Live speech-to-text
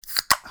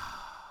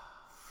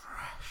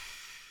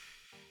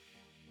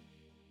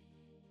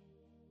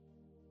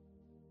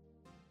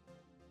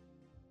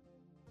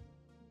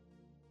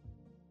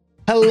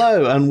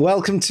Hello and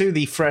welcome to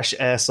the Fresh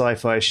Air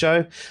Sci-Fi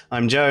show.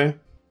 I'm Joe.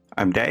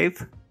 I'm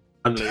Dave.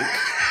 I'm Luke.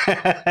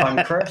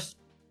 I'm Chris.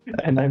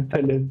 And I'm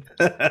Philip.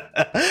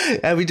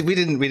 we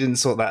didn't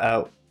sort that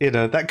out. You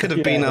know, that could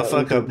have been our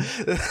fuck up.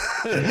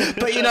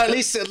 But you know, at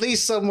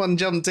least someone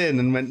jumped in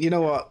and went, you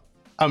know what?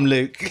 I'm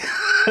Luke.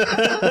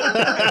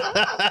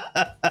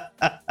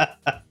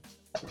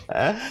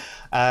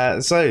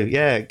 So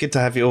yeah, good to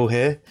have you all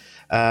here.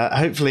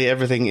 Hopefully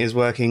everything is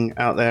working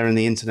out there in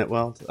the internet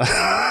world.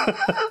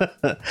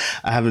 I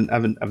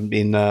haven't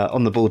been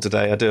on the ball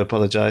today. I do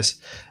apologise.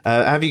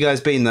 Have you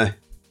guys been though?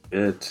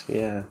 Good,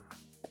 yeah.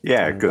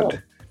 Yeah,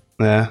 good.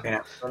 Yeah.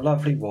 Yeah, a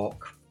lovely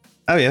walk.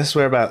 Oh yes,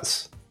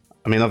 whereabouts?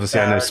 I mean,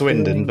 obviously I know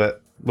Swindon,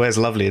 but where's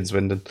lovely in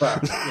Swindon? Well,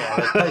 yeah,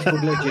 there's a place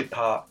called Midget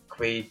Park.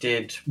 We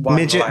did one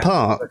Midget lap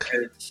Park?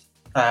 because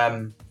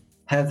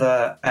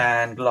Heather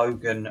and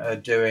Logan are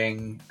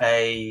doing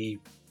a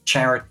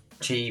charity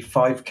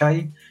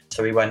 5K,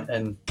 so we went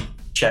and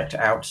checked it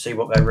out to see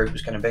what their route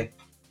was going to be.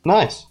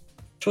 Nice.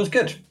 Which was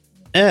good,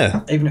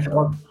 Yeah. even if it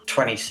was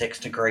 26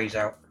 degrees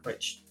out,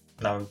 which,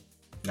 no.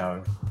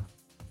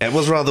 It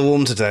was rather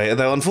warm today,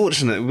 although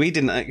unfortunately we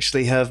didn't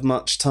actually have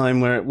much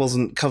time where it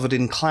wasn't covered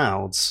in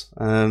clouds.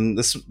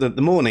 The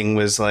morning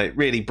was like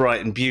really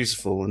bright and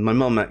beautiful, and my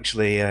mum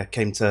actually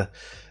came to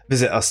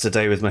visit us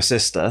today with my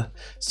sister.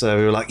 So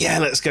we were like, yeah,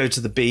 let's go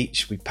to the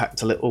beach. We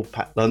packed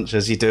packed lunch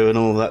as you do and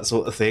all that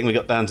sort of thing. We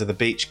got down to the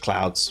beach,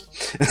 clouds.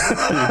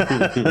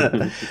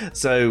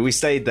 So we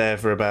stayed there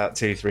for about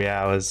 2-3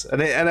 hours,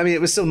 and I mean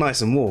it was still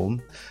nice and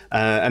warm,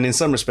 and in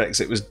some respects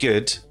it was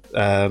good.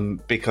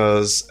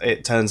 Because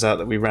it turns out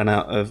that we ran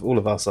out of all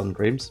of our sun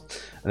creams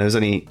and there was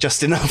only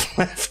just enough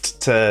left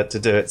to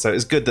do it. So it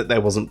was good that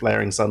there wasn't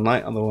blaring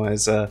sunlight.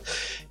 Otherwise, it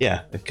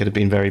could have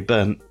been very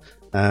burnt.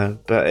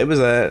 But it was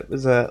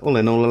all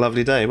in all a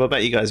lovely day. What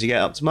about you guys? You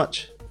get up to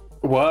much?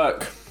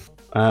 Work.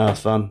 Ah,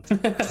 fun.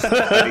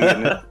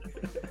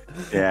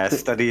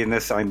 Studying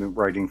assignment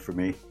writing for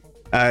me.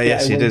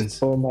 Yes, you did.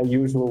 For my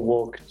usual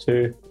walk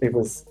too. It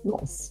was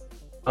nice.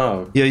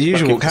 Oh, Your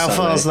usual. How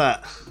far is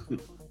that?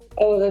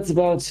 Oh, that's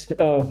about.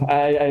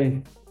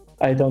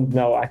 I don't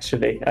know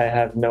actually. I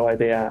have no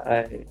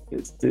idea.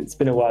 It's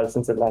been a while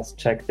since I last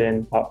checked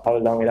in how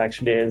long it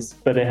actually is.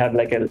 But I have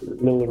like a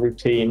little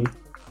routine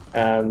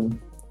that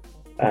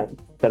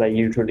I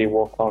usually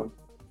walk on.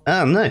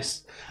 Oh,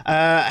 nice.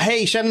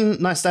 Hey, Shannon,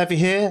 nice to have you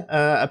here.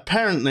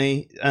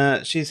 Apparently,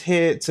 she's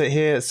here to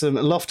hear some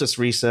Loftus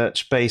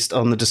research based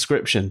on the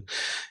description.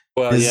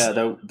 Well,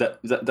 yeah,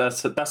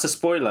 that's a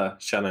spoiler,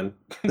 Shannon.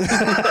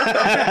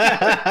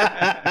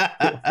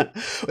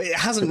 It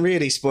hasn't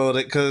really spoiled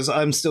it because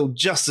I'm still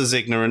just as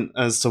ignorant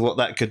as to what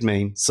that could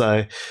mean.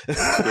 So,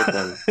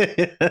 the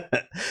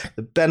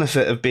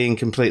benefit of being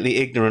completely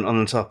ignorant on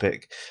the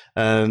topic.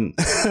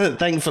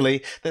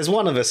 Thankfully, there's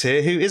one of us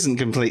here who isn't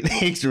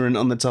completely ignorant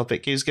on the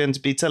topic who's going to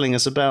be telling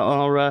us about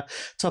our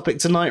topic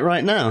tonight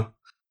right now.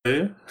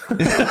 Who?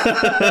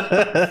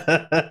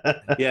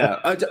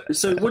 Yeah.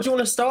 So, what do you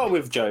want to start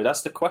with, Joe?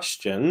 That's the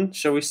question.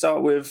 Shall we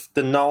start with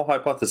the null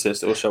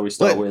hypothesis, or shall we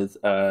start with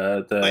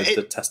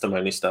the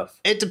testimony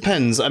stuff? It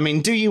depends. I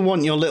mean, do you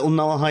want your little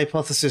null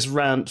hypothesis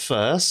rant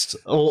first,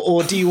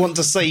 or do you want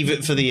to save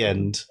it for the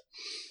end?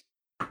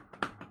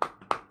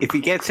 If he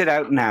gets it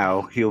out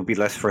now, he'll be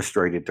less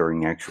frustrated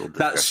during the actual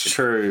discussion. That's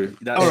true.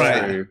 That's all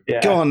right. True.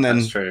 Yeah. Go on then.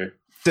 That's true.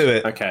 Do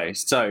it. Okay.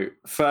 So,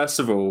 first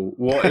of all,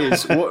 what?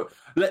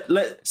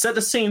 Let set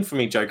the scene for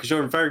me, Joe, because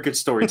you're a very good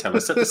storyteller.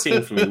 Set the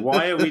scene for me.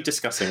 Why are we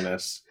discussing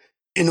this?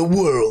 In a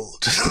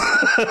world.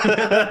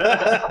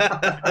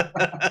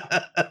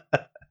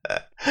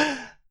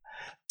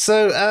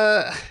 So,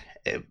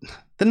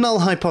 the null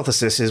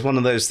hypothesis is one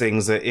of those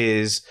things that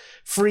is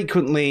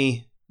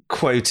frequently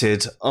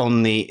quoted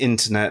on the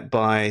internet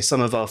by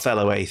some of our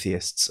fellow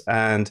atheists.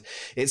 And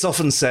it's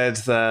often said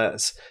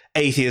that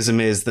atheism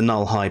is the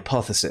null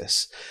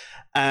hypothesis.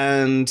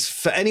 And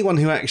for anyone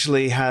who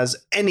actually has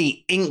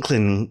any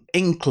inkling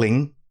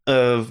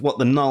of what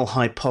the null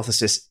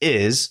hypothesis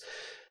is,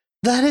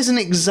 that isn't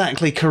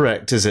exactly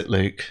correct, is it,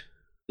 Luke?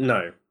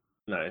 No,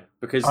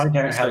 because I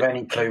don't have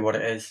any clue what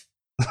it is.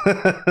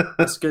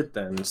 That's good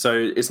then. So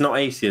it's not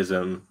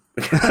atheism.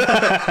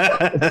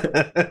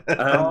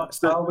 Are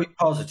we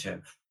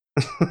positive?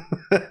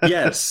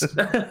 Yes.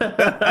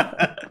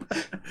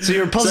 So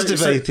you're a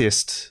positive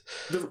atheist.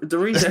 The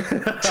reason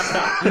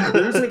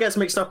it gets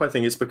mixed up, I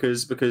think, is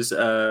because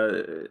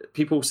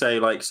people say,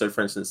 like, so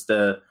for instance,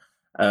 so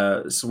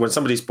when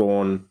somebody's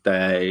born,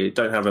 they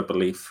don't have a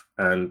belief,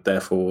 and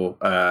therefore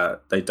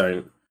they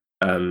don't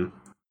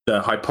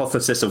the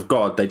hypothesis of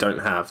God they don't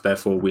have.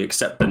 Therefore, we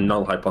accept the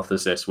null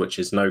hypothesis, which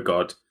is no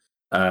God,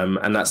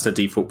 and that's the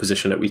default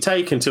position that we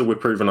take until we're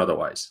proven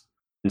otherwise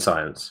in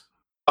science.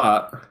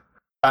 But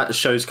that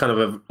shows kind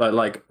of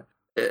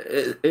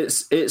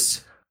it's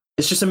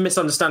just a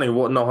misunderstanding of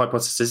what null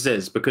hypothesis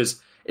is,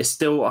 because it's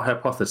still a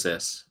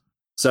hypothesis.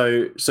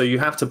 So you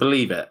have to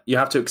believe it. You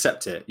have to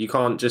accept it. You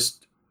can't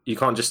just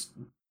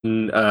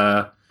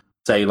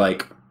say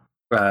like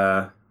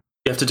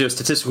You have to do a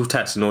statistical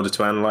test in order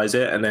to analyze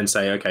it, and then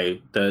say,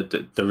 okay,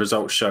 the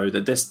results show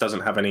that this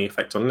doesn't have any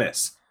effect on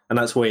this, and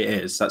that's what it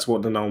is. That's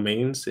what the null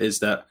means. Is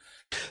that?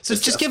 So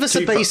just give us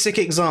a basic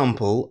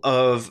example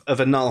of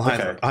a null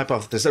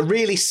hypothesis, a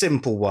really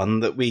simple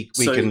one that we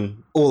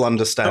can all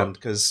understand,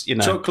 because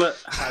chocolate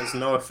has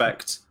no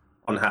effect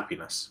on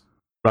happiness,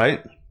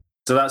 right?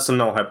 So that's a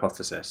null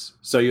hypothesis.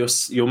 So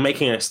you're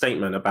making a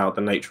statement about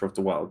the nature of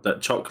the world,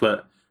 that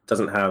chocolate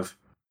doesn't have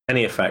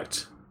any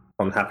effect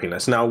on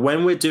happiness. Now,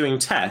 when we're doing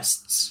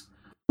tests,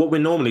 what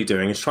we're normally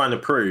doing is trying to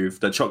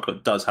prove that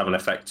chocolate does have an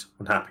effect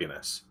on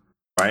happiness.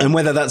 Right? And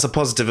whether that's a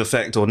positive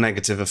effect or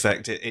negative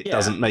effect, it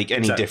doesn't make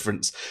any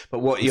difference. But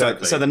what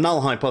so the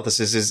null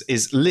hypothesis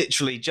is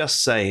literally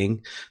just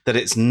saying that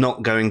it's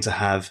not going to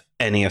have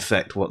any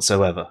effect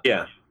whatsoever.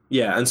 Yeah.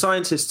 And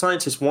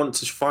scientists want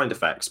to find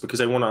effects because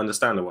they want to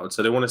understand the world.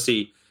 So they want to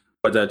see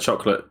whether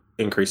chocolate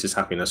increases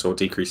happiness or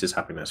decreases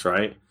happiness,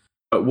 right?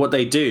 But what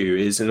they do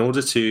is, in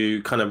order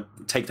to kind of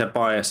take their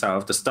bias out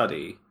of the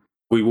study,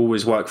 we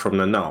always work from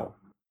the null.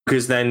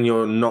 Because then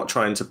you're not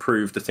trying to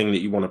prove the thing that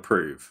you want to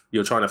prove.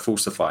 You're trying to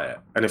falsify it.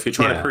 And if you're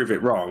trying to prove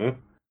it wrong,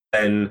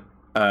 then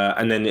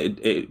and then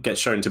it gets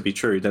shown to be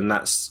true, then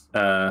that's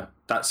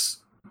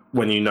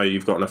when you know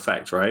you've got an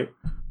effect, right?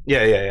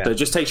 Yeah. So it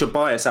just takes your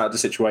bias out of the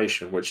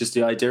situation, which is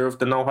the idea of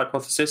the null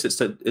hypothesis.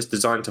 It's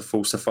designed to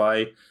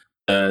falsify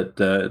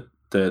the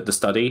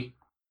study.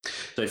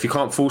 So if you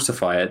can't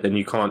falsify it, then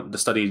the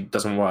study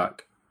doesn't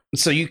work.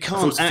 So you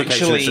can't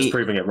Falsification is just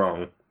proving it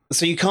wrong.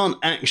 So you can't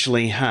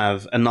actually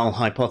have a null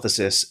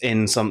hypothesis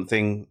in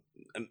something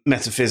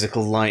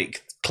metaphysical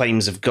like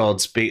claims of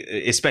gods,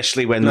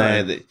 especially when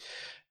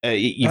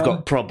you've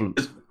got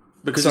problems.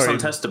 Because it's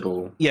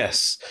untestable.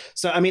 Yes.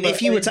 So, I mean,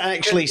 if you were to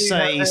actually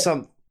say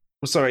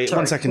Sorry,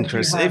 1 second,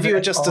 Chris. If you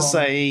were just to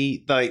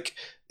say, like,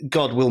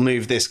 God will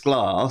move this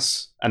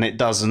glass, and it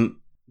doesn't,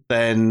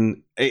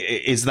 then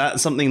is that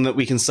something that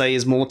we can say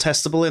is more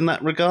testable in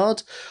that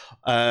regard?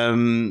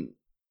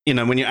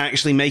 When you're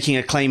actually making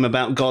a claim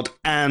about God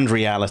and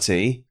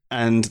reality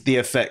and the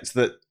effect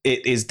that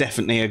it is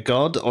definitely a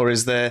God, or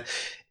is there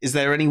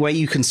any way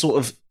you can sort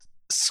of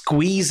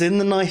squeeze in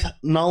the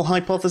null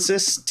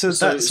hypothesis to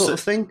that sort of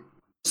thing?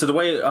 So the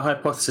way a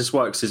hypothesis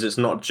works is it's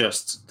not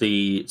just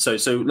the... So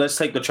let's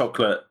take the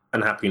chocolate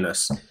and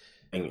happiness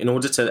thing. In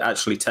order to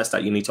actually test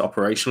that, you need to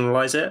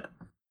operationalize it.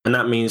 And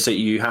that means that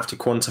you have to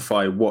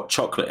quantify what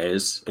chocolate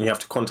is, and you have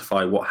to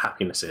quantify what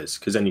happiness is,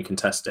 because then you can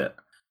test it.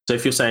 So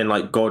if you're saying,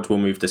 like, God will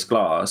move this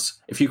glass,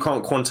 if you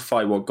can't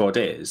quantify what God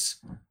is,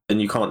 then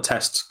you can't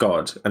test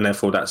God, and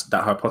therefore that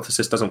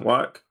hypothesis doesn't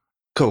work.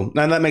 Cool.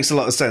 Now that makes a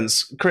lot of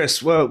sense.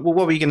 Chris, what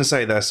were you going to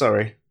say there?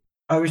 Sorry.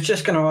 I was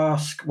just going to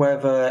ask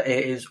whether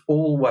it is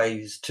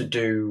always to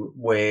do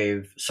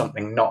with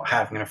something not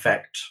having an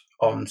effect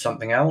on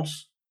something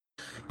else.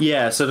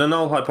 Yeah, so the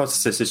null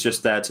hypothesis is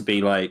just there to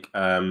be like,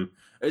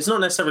 it's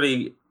not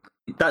necessarily...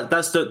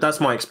 That's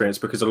my experience,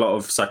 because a lot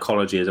of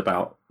psychology is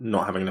about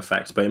not having an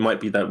effect, but it might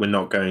be that we're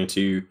not going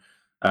to...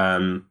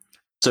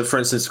 So, for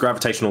instance,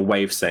 gravitational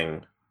wave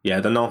thing. Yeah,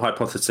 the null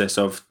hypothesis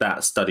of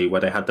that study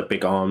where they had the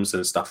big arms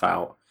and stuff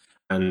out,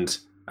 and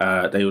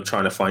they were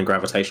trying to find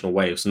gravitational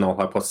waves. The null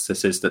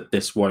hypothesis is that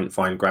this won't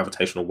find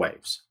gravitational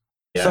waves.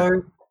 Yeah.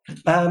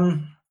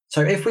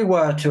 So if we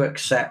were to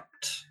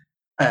accept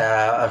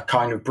a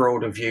kind of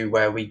broader view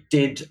where we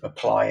did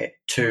apply it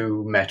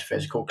to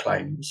metaphysical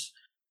claims,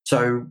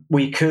 so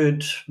we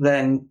could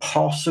then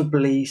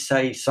possibly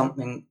say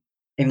something,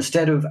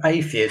 instead of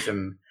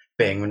atheism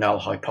being the null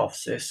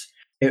hypothesis,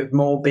 it would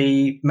more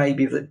be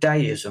maybe that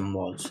deism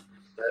was.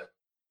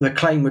 The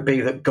claim would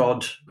be that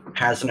God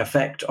has an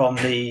effect on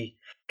the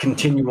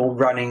continual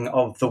running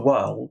of the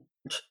world,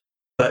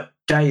 but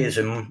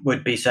deism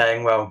would be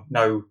saying, well,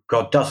 no,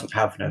 God doesn't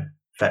have an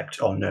effect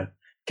on the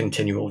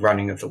continual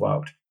running of the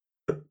world,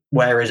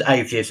 whereas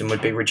atheism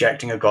would be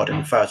rejecting a God in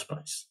the first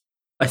place.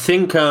 I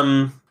think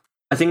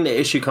the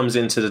issue comes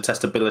into the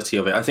testability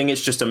of it. I think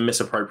it's just a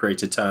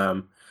misappropriated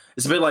term.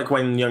 It's a bit like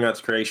when young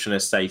earth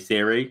creationists say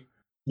theory,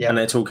 and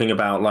they're talking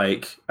about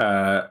like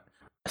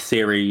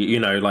theory,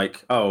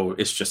 like, oh,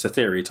 it's just a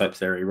theory type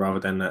theory rather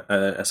than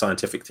a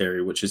scientific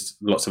theory, which is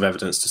lots of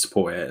evidence to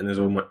support it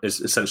and is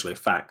essentially a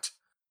fact.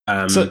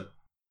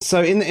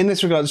 So in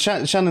this regard,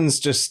 Shannon's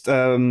just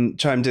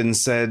chimed in and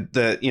said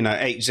that,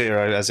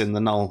 H0, as in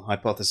the null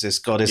hypothesis,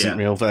 God isn't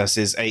real,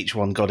 versus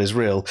H1, God is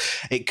real.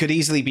 It could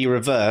easily be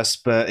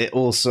reversed, but it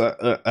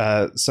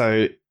also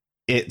so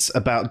it's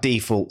about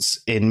defaults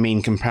in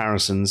mean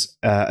comparisons,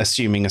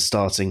 assuming a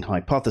starting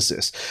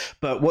hypothesis.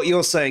 But what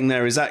you're saying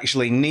there is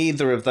actually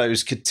neither of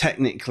those could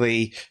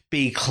technically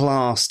be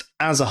classed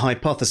as a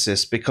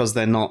hypothesis because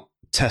they're not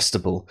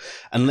testable,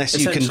 unless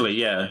you can.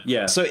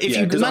 Yeah. So if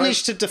you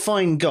manage to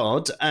define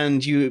God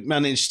and you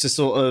manage to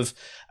sort of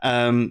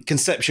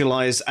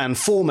conceptualize and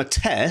form a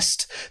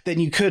test, then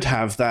you could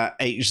have that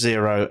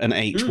H0 and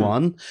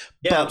H1.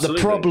 But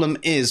absolutely. The problem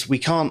is we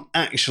can't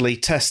actually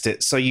test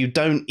it, so you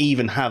don't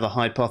even have a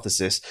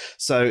hypothesis.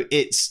 So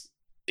it's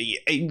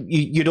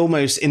you'd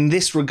almost, in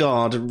this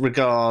regard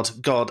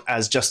God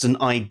as just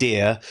an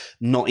idea,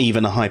 not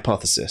even a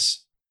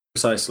hypothesis.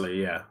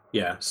 Precisely,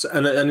 yeah. So,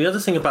 and the other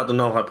thing about the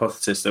null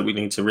hypothesis that we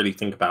need to really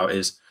think about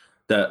is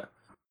that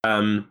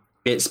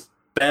it's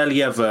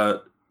barely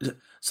ever.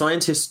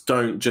 Scientists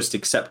don't just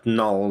accept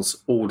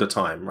nulls all the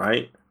time,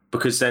 right?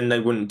 Because then they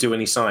wouldn't do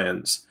any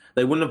science.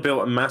 They wouldn't have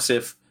built a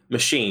massive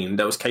machine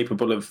that was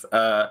capable of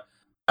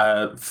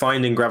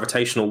finding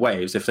gravitational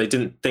waves if they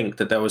didn't think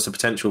that there was a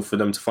potential for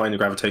them to find the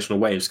gravitational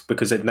waves,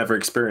 because they'd never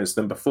experienced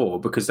them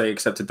before, because they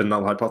accepted the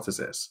null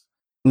hypothesis.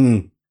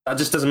 That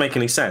just doesn't make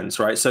any sense,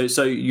 right? So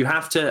you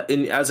have to,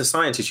 as a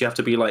scientist, you have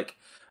to be like,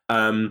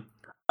 I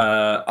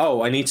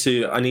need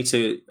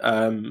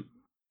to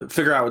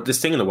figure out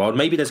this thing in the world.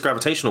 Maybe there's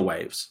gravitational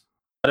waves.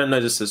 I don't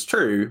know this is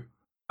true.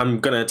 I'm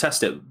going to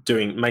test it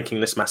making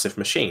this massive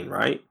machine,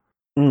 right?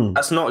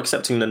 That's not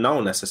accepting the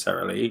null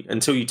necessarily.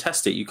 Until you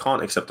test it, you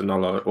can't accept the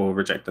null or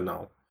reject the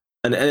null.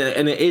 And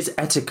it is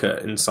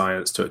etiquette in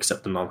science to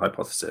accept the null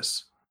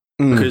hypothesis.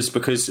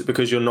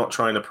 Because you're not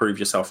trying to prove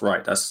yourself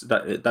right.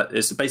 That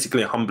is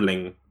basically a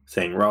humbling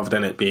thing, rather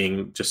than it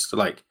being just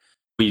like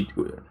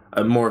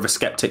more of a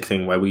skeptic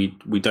thing where we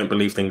don't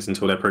believe things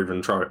until they're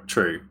proven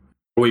true.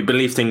 Or we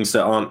believe things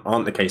that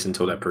aren't the case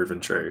until they're proven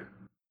true.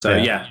 So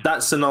yeah,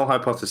 that's the null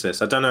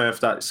hypothesis. I don't know if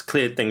that's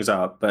cleared things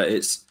up, but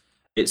it's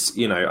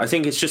I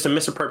think it's just a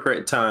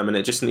misappropriated term, and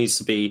it just needs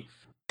to be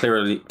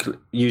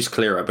used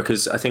clearer,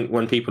 because I think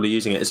when people are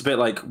using it, it's a bit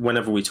like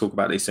whenever we talk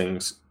about these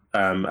things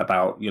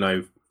about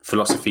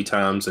philosophy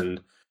terms and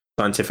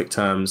scientific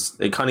terms,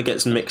 it kind of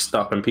gets mixed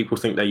up, and people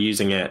think they're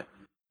using it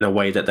in a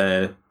way that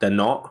they're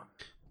not.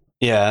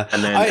 Yeah,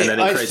 and then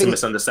it creates a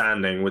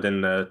misunderstanding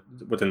within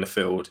the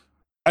field.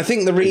 I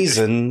think the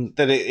reason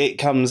that it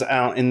comes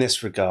out in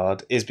this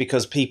regard is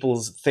because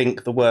people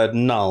think the word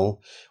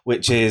null,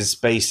 which is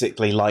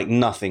basically like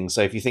nothing.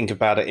 So if you think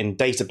about it in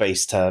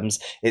database terms,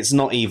 it's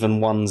not even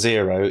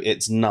 1-0,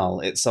 it's null.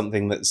 It's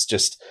something that's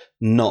just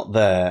not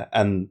there.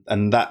 And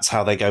that's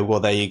how they go, well,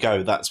 there you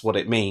go. That's what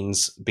it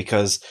means,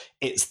 because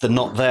it's the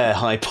not there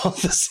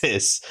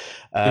hypothesis,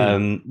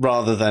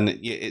 rather than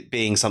it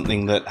being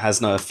something that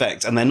has no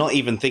effect. And they're not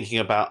even thinking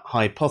about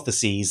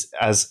hypotheses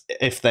as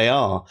if they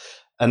are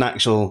an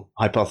actual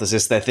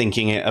hypothesis. They're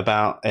thinking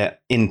about it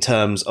in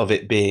terms of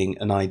it being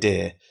an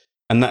idea.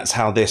 And that's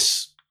how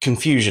this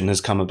confusion has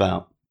come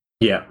about.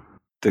 Yeah.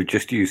 They're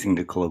just using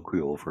the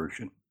colloquial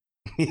version.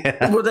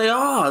 Yeah. Well, they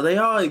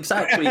are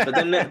exactly. But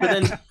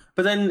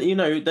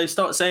then they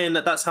start saying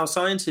that that's how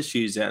scientists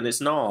use it, and it's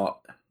not.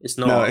 It's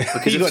not. No,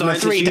 because you got a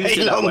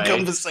 3-day long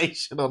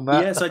conversation on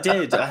that. Yes, I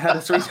did. I had a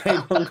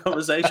 3-day long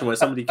conversation where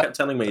somebody kept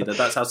telling me that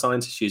that's how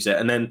scientists use it,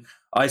 and then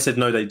I said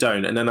no, they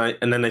don't, and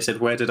then they said,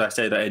 where did I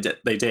say that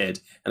they did?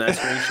 And I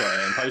screenshot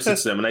it and posted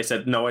to them, and they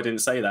said, no, I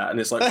didn't say that,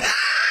 and it's like,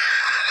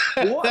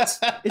 what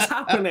is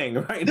happening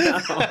right now?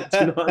 Do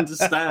you not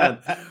understand?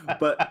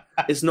 But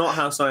it's not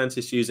how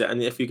scientists use it,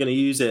 and if you're going to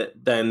use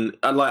it, then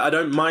I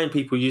don't mind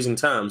people using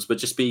terms, but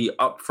just be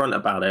upfront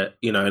about it,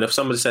 And if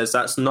somebody says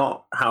that's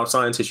not how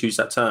scientists use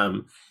that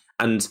term,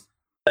 and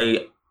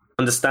they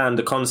understand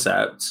the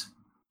concept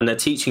and they're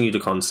teaching you the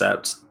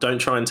concept, don't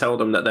try and tell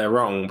them that they're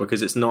wrong,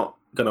 because it's not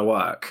going to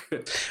work.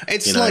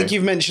 It's like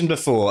you've mentioned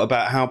before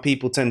about how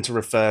people tend to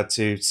refer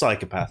to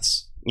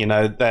psychopaths.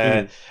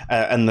 They're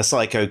and the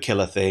psycho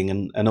killer thing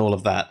and all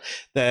of that.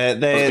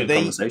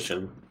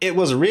 Conversation. It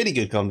was a really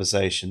good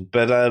conversation,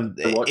 but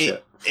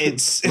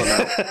it's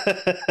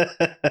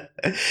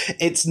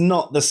it's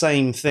not the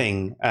same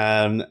thing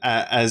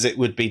as it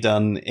would be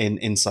done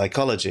in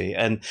psychology,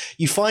 and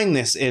you find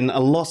this in a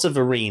lot of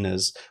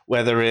arenas,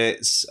 whether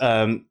it's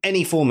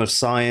any form of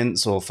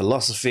science or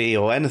philosophy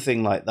or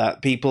anything like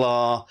that. People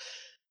are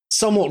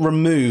somewhat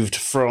removed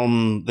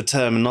from the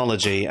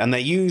terminology, and they're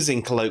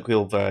using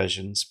colloquial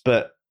versions,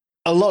 but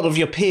a lot of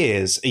your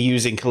peers are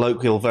using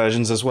colloquial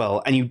versions as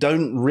well, and you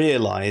don't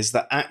realize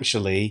that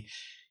actually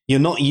you're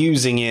not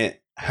using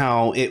it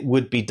how it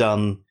would be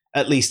done,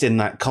 at least in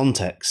that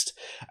context.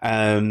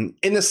 In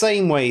the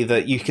same way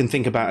that you can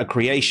think about a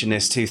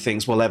creationist who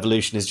thinks, well,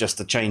 evolution is just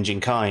a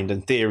changing kind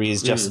and theory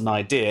is just an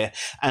idea.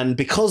 And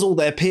because all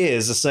their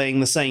peers are saying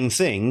the same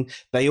thing,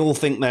 they all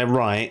think they're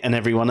right and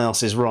everyone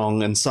else is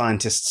wrong, and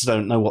scientists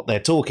don't know what they're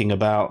talking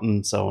about,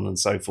 and so on and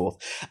so forth.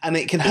 And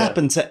it can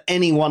happen to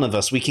any one of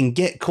us. We can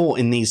get caught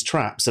in these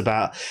traps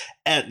about,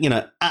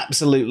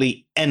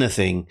 absolutely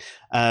anything.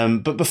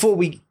 But before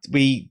we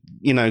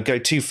go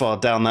too far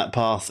down that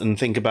path and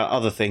think about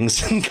other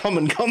things and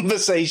common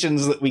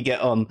conversations that we get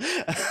on,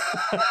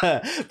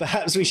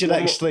 perhaps we should go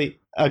on.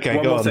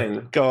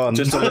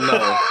 Just on the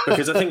null,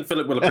 because I think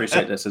Philip will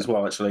appreciate this as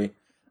well, actually.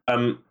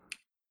 I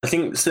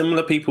think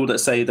similar people that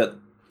say that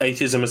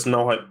atheism is the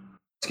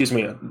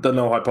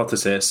null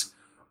hypothesis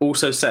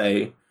also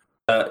say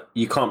that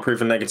you can't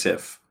prove a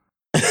negative.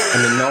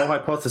 And the null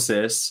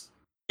hypothesis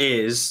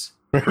is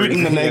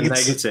proving the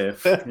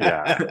negative.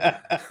 Yeah.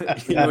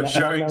 You're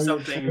showing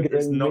something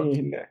that's not.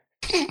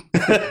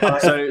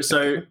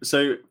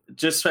 So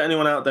just for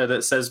anyone out there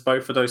that says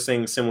both of those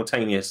things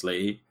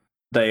simultaneously,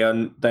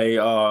 they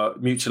are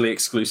mutually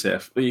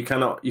exclusive. You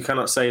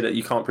cannot say that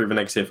you can't prove a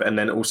negative and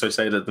then also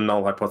say that the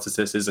null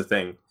hypothesis is a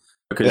thing,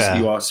 because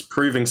you are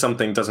proving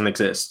something doesn't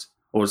exist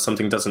or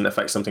something doesn't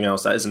affect something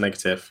else. That is a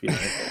negative.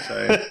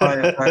 So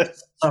I've heard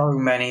so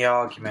many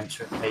arguments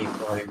with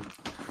people who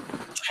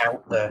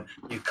tout that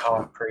you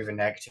can't prove a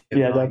negative.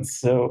 Yeah, that's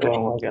so.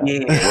 Oh my god.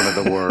 Yeah. One of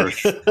the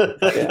worst.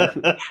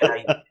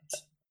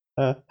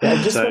 I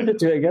just wanted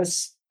to, I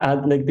guess,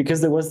 add, like, because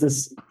there was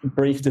this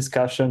brief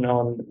discussion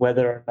on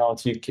whether or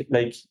not you can,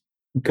 like,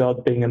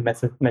 God being a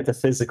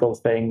metaphysical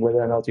thing,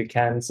 whether or not you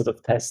can sort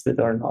of test it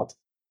or not.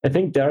 I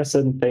think there are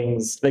certain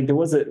things, like there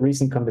was a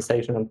recent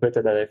conversation on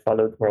Twitter that I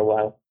followed for a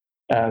while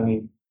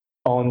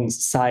on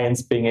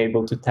science being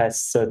able to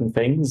test certain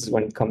things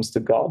when it comes to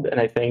God. And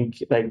I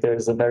think like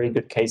there's a very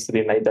good case to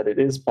be made that it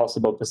is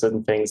possible for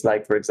certain things,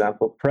 like, for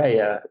example,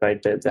 prayer,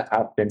 right? There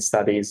have been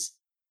studies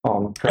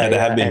on prayer.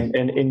 And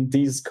in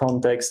these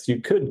contexts, you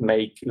could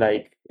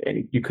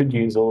you could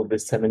use all of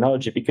this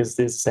terminology because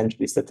this is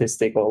essentially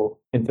statistical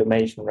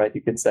information, right?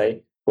 You could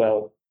say,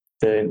 well,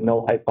 the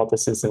null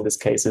hypothesis in this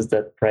case is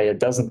that prayer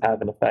doesn't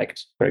have an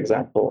effect, for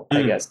example,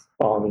 I guess,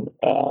 on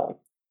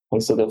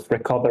sort of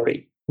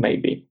recovery,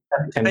 maybe.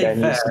 And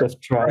then you sort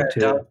of try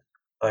to...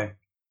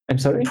 I'm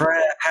sorry?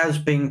 Prayer has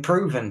been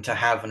proven to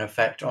have an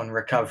effect on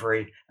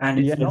recovery, and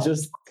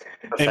it's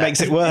it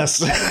makes it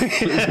worse. I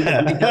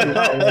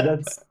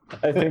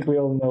think we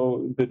all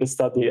know the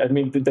study. I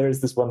mean, there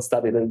is this one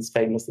study that is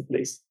famous, at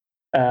least.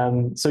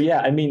 So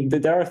yeah, I mean,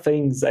 there are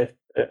things I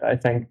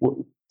think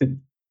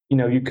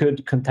you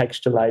could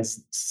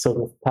contextualize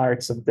sort of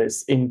parts of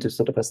this into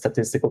sort of a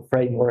statistical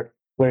framework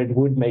where it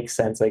would make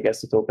sense, I guess,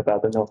 to talk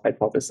about the null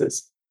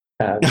hypothesis.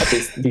 At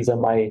least these are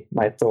my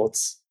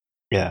thoughts.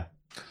 Yeah.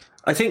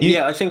 I think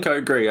I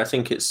agree. I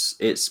think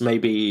it's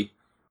maybe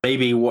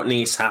what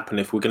needs to happen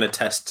if we're going to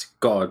test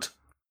God,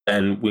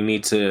 then we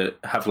need to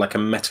have like a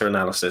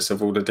meta-analysis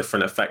of all the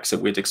different effects that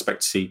we'd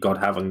expect to see God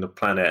have on the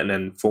planet, and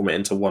then form it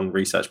into one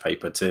research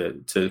paper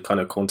to kind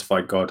of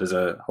quantify God as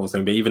a whole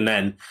thing. But even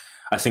then,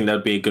 I think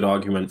there'd be a good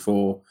argument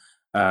for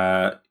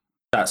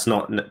that's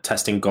not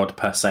testing God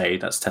per se.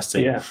 That's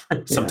testing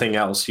something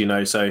else.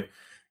 So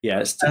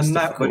it's and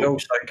that difficult. would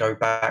also go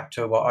back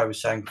to what I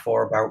was saying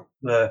before about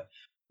the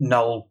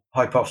null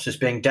hypothesis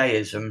being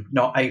deism,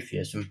 not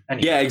atheism.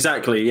 Anyway. Yeah,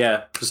 exactly.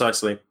 Yeah,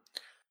 precisely.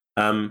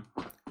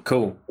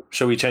 Cool.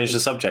 Shall we change the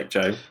subject,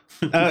 Joe?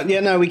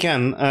 No, we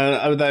can.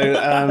 Although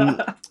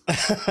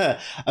I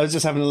was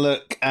just having a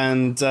look,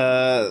 and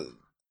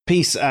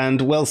Peace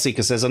and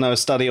Wellseeker says, I know a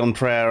study on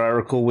prayer I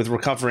recall with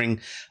recovering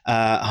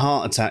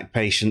heart attack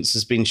patients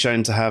has been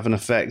shown to have an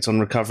effect on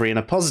recovery in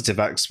a positive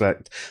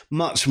aspect,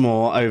 much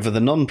more over the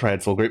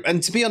non-prayed for group.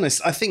 And to be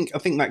honest, I think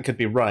that could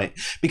be right,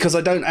 because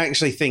I don't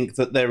actually think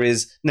that there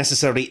is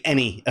necessarily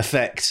any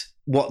effect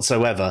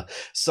whatsoever.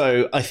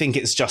 So I think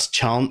it's just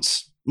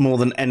chance more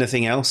than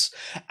anything else.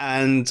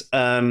 And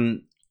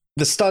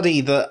the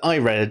study that I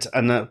read,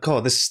 and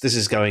this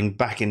is going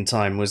back in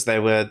time, was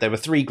there were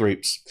three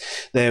groups.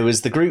 There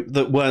was the group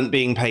that weren't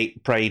being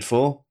prayed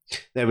for.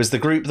 There was the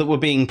group that were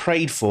being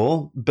prayed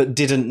for but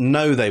didn't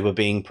know they were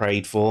being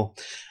prayed for.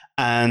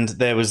 And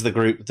there was the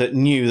group that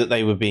knew that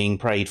they were being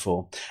prayed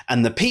for.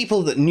 And the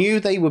people that knew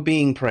they were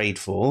being prayed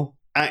for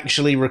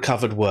actually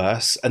recovered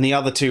worse, and the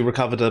other two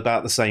recovered at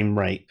about the same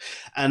rate.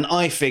 And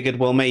I figured,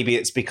 well, maybe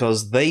it's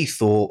because they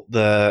thought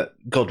that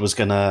God was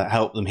going to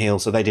help them heal,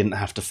 so they didn't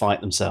have to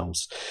fight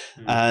themselves.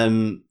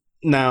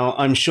 Now,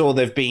 I'm sure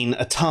there've been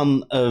a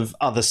ton of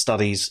other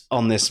studies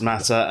on this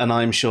matter, and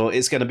I'm sure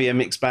it's going to be a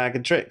mixed bag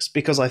of tricks,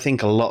 because I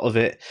think a lot of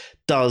it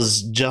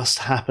does just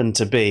happen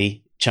to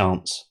be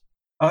chance.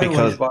 I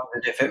always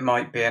wondered if it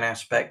might be an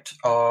aspect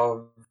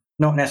of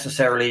not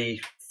necessarily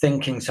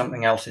thinking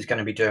something else is going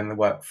to be doing the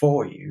work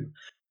for you,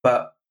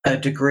 but a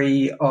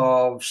degree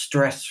of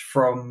stress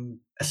from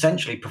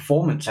essentially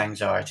performance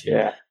anxiety.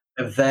 Yeah.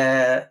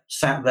 They're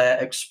sat there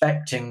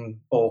expecting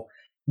or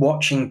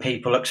watching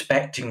people,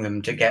 expecting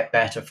them to get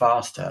better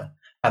faster,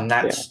 and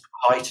that's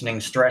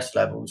heightening stress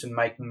levels and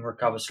making them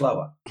recover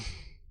slower.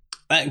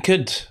 That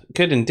could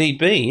indeed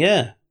be,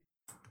 yeah.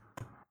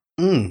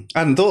 I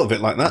hadn't thought of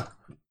it like that.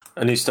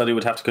 A new study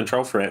would have to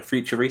control for it.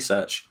 Future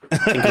research.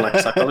 Thinking like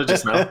a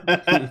psychologist now.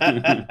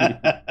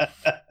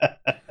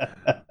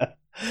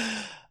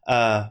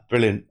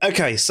 Brilliant.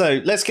 Okay,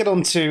 so let's get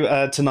on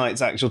to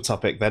tonight's actual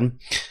topic then.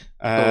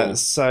 Cool.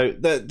 So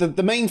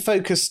the main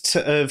focus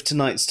of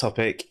tonight's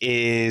topic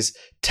is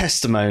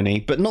testimony,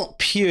 but not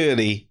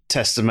purely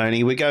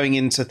testimony. We're going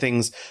into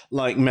things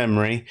like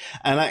memory,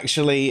 and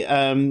actually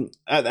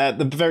at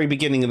the very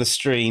beginning of the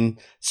stream,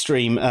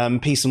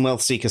 Peace and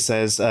Wealth Seeker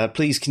says,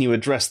 please can you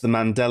address the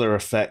Mandela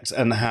effect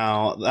and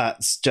how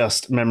that's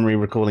just memory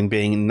recalling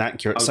being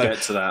inaccurate. I'll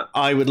get to that.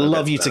 I would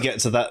love you to get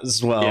to that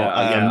as well.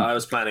 Yeah, I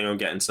was planning on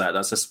getting to that.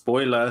 That's a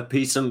spoiler.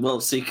 Peace and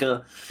Wealth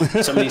Seeker.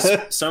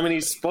 So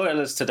many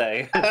spoilers today.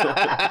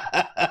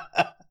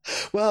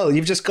 Well,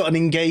 you've just got an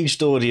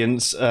engaged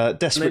audience,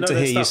 desperate to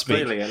hear you speak.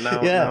 Clearly, and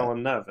now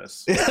I'm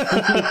nervous.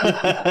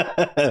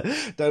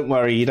 Don't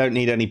worry, you don't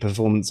need any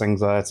performance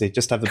anxiety.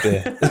 Just have a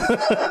beer.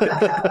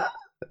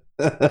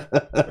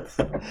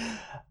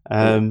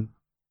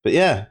 But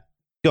yeah,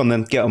 go on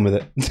then, get on with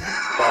it.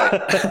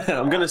 Right.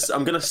 I'm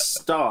gonna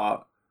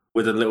start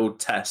with a little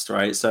test,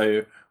 right?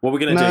 So what we're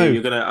gonna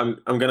do?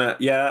 I'm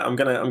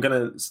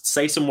gonna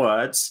say some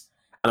words,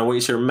 and I want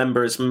you to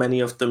remember as many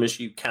of them as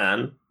you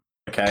can.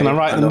 Okay. Can I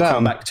write them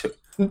down?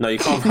 No, you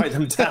can't write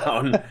them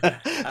down,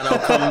 and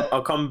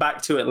I'll come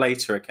back to it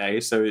later.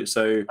 Okay. So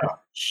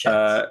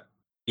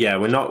yeah,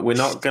 we're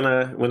not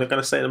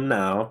gonna say them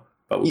now,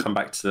 but we'll come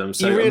back to them.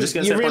 So I'm just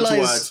gonna say a bunch of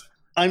words.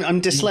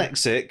 I'm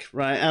dyslexic,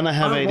 right, and I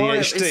have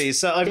ADHD,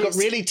 so I've got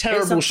really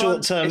terrible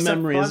short-term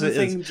memory as it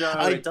is. Joe,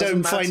 I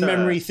don't find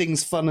memory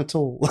things fun at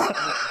all.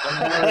 Don't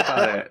worry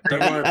about it.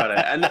 Don't worry about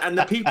it. And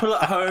the people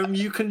at home,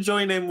 you can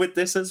join in with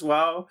this as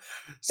well.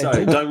 So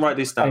don't write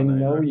this down. I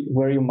know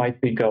where you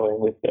might be going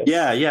with this.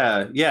 Yeah.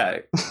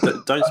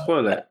 Don't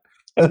spoil it.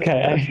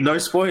 Okay. No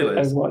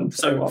spoilers.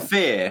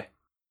 Fear,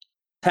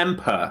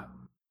 temper,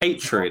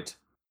 hatred,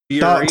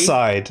 fury, dark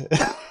side,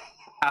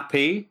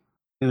 happy,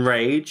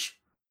 enrage,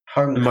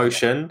 Homecoming.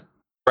 emotion,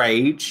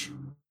 rage,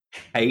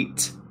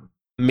 hate,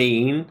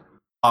 mean,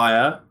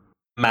 ire,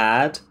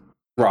 mad,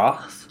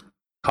 wrath,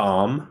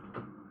 calm,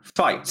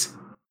 fight. So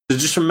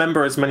just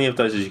remember as many of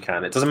those as you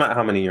can. It doesn't matter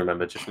how many you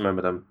remember, just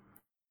remember them.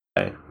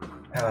 Okay.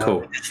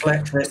 Cool.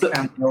 Dyslexic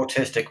and the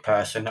autistic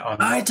person.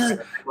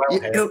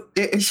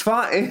 It's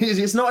fine.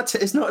 It's not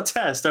a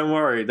test. Don't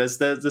worry.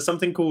 There's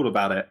something cool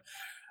about it.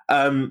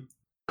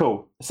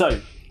 Cool.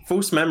 So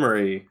false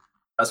memory.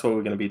 That's what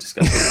we're going to be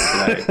discussing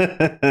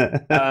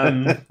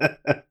today.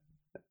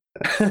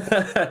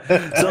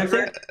 So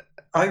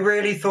I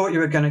really thought you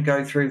were going to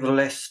go through the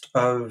list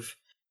of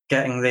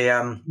getting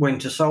the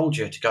Winter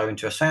Soldier to go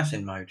into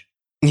assassin mode.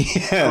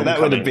 Yeah, that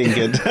would have been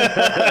good.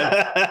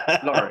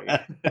 Laurie.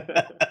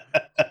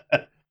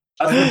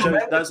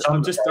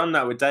 I've just done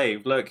that with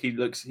Dave. Look,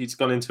 he's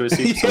gone into a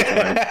super soldier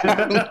mode.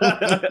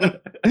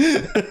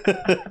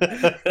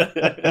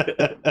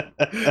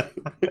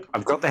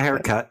 I've got the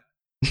haircut.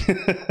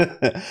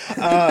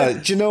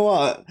 Do you know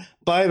what?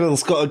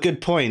 Bible's got a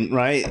good point,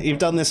 right? You've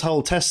done this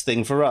whole test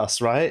thing for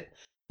us, right?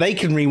 They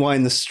can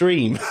rewind the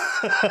stream. To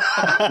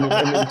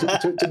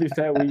be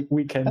fair,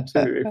 we can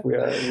too if we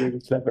are really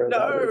clever.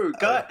 No,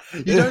 God,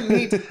 you don't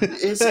need.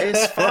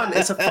 It's fun.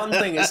 It's a fun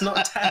thing. It's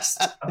not a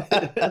test.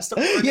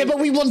 Yeah, but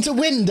we want to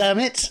win. Damn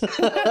it!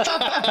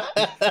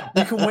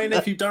 You can win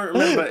if you don't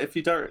remember. If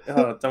you don't,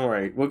 don't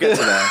worry. We'll get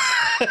to that.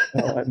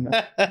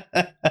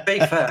 To be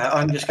fair,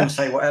 I'm just going to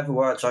say whatever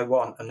words I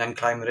want and then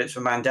claim that it's a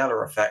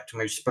Mandela effect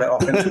and we've split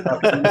off into.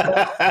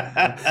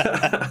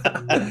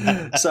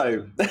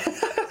 So.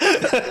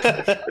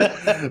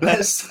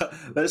 Let's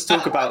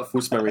talk about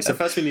false memory. So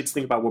first we need to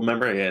think about what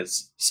memory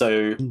is.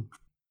 So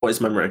what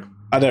is memory?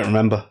 I don't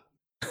remember.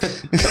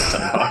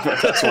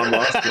 That's one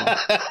last one.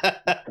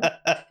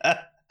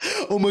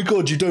 Oh my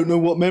god, you don't know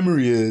what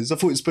memory is? I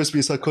thought you're supposed to be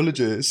a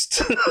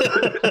psychologist.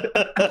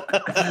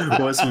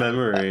 What's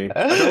memory?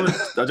 I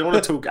don't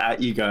want to talk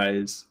at you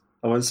guys.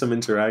 I want some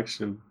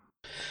interaction.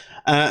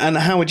 And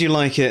how would you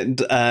like it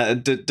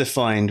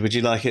defined? Would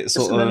you like it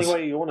sort of... any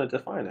way you want to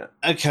define it.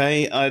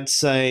 Okay, I'd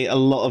say a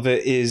lot of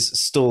it is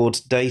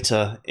stored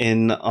data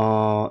in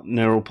our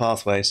neural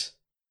pathways.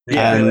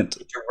 Yeah, and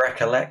to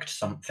recollect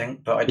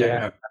something, but I don't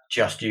know if that's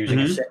just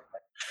using a signal.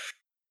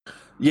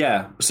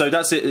 Yeah, so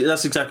that's it.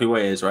 That's exactly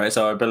what it is, right? It's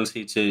our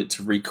ability to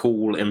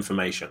recall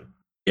information.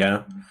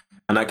 Yeah,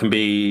 and that can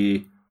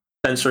be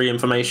sensory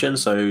information,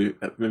 so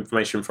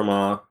information from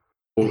our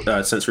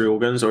sensory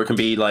organs, or it can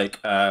be like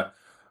kind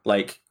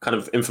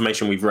of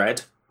information we've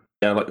read,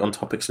 like on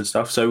topics and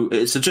stuff. So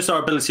it's just our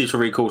ability to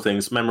recall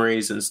things,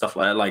 memories and stuff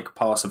like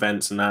past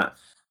events and that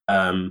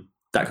kind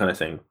of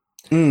thing.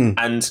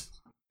 And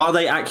are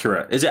they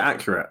accurate? Is it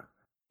accurate?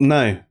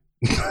 No.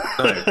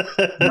 No.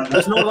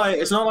 It's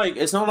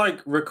not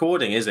like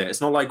recording, is it? It's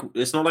not like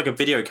a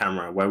video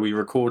camera where we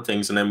record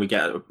things and then we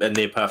get a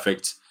near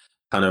perfect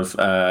kind of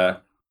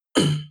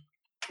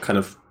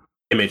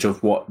image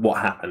of what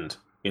happened.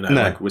 You know,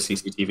 like with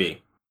CCTV.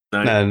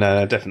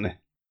 No, definitely.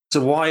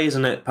 So why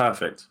isn't it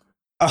perfect?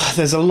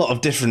 There's a lot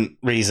of different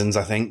reasons,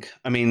 I think.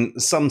 I mean,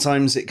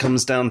 sometimes it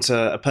comes down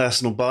to a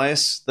personal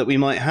bias that we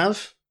might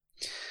have.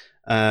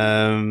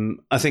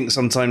 I think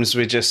sometimes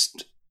we're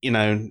just,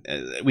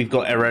 we've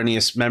got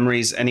erroneous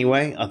memories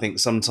anyway. I think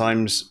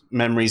sometimes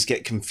memories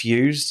get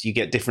confused. You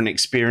get different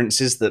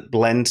experiences that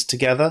blend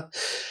together.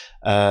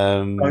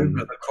 Over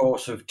the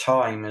course of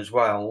time as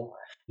well,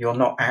 you're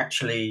not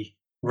actually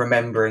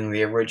remembering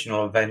the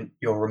original event,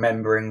 you're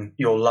remembering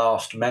your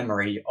last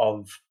memory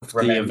of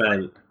the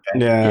event.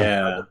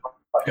 Yeah.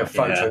 Like a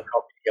photocopy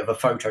of a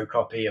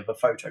photocopy of a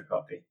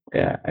photocopy.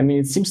 Yeah, I mean,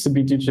 it seems to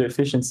be due to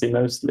efficiency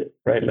mostly,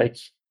 right? Like,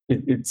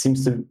 it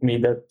seems to me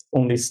that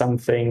only some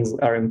things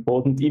are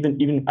important.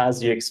 Even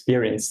as you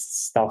experience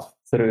stuff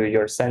through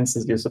your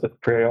senses, you're sort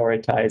of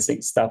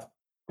prioritizing stuff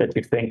that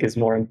you think is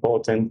more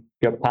important,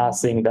 you're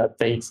passing that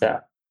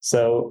data.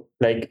 So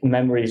like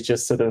memory is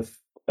just sort of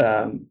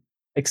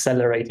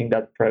accelerating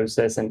that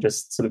process and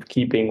just sort of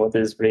keeping what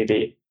is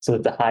really sort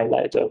of the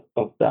highlight of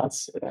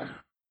that.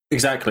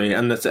 Exactly,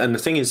 and the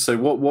thing is, so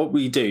what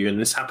we do, and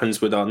this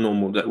happens with our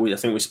normal. I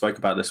think we spoke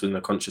about this with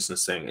the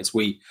consciousness thing. Is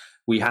we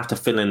have to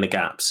fill in the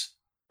gaps,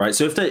 right?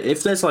 So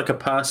if there's like a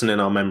person in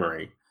our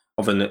memory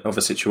of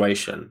a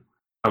situation,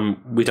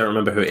 we don't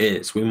remember who it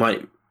is, we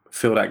might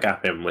fill that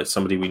gap in with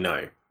somebody we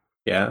know,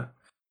 yeah.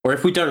 Or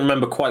if we don't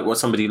remember quite what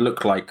somebody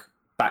looked like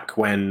back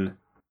when,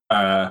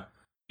 they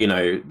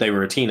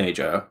were a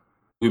teenager,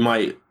 we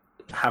might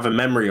have a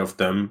memory of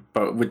them,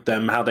 but with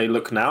them how they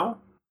look now.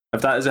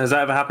 Has that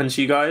ever happened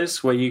to you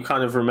guys, where you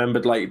kind of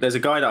remembered, like, there's a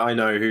guy that I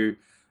know who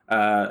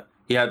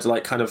he had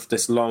like kind of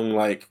this long,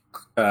 like,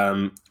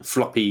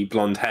 floppy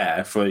blonde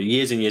hair for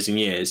years and years and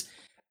years,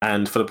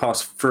 and for the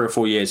past 3 or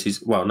 4 years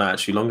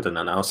actually longer than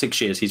that now,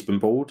 6 years, he's been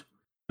bald.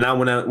 Now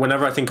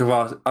whenever I think of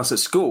us at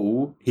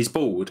school, he's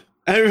bald.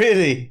 Oh,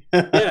 really?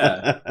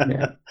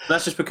 Yeah.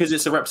 That's just because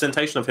it's a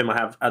representation of him I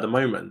have at the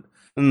moment.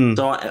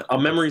 So our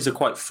memories are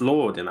quite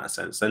flawed in that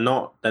sense. They're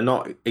not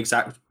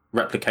exact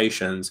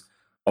replications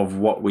of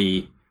what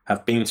we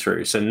have been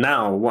through. So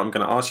now what I'm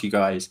going to ask you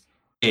guys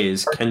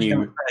is,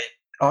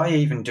 I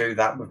even do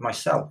that with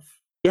myself.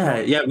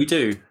 Yeah, we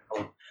do.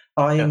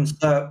 I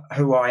insert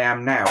who I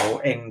am now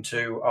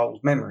into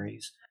old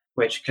memories,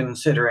 which,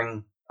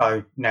 considering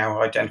I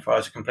now identify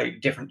as a completely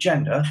different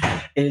gender,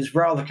 is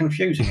rather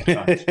confusing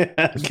at times.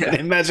 I can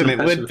imagine it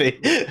would be.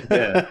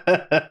 Yeah.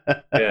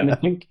 And I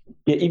think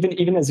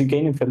even as you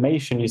gain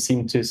information, you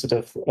seem to sort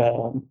of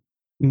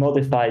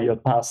modify your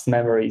past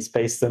memories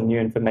based on new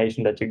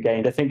information that you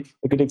gained. I think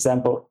a good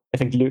example, I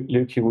think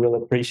Luke, you will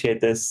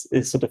appreciate this,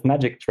 is sort of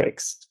magic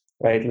tricks,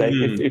 right? Like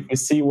if you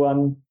see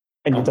one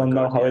and you don't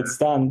know how it's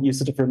done, you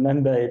sort of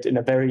remember it in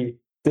a very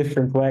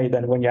different way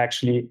than when you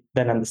actually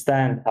then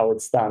understand how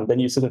it's done. Then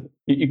you sort of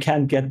you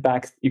can't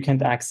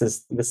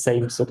access the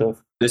same sort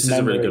of this is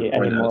a really good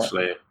point anymore.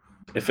 Actually,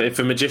 if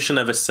a magician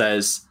ever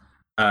says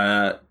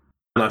and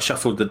I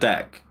shuffled the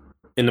deck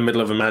in the middle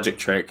of a magic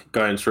trick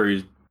going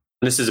through,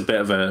 this is a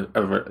bit of a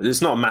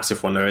it's not a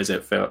massive one though, is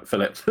it,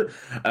 Philip?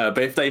 But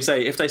if they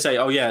say,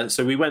 oh yeah,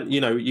 so we went,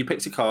 you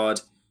picked a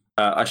card,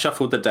 I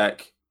shuffled the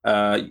deck,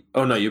 oh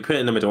no, you put it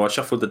in the middle, I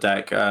shuffled the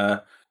deck,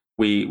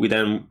 we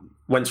then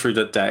went through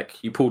the deck,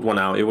 you pulled one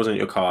out, it wasn't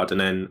your card,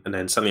 and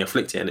then suddenly I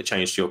flicked it and it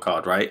changed to your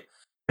card, right?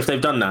 If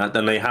they've done that,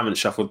 then they haven't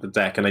shuffled the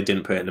deck and they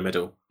didn't put it in the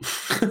middle.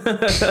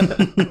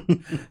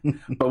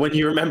 But when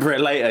you remember it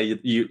later,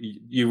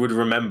 you would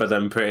remember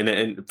them putting it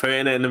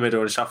in the middle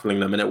and shuffling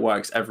them, and it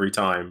works every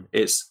time.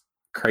 It's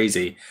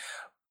crazy.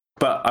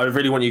 But I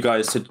really want you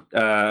guys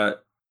to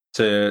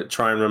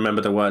try and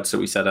remember the words that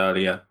we said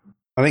earlier.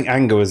 I think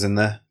anger was in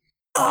there.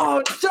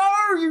 Oh,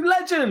 Joe, you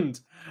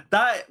legend!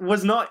 That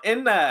was not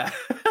in there.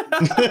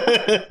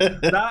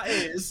 That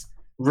is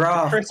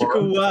a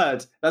critical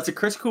word. That's a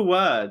critical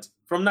word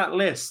from that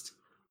list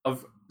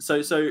of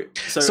so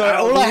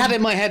all I had in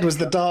my head was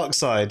the dark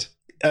side.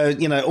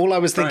 All I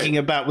was thinking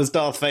about was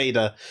Darth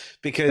Vader,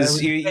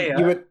 because you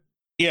were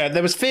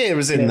there was fear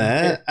was in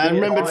there. I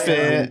remembered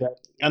fear,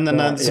 and then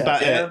that's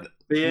about it.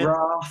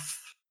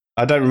 Wrath.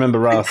 I don't remember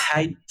wrath.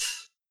 Hate.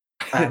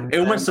 It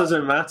almost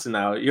doesn't matter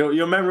now.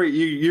 Your memory,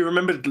 you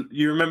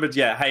remembered.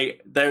 Yeah, hey,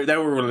 they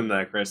were all in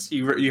there, Chris.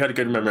 You had a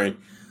good memory,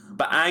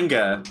 but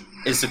anger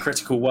is the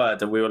critical word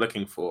that we were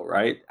looking for,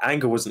 right?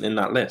 Anger wasn't in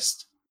that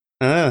list.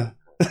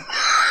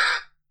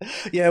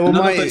 Yeah, well,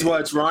 none of those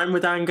words rhyme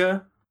with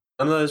anger.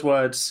 None of those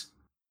words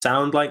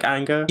sound like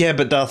anger. Yeah,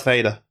 but Darth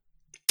Vader.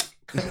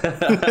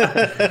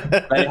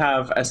 They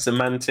have a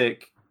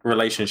semantic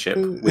relationship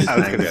with I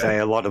was anger. going to say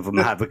a lot of them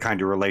have a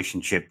kind of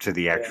relationship to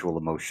the actual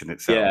emotion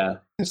itself.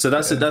 Yeah, so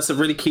that's a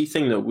really key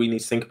thing that we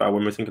need to think about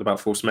when we're thinking about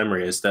false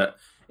memory, is that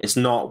it's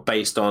not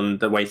based on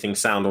the way things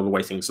sound or the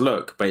way things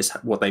look, but it's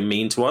what they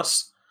mean to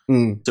us.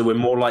 So we're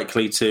more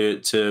likely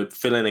to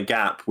fill in a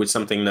gap with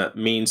something that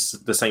means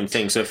the same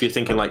thing. So if you're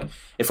thinking, like,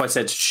 if I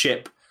said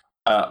ship,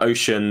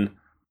 ocean,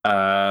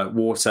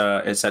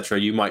 water, etc.,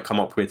 you might come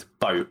up with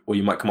boat, or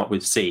you might come up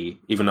with sea,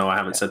 even though I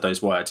haven't said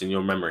those words in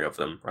your memory of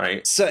them,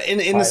 right? So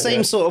in the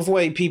same sort of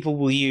way, people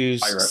will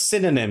use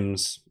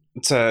synonyms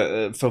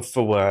for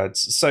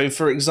words. So,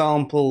 for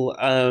example,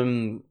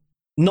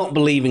 not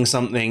believing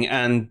something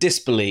and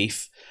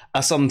disbelief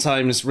are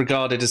sometimes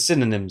regarded as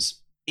synonyms,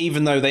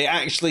 even though they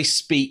actually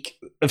speak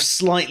of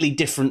slightly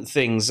different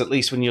things, at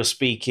least when you're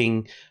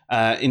speaking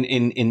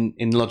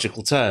in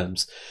logical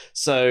terms.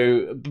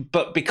 So,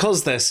 but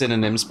because they're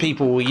synonyms,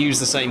 people will use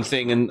the same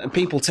thing, and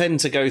people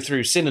tend to go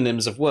through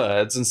synonyms of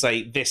words and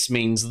say, this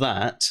means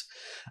that,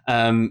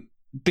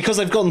 because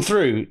they've gone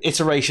through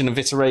iteration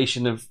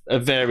of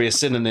various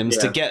synonyms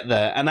to get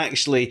there. And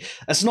actually,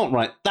 that's not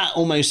right. That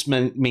almost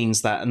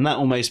means that, and that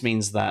almost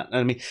means that.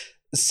 I mean,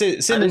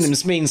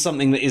 synonyms mean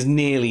something that is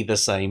nearly the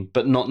same,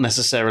 but not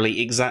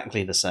necessarily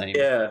exactly the same.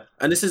 Yeah,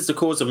 and this is the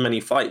cause of many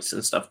fights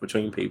and stuff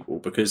between people,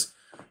 because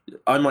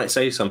I might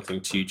say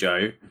something to you,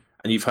 Joe,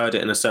 and you've heard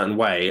it in a certain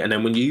way, and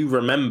then when you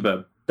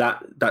remember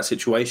that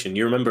situation.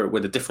 You remember it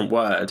with a different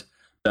word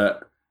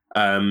that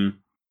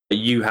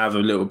you have a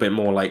little bit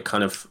more like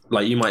kind of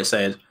like you might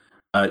say it.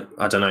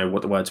 I don't know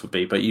what the words would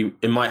be, but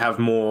it might have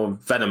more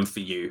venom for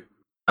you,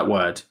 that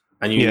word.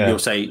 And you'll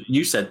say,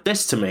 you said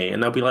this to me.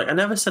 And they'll be like, I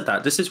never said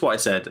that. This is what I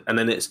said. And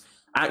then it's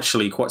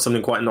actually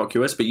something quite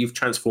innocuous, but you've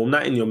transformed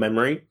that in your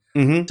memory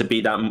to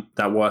be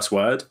that worse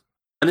word.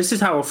 And this is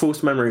how a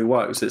false memory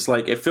works. It's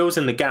like it fills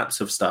in the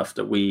gaps of stuff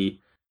that we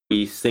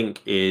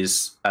think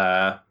is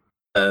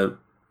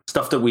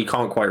stuff that we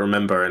can't quite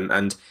remember.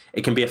 And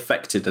it can be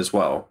affected as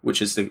well,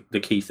 which is the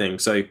key thing.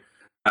 So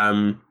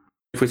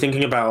if we're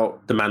thinking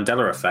about the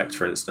Mandela effect,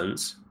 for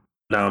instance,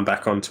 now I'm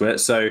back onto it.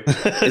 So,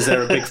 is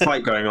there a big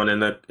fight going on in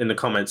the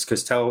comments?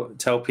 Because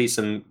tell Peace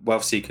and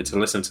Wealthseeker to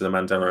listen to the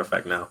Mandela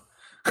effect now.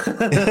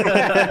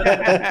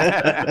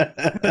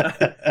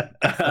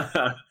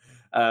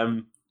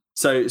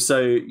 So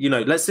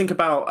let's think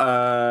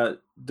about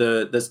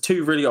there's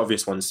two really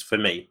obvious ones for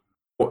me.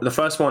 The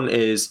first one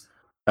is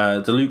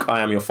the Luke,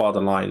 "I am your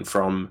father" line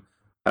from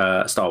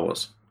Star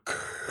Wars.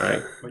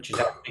 Right. Which is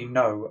actually,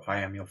 no, I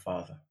am your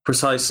father.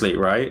 Precisely,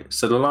 right?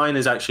 So the line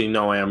is actually,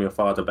 "No, I am your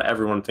father," but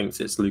everyone thinks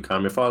it's "Luke, I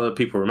am your father."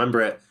 People remember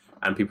it,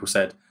 and people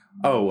said,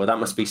 "Oh, well, that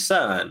must be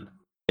CERN.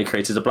 They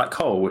created a black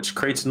hole, which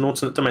created an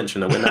alternate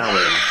dimension that we're now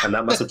in, and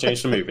that must have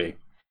changed the movie."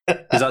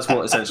 Because that's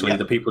what essentially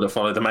the people that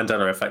follow the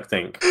Mandela effect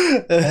think.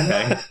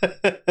 Okay?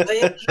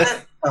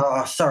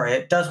 Oh, sorry,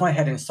 it does my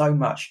head in so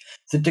much.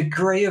 The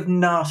degree of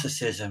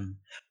narcissism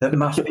that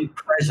must be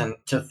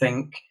present to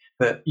think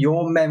that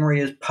your memory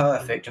is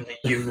perfect and the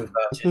universe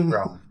is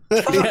wrong.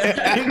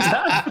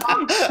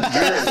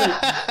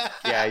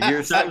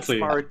 You're so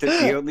smart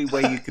that the only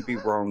way you could be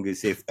wrong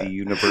is if the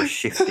universe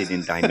shifted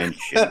in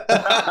dimension. It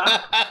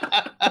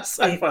does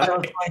my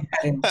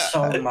head in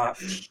so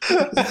much.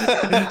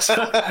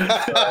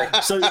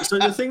 So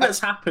the thing that's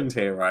happened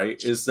here,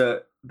 right, is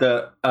that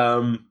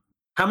how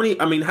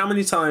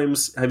many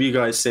times have you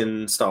guys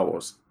seen Star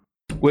Wars?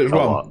 Which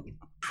one?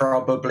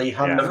 Probably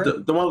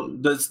 100.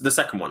 The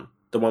second one.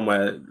 The one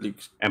where Luke...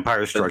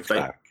 Empire Strikes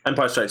Back.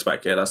 Empire Strikes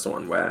Back, yeah, that's the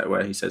one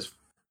where he says...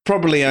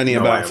 Probably only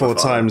about 4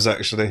 times,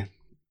 actually.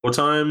 4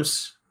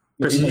 times?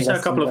 Chris, you said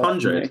a couple of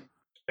hundred?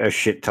 A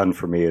shit ton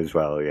for me as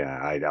well, yeah.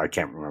 I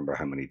can't remember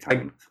how many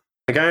times.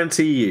 I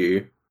guarantee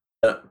you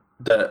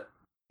that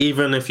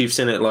even if you've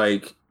seen it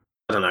like,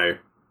 I don't know,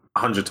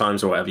 100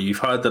 times or whatever, you've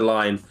heard the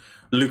line,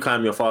 "Luke, I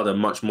am your father,"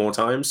 much more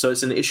times. So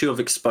it's an issue of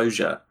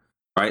exposure.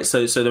 Right,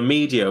 so the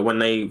media, when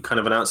they kind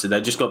of announced it,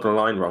 they just got the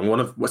line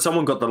wrong.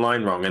 Someone got the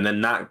line wrong, and then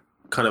that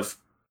kind of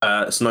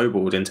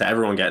snowballed into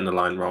everyone getting the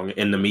line wrong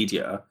in the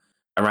media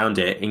around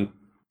it,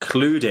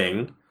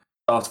 including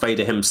Darth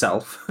Vader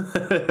himself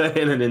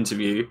in an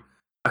interview.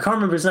 I can't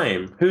remember his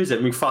name. Who is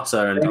it?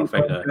 Mufasa and Darth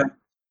Vader.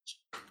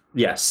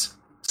 Yes.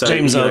 So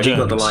James L. he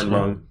got the Jones. line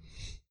wrong.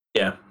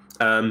 Yeah.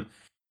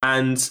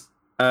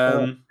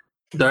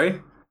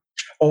 Sorry?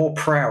 Or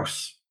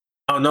Prowse.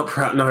 Oh, not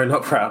Prowse. No,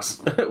 not Prowse.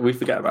 We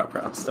forget about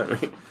Prowse,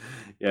 don't we?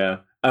 Yeah.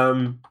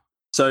 And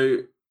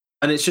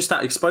it's just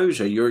that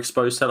exposure. You're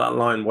exposed to that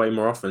line way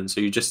more often, so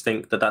you just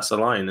think that that's a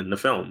line in the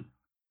film.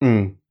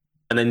 Mm.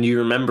 And then you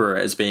remember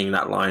it as being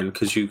that line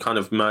because you kind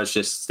of merge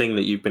this thing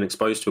that you've been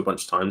exposed to a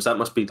bunch of times. That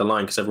must be the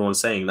line because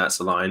everyone's saying that's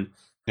the line.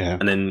 Yeah.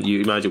 And then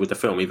you merge it with the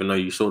film, even though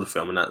you saw the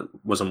film and that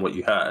wasn't what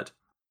you heard.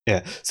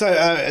 Yeah.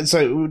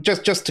 So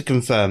just to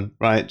confirm,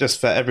 right,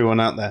 just for everyone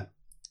out there,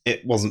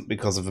 it wasn't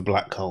because of a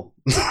black hole.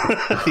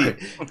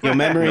 Your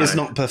memory is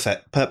not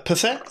perfect.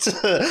 Perfect?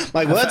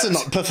 My words are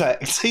not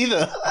perfect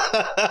either.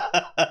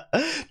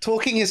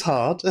 Talking is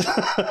hard.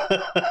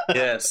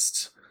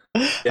 Yes.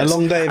 A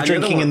long day of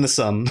drinking in the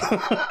sun.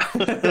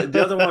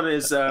 The other one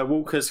is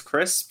Walker's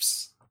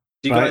Crisps.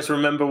 Do you guys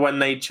remember when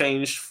they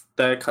changed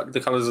the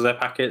colours of their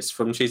packets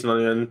from cheese and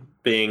onion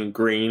being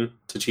green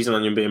to cheese and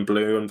onion being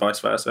blue and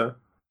vice versa?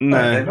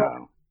 No. They've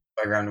got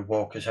around the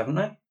Walkers, haven't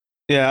they?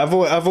 Yeah, I've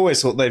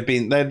always thought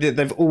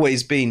they've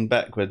always been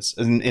backwards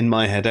in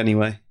my head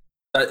anyway.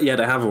 Yeah,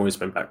 they have always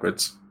been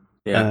backwards.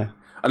 Yeah.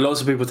 And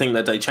lots of people think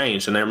that they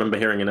changed, and I remember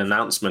hearing an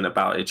announcement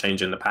about it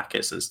changing the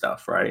packets and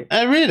stuff, right?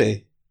 Oh,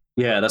 really?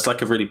 Yeah, that's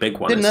like a really big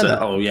one. Didn't know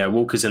that. Oh, yeah,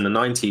 Walkers in the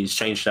 90s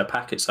changed their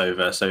packets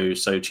over. So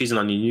cheese and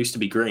onion used to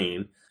be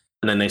green,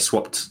 and then they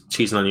swapped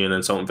cheese and onion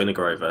and salt and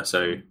vinegar over.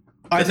 So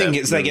I think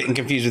they're getting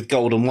confused with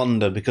Golden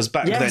Wonder because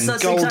back then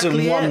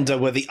Golden Wonder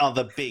were the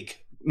other big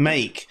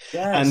make,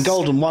 and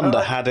Golden Wonder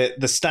had it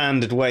the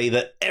standard way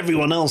that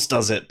everyone else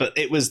does it, but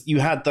it was you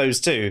had those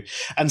too,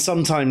 and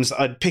sometimes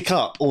I'd pick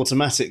up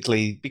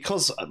automatically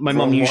because my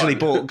mum usually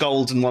bought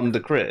Golden Wonder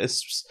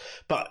crisps,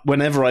 but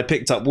whenever I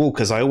picked up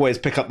Walkers I always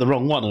pick up the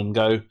wrong one and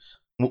go,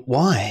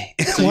 why?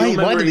 So your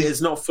memory is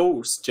not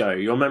false, Joe.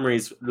 Your memory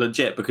is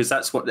legit because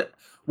that's what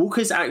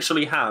Walkers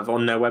actually have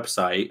on their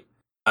website,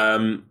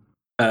 an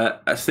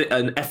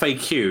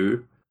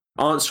FAQ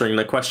answering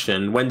the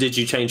question, when did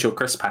you change your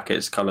crisp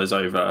packets colours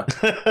over?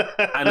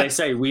 And they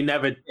say, we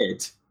never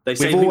did. They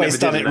say we've always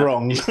done it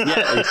wrong.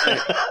 Yeah,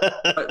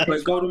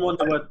 but Golden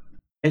Wonder...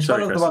 It's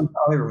one of the ones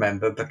I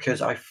remember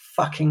because I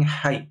fucking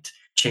hate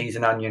cheese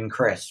and onion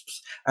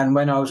crisps. And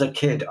when I was a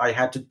kid, I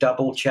had to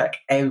double check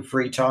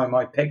every time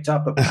I picked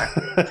up a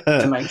packet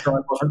to make sure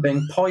I wasn't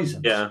being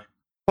poisoned. Yeah.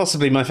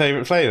 Possibly my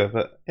favourite flavour,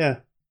 but yeah.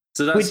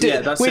 So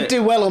that's we'd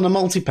do well on a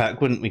multi-pack,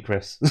 wouldn't we,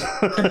 Chris?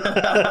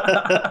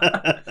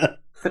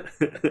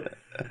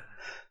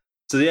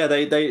 So yeah,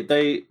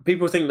 they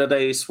people think that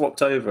they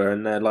swapped over,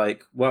 and they're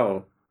like,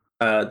 well,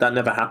 that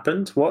never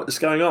happened. What's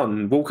going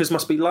on? Walkers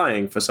must be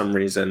lying for some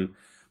reason.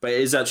 But it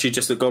is actually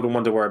just that Golden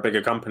Wonder were a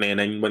bigger company, and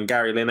then when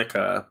Gary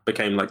Lineker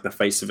became like the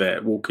face of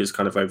it, Walkers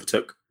kind of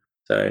overtook.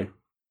 So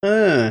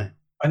I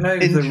know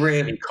the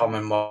really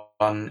common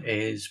one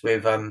is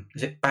with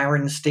is it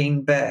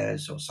Berenstein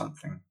Bears or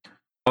something?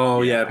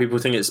 Oh yeah, people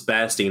think it's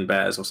Bearstein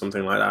Bears or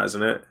something like that,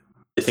 isn't it?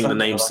 They think the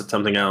name's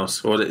something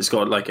else, or it's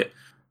got like it.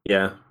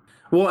 Yeah.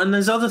 Well, and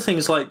there's other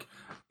things like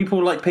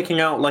people like picking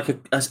out like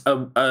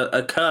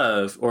a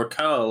curve or a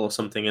curl or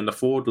something in the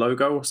Ford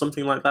logo or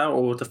something like that,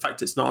 or the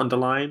fact it's not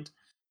underlined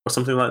or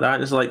something like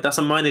that. It's like, that's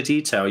a minor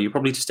detail. You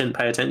probably just didn't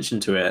pay attention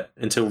to it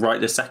until right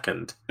this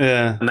second.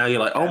 Yeah. And now you're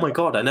like, oh my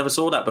God, I never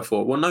saw that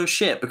before. Well, no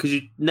shit, because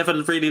you never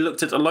really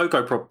looked at the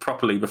logo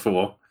properly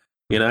before,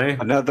 you know?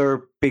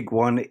 Another big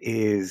one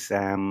is,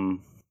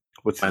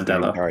 what's his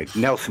Mandela. name? All right.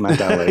 Nelson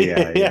Mandela,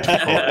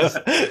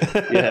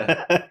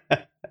 Yeah.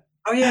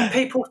 Oh yeah,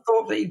 people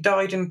thought that he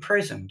died in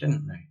prison,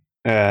 didn't they?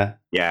 Yeah.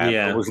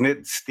 Yeah. Wasn't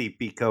it Steve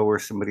Biko or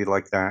somebody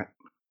like that?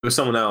 It was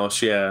someone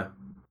else, yeah.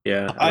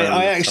 Yeah.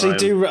 I actually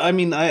do. I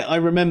mean, I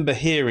remember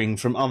hearing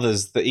from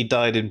others that he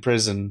died in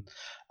prison,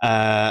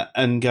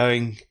 and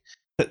going,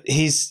 but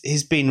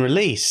he's been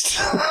released.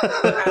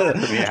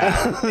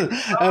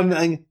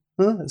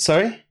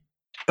 Sorry?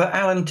 But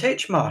Alan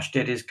Titchmarsh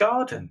did his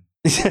garden.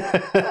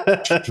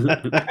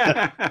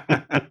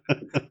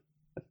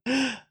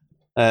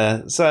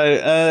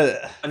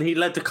 And he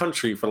led the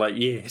country for like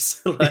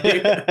years.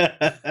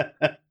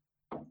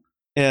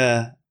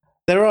 Yeah.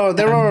 There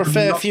are a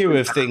fair few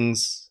of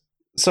things.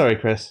 Sorry,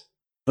 Chris.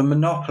 The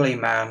Monopoly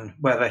Man,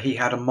 whether he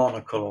had a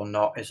monocle or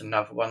not, is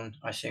another one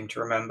I seem to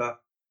remember.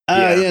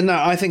 No,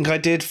 I think I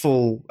did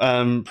fall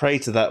prey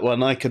to that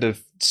one. I could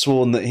have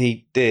sworn that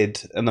he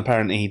did, and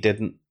apparently he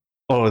didn't.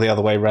 Or the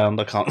other way round,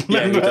 I can't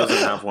remember. Yeah, he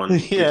doesn't have one.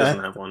 He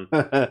doesn't have one.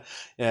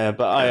 Yeah,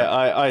 but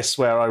I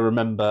swear I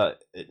remember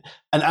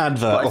an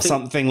advert or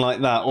something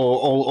like that,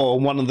 or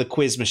one of the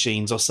quiz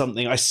machines or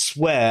something. I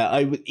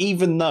swear,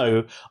 even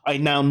though I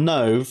now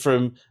know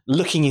from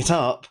looking it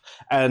up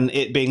and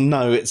it being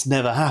it's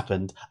never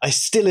happened, I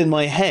still in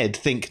my head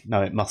think,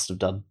 no, it must have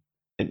done.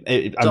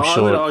 I'm sure.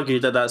 I would argue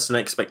that that's an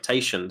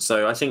expectation.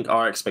 So I think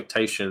our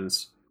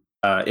expectations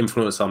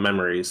influence our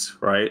memories,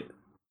 right?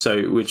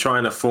 So we're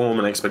trying to form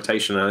an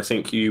expectation, and I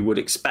think you would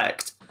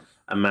expect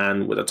a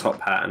man with a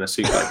top hat and a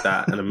suit like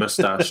that and a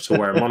mustache to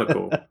wear a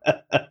monocle.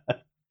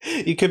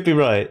 You could be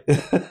right.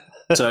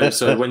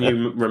 So when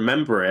you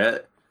remember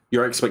it,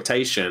 your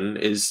expectation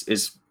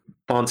is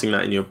planting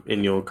that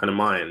in your kind of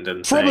mind,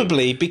 and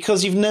probably saying,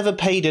 because you've never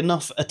paid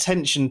enough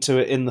attention to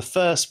it in the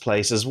first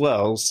place as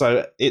well.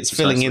 So it's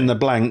filling in the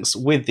blanks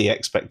with the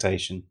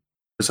expectation.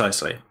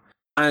 Precisely.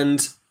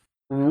 And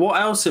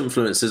what else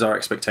influences our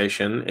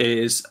expectation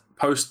is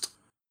post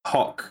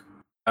hoc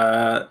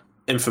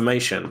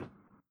information.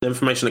 The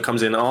information that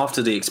comes in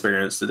after the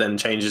experience that then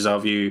changes our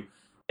view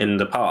in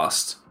the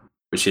past,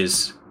 which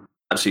is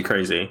absolutely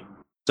crazy.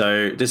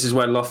 So this is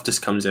where Loftus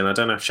comes in. I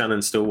don't know if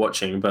Shannon's still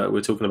watching, but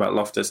we're talking about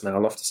Loftus now,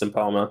 Loftus and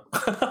Palmer.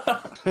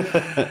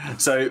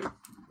 So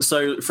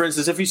for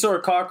instance, if you saw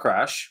a car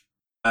crash,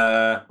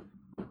 and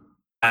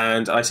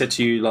I said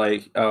to you,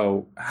 like,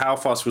 oh, how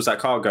fast was that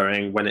car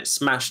going when it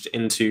smashed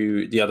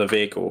into the other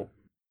vehicle?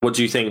 What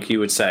do you think you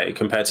would say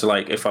compared to,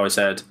 like, if I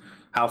said,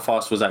 how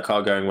fast was that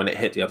car going when it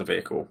hit the other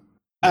vehicle?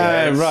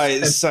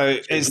 Right. So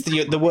it's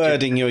the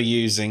wording you're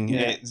using.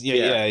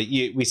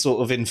 We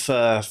sort of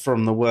infer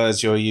from the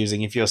words you're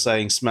using. If you're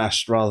saying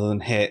smashed rather than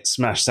hit,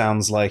 smash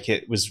sounds like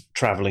it was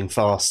traveling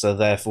faster.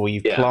 Therefore,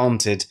 you've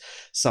planted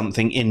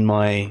something in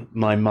my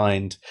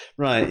mind.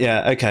 Right.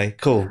 Yeah. Okay.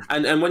 Cool.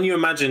 And when you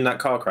imagine that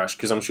car crash,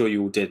 because I'm sure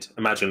you all did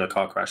imagine a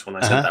car crash when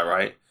I said that,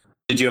 right?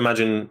 Did you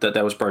imagine that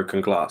there was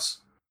broken glass?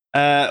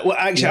 Well,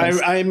 actually,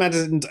 yes. I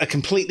imagined a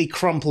completely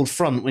crumpled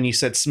front when you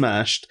said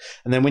smashed,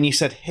 and then when you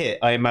said hit,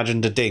 I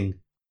imagined a ding.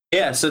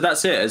 Yeah, so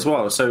that's it as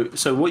well. So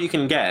what you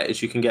can get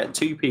is you can get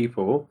two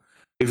people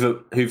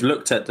who've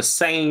looked at the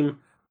same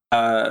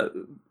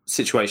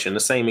situation,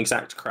 the same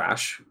exact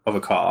crash of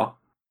a car,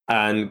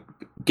 and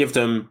give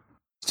them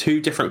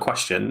two different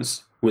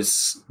questions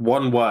with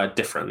one word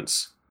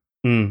difference,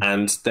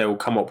 and they will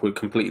come up with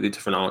completely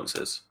different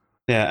answers.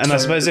 Yeah, and so I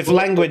suppose if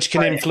language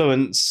can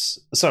influence...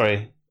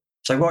 Sorry.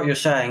 So what you're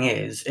saying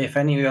is, if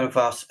any of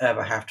us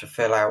ever have to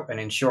fill out an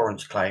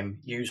insurance claim,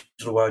 use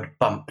the word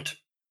bumped.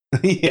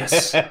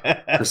 Yes,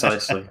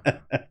 precisely.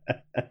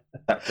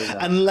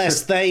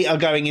 Unless they are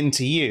going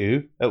into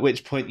you, at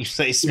which point you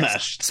say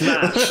smashed.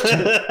 Yes,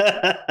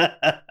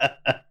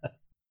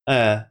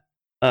 smashed.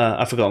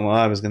 I forgot what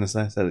I was going to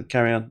say, so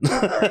carry on.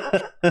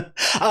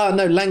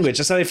 No, language.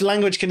 So if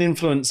language can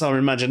influence our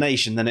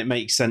imagination, then it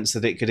makes sense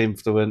that it could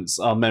influence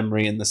our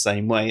memory in the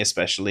same way,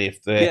 especially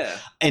if they're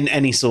in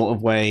any sort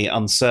of way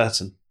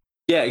uncertain.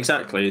 Yeah,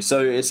 exactly.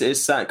 So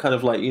it's that kind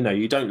of like,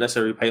 you don't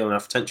necessarily pay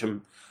enough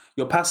attention.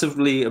 You're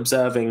passively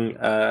observing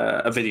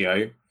a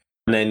video,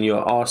 and then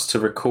you're asked to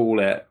recall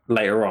it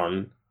later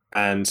on,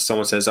 and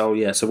someone says, oh,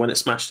 yeah, so when it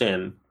smashed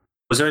in,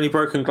 was there any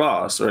broken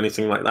glass or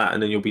anything like that?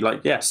 And then you'll be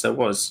like, yes, there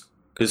was.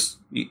 Because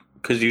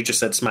you just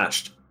said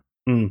smashed.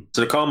 So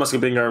the car must have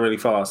been going really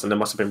fast, and there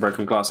must have been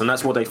broken glass, and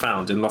that's what they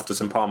found in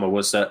Loftus and Palmer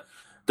was that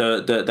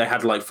they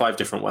had like 5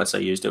 different words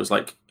they used. It was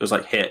like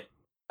hit.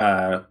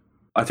 I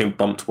think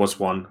bumped was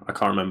one. I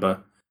can't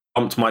remember.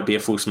 Bumped might be a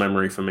false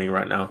memory for me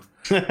right now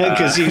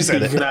because you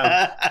said it. You can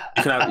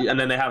have, and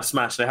then they have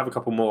smashed. They have a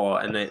couple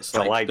more, and it's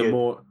like the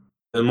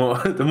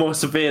more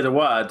severe the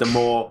word,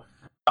 the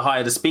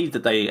higher the speed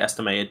that they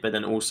estimated. But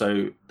then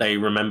also they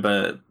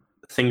remember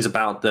things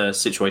about the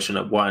situation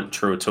that weren't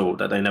true at all,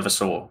 that they never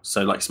saw.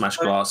 So like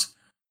smashed glass,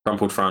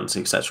 crumpled fronts,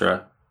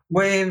 etc.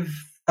 With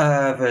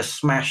the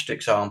smashed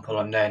example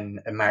and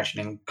then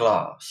imagining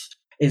glass,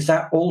 is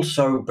that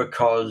also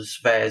because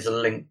there's a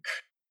link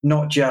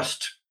not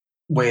just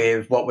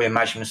with what we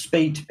imagine the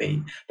speed to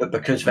be, but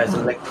because there's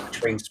a link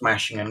between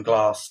smashing and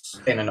glass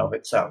in and of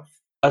itself?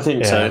 I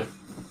think so.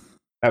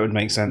 That would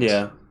make sense.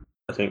 Yeah,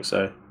 I think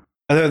so.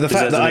 Although the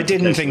fact that I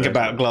didn't think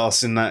about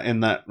glass in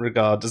that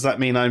regard, does that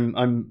mean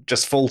I'm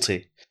just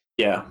faulty?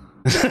 Yeah.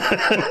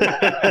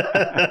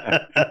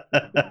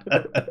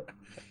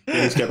 You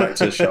need to go back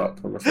to the shop,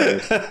 I'm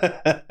afraid.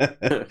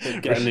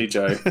 Get a new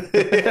Joe.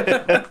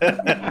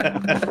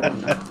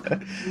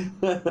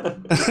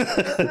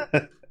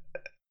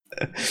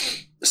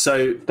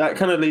 So that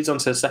kind of leads on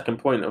to the second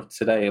point of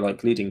today,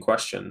 like leading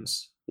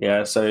questions.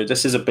 Yeah, so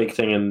this is a big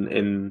thing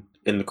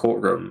in the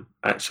courtroom,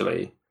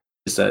 actually,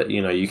 is that,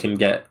 you can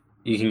get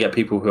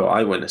people who are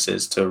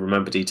eyewitnesses to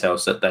remember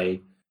details that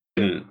they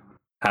didn't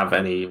have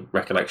any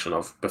recollection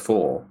of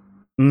before,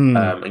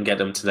 and get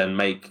them to then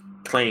make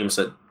claims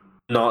that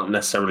aren't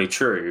necessarily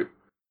true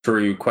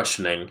through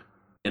questioning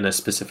in a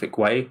specific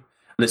way.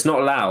 And it's not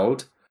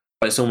allowed,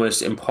 but it's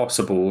almost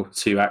impossible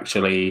to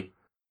actually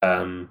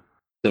to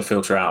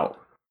filter out.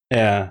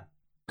 Yeah.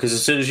 Because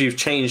as soon as you've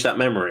changed that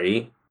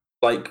memory,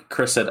 like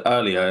Chris said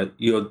earlier,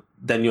 your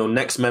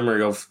next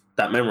memory of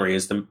that memory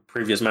is the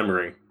previous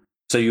memory.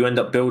 So you end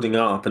up building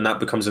up, and that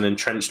becomes an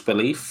entrenched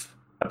belief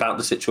about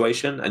the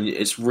situation, and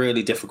it's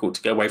really difficult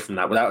to get away from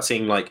that without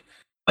seeing like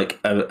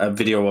a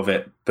video of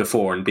it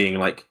before and being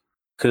like,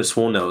 could have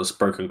sworn there was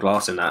broken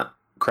glass in that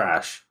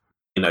crash.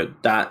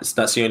 That's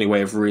the only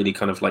way of really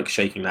kind of like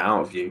shaking that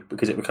out of you,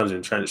 because it becomes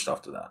entrenched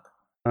after that.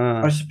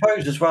 I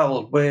suppose as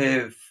well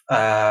with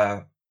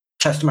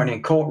testimony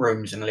in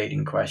courtrooms and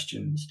leading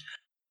questions,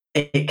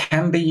 it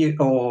can be,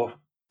 or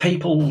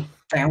people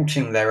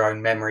doubting their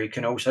own memory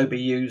can also be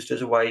used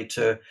as a way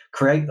to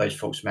create those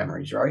false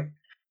memories, right?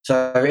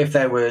 So if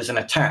there was an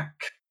attack,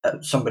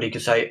 somebody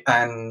could say,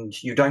 and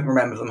you don't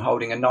remember them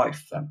holding a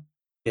knife then?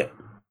 Yeah.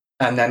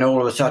 And then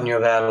all of a sudden you're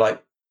there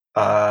like,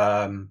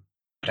 I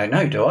don't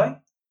know, do I?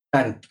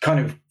 And kind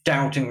of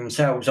doubting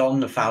themselves on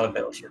the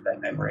fallibility of their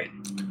memory.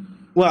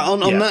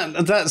 Well, on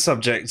that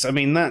subject, I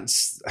mean,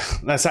 that's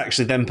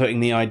actually them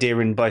putting the idea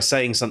in by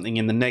saying something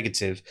in the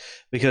negative.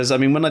 Because, I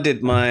mean, when I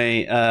did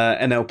my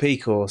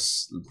NLP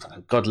course,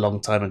 God, a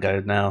long time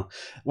ago now,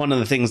 one of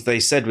the things they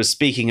said was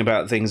speaking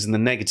about things in the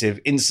negative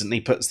instantly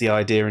puts the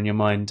idea in your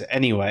mind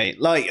anyway.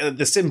 Like,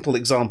 the simple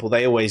example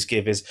they always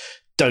give is,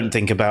 don't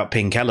think about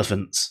pink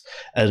elephants.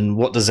 And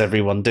what does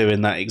everyone do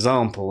in that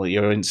example?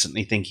 You're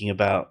instantly thinking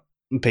about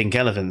pink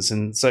elephants.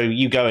 And so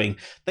you going,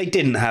 they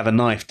didn't have a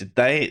knife, did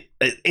they?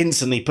 It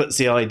instantly puts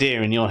the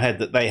idea in your head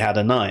that they had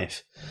a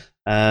knife.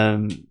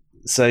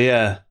 So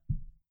yeah,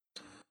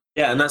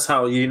 and that's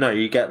how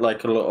you get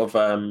like a lot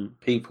of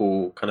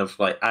people kind of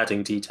like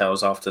adding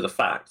details after the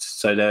fact.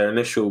 So their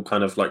initial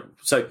kind of like,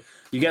 so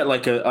you get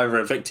like either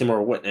a victim or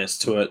a witness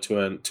to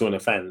an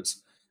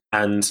offence,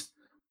 and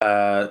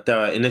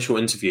their initial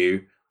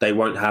interview, they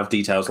won't have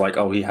details like,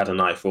 oh, he had a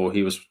knife, or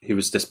he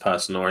was this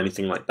person, or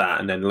anything like that.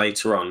 And then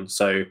later on,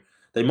 so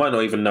they might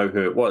not even know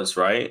who it was,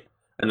 right?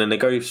 And then they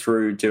go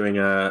through doing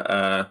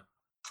a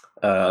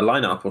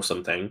lineup or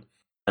something,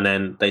 and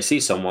then they see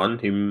someone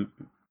who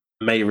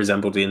may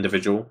resemble the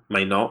individual,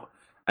 may not.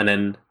 And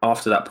then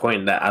after that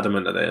point, they're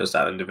adamant that it was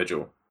that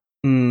individual.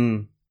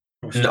 Mm.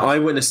 And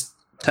eyewitness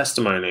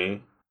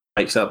testimony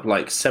makes up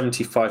like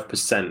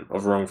 75%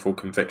 of wrongful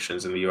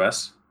convictions in the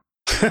US.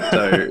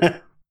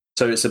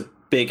 So it's a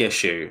big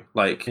issue.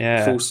 Like,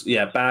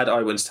 bad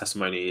eyewitness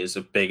testimony is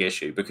a big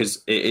issue,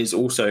 because it is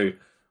also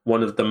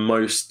one of the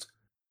most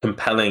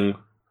compelling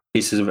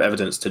pieces of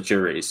evidence to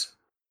juries.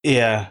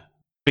 Yeah,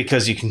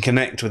 because you can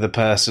connect with a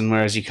person,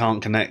 whereas you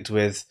can't connect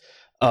with,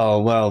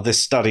 oh, well, this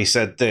study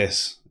said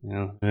this.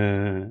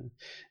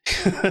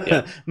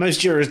 Most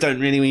jurors don't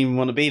really even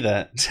want to be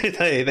there.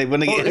 They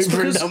want to get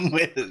over and done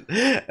with it.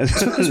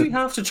 It's because we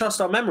have to trust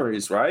our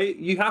memories, right?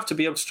 You have to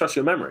be able to trust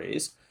your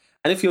memories.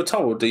 And if you're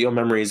told that your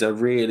memories are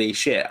really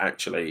shit,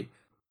 actually,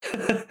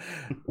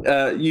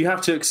 you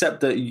have to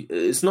accept that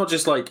it's not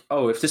just like,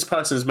 oh, if this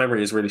person's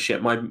memory is really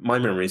shit, my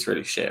memory is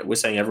really shit. We're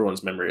saying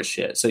everyone's memory is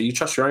shit. So you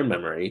trust your own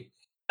memory,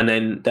 and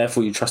then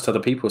therefore you trust other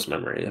people's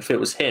memory. If it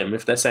was him,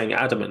 if they're saying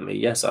adamantly,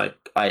 yes, I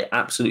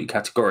absolutely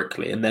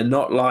categorically, and they're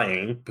not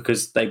lying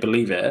because they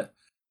believe it,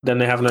 then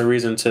they have no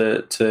reason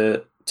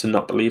to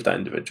not believe that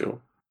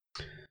individual.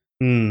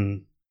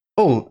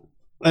 Oh,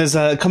 there's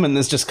a comment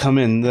that's just come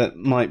in that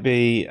might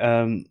be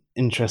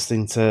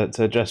interesting to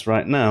address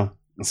right now.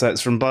 So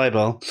it's from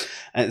Bible,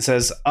 and it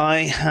says, I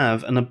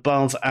have an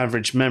above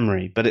average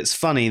memory, but it's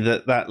funny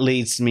that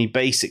leads to me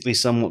basically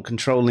somewhat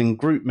controlling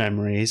group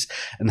memories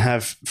and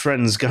have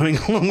friends going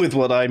along with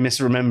what I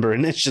misremember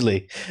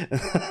initially.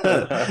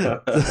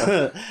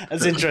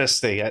 That's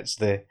interesting,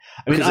 actually.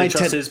 I mean, I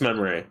trust his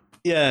memory.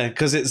 Yeah,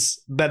 because it's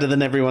better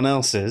than everyone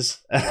else's.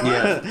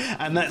 Yeah.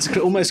 And that's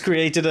almost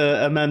created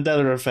a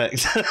Mandela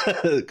effect.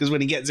 Because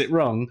when he gets it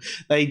wrong,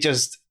 they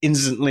just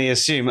instantly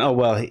assume, oh,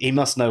 well, he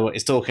must know what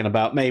he's talking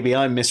about. Maybe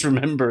I'm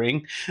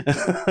misremembering.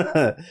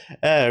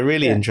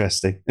 Really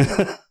interesting.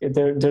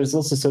 There's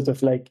also sort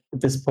of like,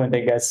 at this point,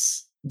 I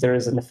guess, there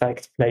is an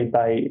effect played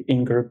by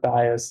in-group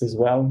bias as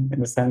well,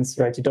 in a sense,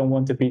 right? You don't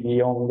want to be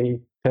the only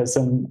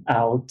person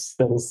out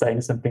that is saying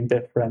something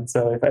different.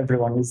 So if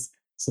everyone is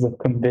sort of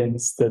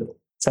convinced that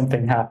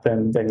something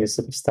happened, then you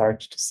sort of start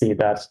to see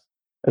that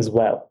as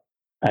well.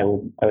 I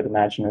would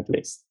imagine, at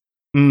least.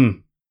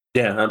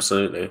 Yeah,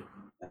 absolutely.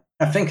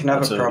 I think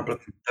another problem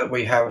that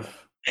we have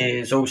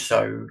is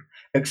also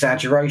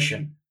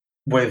exaggeration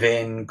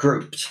within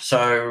groups.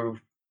 So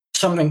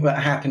something that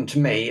happened to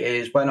me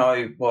is when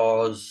I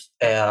was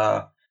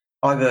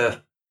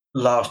either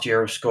last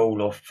year of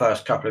school or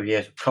first couple of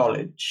years of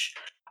college,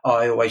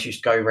 I always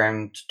used to go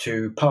around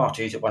to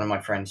parties at one of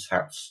my friend's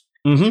house.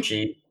 Mm-hmm.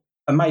 She's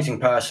an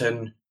amazing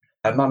person.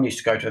 Her mum used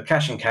to go to a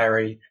cash and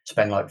carry,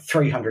 spend like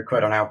 300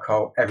 quid on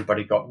alcohol.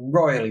 Everybody got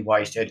royally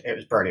wasted. It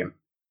was brilliant.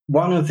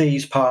 One of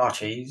these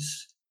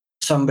parties,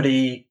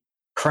 somebody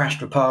crashed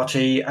the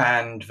party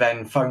and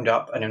then phoned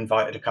up and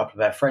invited a couple of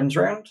their friends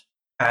around,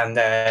 and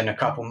then a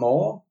couple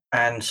more.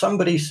 And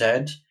somebody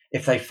said,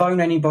 if they phone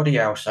anybody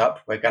else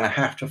up, we're going to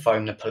have to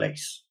phone the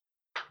police.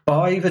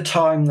 By the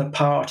time the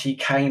party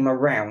came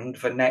around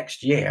the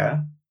next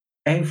year,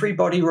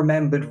 everybody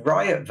remembered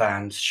riot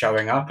vans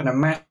showing up and a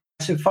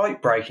massive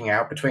fight breaking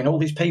out between all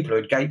these people who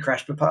had gate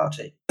crashed the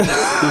party.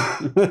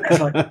 It's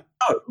like,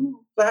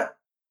 oh, that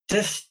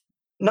just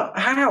not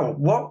how.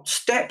 What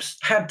steps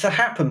had to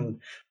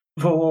happen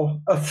for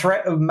a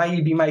threat of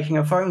maybe making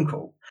a phone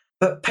call?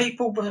 But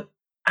people were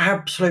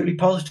absolutely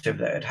positive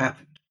that it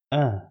happened.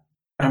 I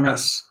mean,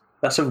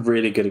 that's a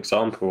really good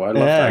example. I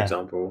love that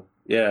example.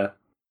 Yeah.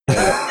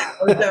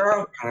 There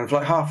are kind of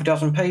like half a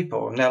dozen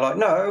people, and they're like,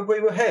 no, we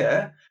were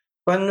here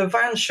when the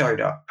van showed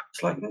up.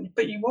 It's like,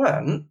 but you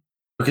weren't.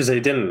 Because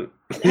they didn't.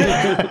 Because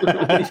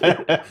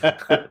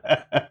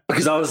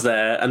I was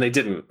there and they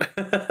didn't.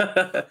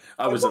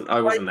 I wasn't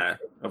there,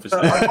 obviously.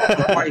 I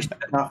wasn't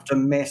wasted enough to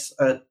miss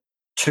a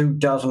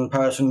 24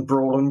 person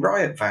brawling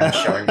riot van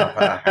showing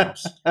up at her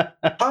house.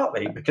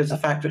 Partly because of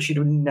the fact that she'd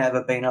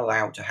never been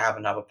allowed to have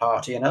another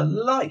party in her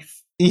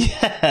life.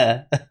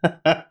 Yeah.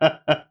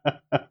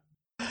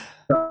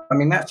 I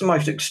mean, that's the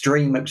most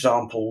extreme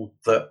example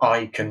that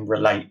I can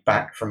relate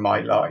back from my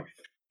life.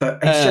 But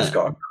it's just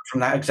got to come from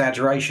that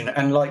exaggeration.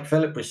 And like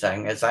Philip was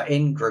saying, there's that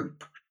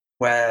in-group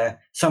where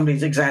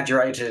somebody's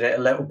exaggerated it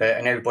a little bit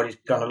and everybody's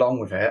gone along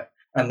with it.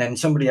 And then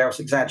somebody else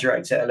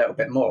exaggerates it a little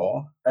bit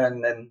more.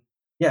 And then,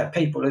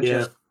 people are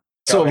just...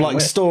 Sort of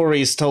like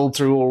stories told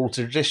through oral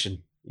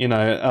tradition.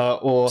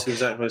 Or it's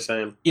exactly the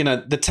same.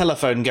 The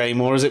telephone game,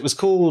 or as it was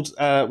called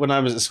when I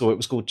was at school, it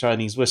was called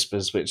Chinese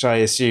Whispers, which I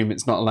assume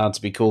it's not allowed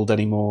to be called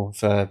anymore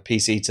for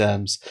PC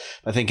terms.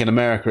 I think in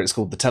America it's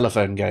called the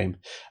telephone game,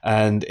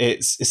 and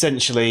it's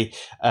essentially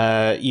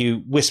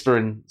you whisper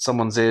in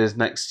someone's ears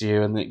next to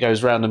you, and it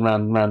goes round and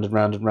round and round and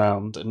round and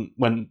round. And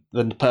when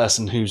the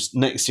person who's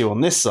next to you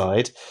on this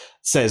side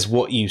says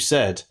what you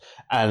said,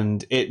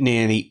 and it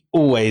nearly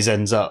always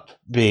ends up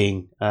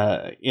being,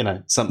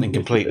 something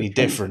completely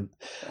different.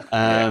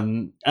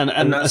 And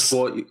that's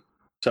what you...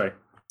 Sorry.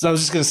 So I was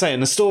just going to say,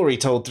 in a story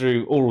told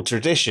through oral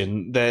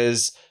tradition,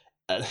 there's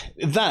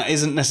that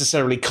isn't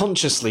necessarily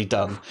consciously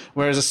done.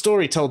 Whereas a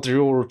story told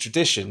through oral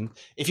tradition,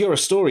 if you're a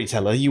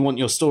storyteller, you want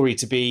your story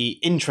to be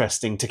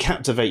interesting, to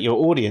captivate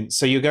your audience.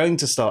 So you're going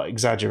to start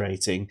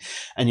exaggerating,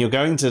 and you're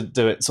going to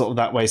do it sort of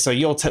that way. So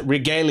you're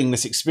regaling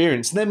this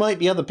experience. And there might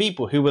be other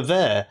people who were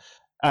there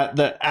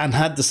and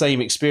had the same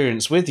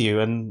experience with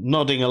you and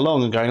nodding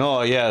along and going,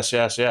 oh, yes,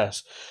 yes,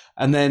 yes.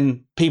 And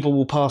then people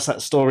will pass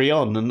that story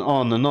on and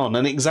on and on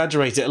and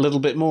exaggerate it a little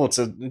bit more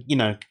to,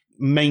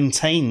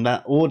 maintain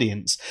that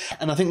audience.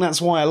 And I think that's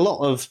why a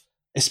lot of,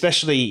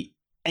 especially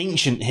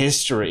ancient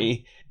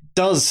history,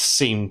 does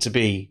seem to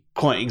be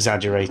quite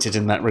exaggerated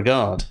in that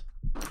regard.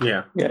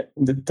 Yeah. Yeah.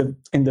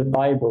 In the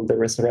Bible, the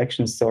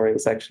resurrection story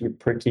is actually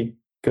pretty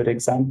good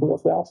example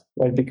of that,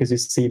 right? Because you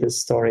see this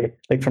story,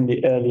 like from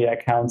the early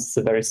accounts, it's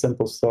a very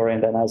simple story,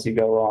 and then as you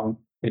go on,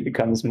 it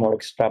becomes more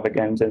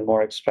extravagant and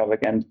more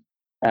extravagant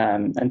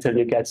until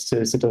you get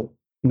to sort of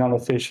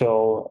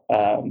non-official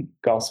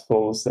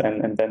gospels,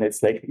 and then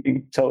it's like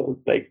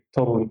totally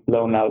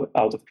blown out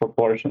of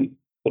proportion.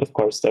 But of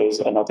course, those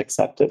are not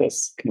accepted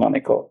as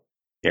canonical.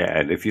 Yeah,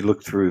 and if you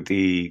look through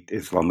the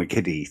Islamic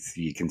Hadith,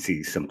 you can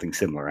see something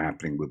similar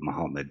happening with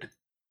Muhammad.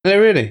 Oh,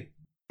 really?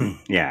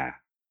 Yeah.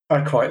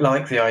 I quite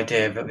like the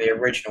idea that the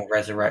original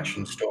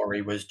resurrection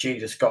story was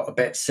Jesus got a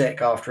bit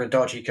sick after a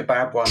dodgy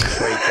kebab one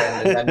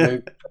weekend and then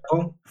moved to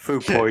Liverpool.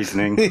 Food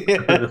poisoning. He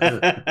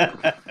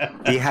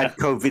had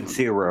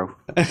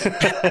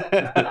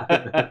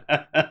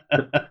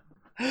COVID-0.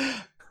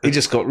 He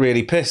just got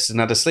really pissed and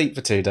had to sleep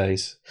for 2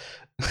 days.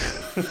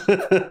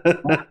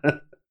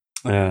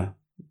 Yeah.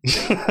 I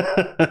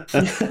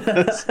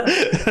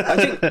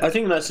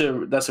think that's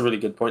a really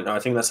good point. I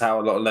think that's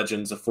how a lot of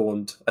legends are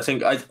formed. I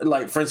think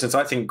for instance,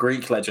 I think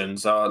Greek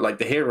legends are like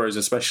the heroes,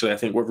 especially. I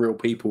think were real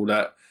people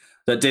that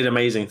did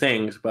amazing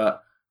things,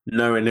 but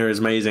nowhere near as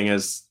amazing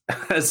as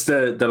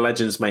the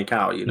legends make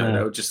out. You know,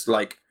 they were just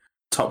like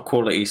top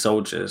quality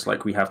soldiers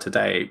like we have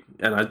today.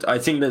 And I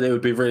think that it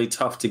would be really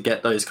tough to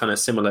get those kind of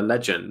similar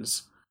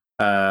legends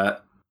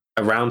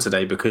around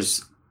today,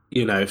 because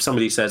you know, if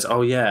somebody says,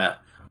 "Oh yeah,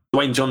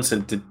 Dwayne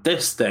Johnson did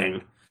this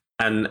thing,"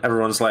 and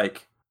everyone's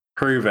like,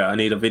 "Prove it! I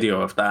need a video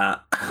of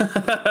that,"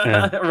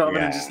 rather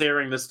than just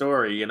hearing the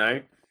story. You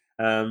know,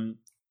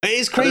 it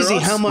is crazy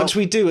how much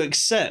we do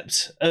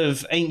accept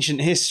of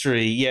ancient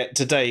history. Yet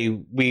today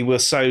we were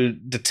so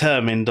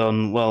determined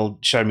on, well,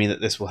 show me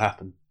that this will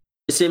happen.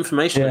 It's the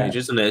information age,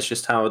 isn't it? It's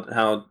just how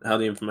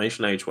the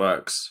information age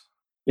works.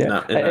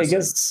 Yeah,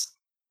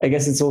 I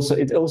guess it also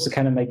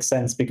kind of makes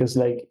sense, because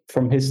like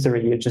from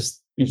history you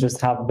just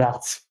have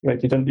that,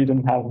 right? You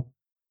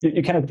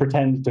cannot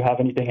pretend to have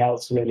anything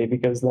else really,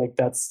 because like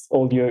that's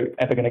all you're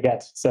ever going to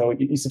get. So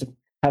you sort of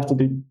have to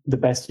do the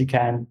best you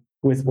can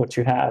with what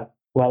you have.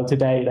 While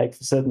today, like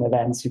for certain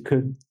events, you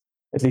could,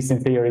 at least in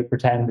theory,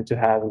 pretend to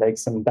have like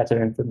some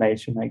better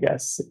information, I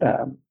guess,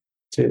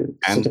 to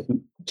sort of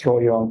draw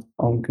your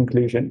own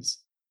conclusions.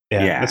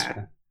 Yeah. That's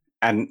fair.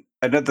 And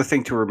another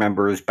thing to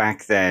remember is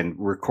back then,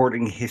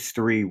 recording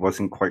history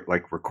wasn't quite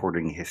like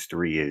recording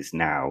history is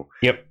now.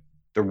 Yep.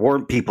 There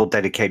weren't people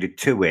dedicated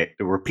to it.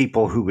 There were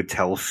people who would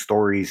tell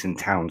stories in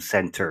town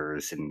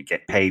centers and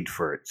get paid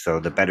for it. So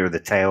the better the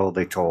tale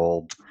they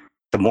told,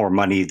 the more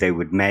money they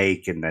would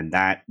make. And then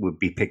that would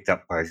be picked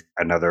up by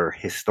another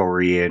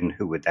historian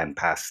who would then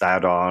pass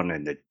that on,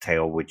 and the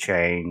tale would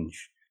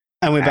change.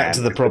 And we're back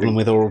to the problem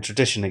with oral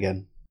tradition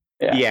again.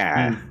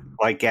 Yeah.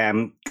 Like,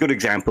 good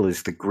example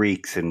is the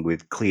Greeks, and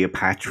with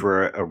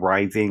Cleopatra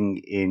arriving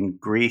in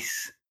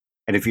Greece.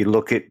 And if you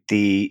look at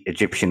the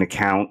Egyptian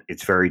account,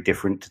 it's very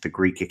different to the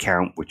Greek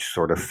account, which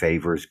sort of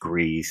favors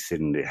Greece,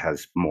 and it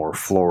has more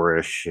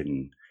flourish,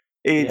 and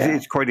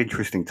it's quite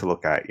interesting to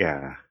look at.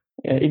 Yeah.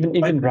 Yeah,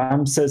 even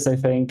Ramses, I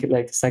think,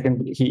 like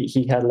second,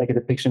 he had like a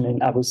depiction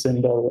in Abu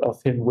Simbel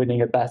of him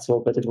winning a battle,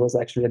 but it was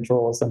actually a draw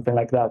or something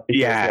like that,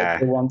 because like,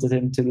 they wanted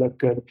him to look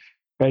good.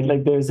 Right,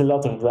 like there's a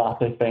lot of that,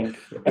 I think.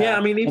 Yeah,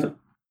 I mean, even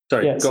go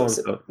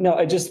on. No,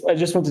 I just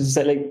wanted to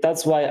say, like,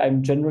 that's why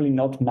I'm generally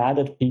not mad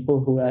at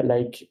people who are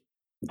like,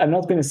 I'm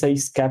not going to say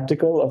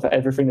skeptical of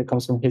everything that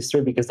comes from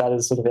history, because that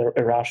is sort of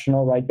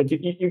irrational, right? But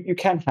you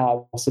can have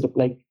sort of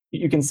like,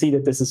 you can see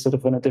that this is sort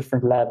of on a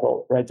different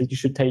level, right? That you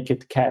should take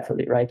it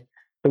carefully, right?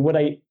 But what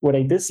I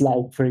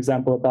dislike, for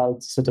example,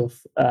 about sort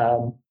of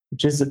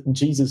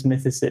Jesus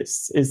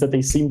mythicists is that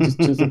they seem to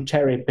sort of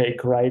cherry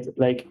pick, right?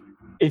 Like,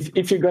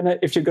 if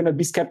you're gonna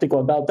be skeptical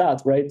about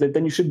that, right,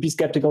 then you should be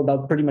skeptical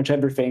about pretty much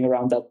everything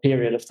around that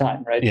period of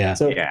time, right? Yeah.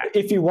 So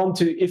if you want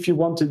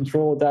to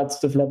draw that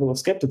sort of level of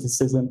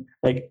skepticism,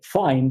 like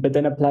fine, but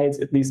then apply it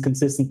at least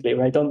consistently,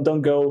 right?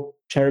 Don't go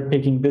cherry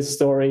picking this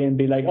story and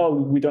be like, oh,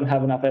 we don't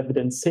have enough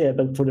evidence here,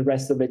 but for the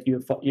rest of it,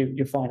 you're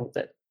fine with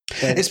it.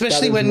 Right?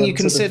 Especially when you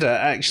consider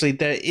actually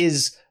there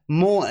is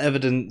more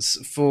evidence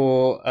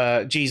for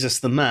Jesus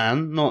the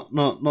man, not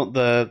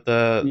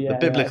the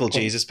biblical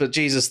Jesus, but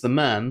Jesus the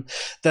man,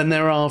 than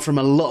there are from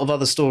a lot of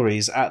other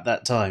stories at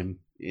that time.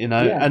 You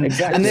know,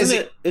 exactly. And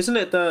isn't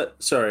it that?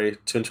 Sorry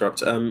to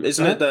interrupt.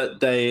 Isn't it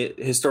that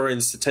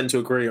historians tend to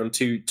agree on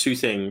two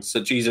things: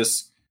 that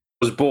Jesus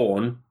was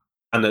born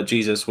and that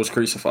Jesus was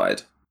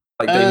crucified?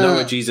 Like they know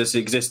that Jesus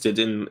existed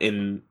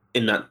in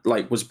that,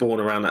 like, was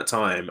born around that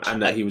time,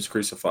 and that he was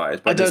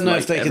crucified. But I don't know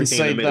if they can everything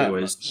say in the middle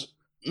that. is,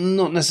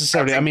 not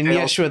necessarily. I mean,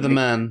 Yeshua the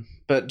man,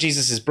 but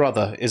Jesus'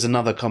 brother is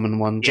another common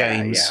one,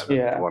 James.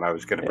 Yeah, what I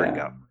was going to bring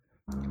up.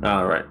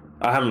 Oh, right.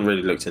 I haven't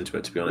really looked into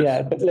it, to be honest.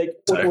 Yeah, but like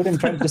what I'm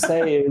trying to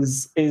say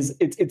is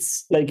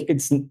it's like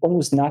it's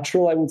almost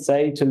natural, I would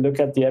say, to look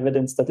at the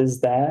evidence that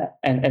is there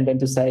and then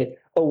to say,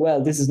 oh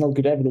well, this is not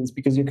good evidence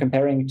because you're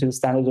comparing it to the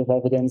standard of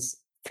evidence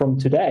from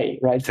today,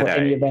 right? For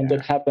any event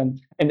that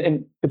happened,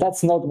 but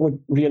that's not what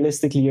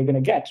realistically you're going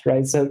to get,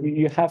 right? So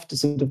you have to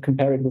sort of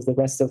compare it with the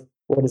rest of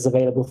what is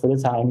available for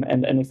the time,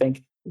 and I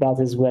think that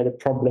is where the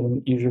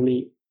problem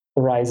usually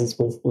arises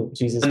with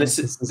Jesus. And this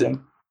is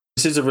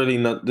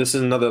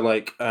another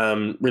like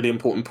really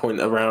important point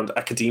around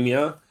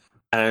academia.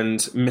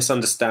 and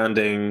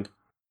misunderstanding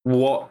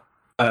what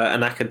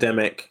an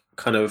academic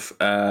kind of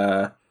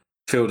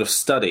field of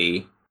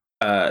study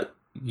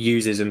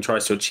uses and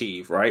tries to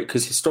achieve, right?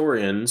 Because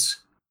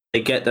historians,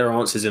 they get their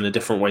answers in a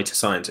different way to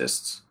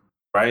scientists,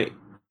 right?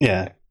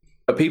 Yeah.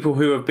 But people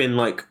who have been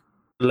like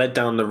led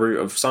down the route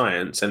of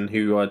science and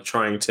who are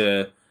trying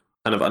to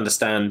kind of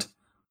understand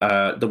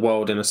the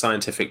world in a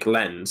scientific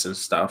lens and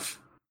stuff,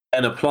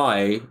 and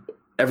apply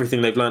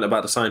everything they've learned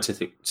about the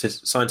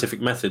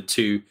scientific method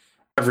to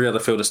every other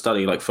field of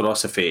study, like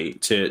philosophy,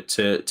 to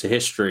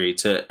history,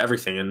 to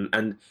everything,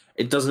 and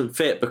it doesn't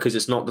fit because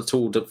it's not the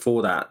tool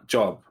for that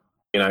job.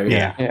 You know,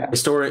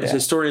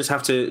 historians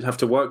have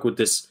to work with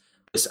this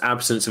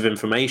absence of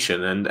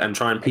information and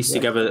try and piece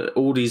together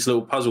all these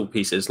little puzzle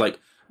pieces, like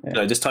you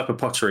know, this type of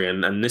pottery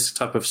and this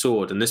type of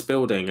sword and this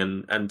building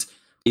and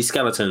these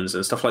skeletons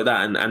and stuff like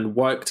that, and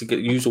work to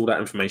use all that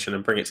information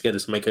and bring it together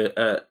to make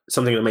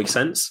something that makes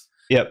sense.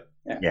 Yep.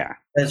 Yeah.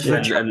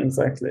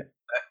 Exactly.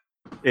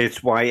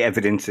 It's why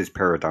evidence is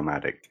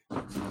paradigmatic.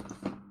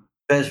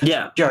 There's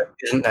a joke,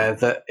 isn't there,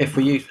 that if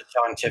we use the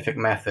scientific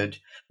method,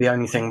 the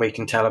only thing we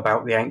can tell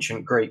about the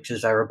ancient Greeks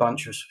is they're a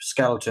bunch of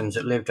skeletons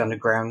that lived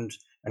underground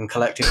and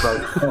collected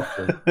broken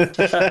pottery.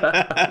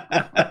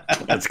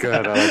 That's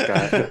good. I like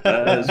that.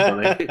 That is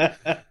funny.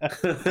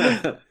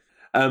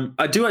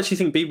 I do actually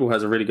think Beeble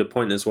has a really good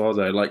point as well,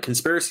 though. Like,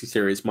 conspiracy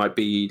theories might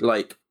be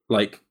like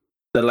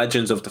the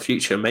legends of the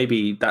future.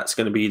 Maybe that's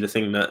going to be the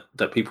thing that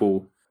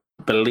people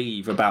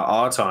believe about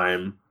our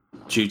time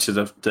due to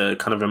the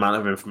kind of amount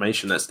of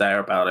information that's there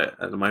about it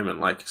at the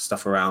moment, like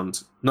stuff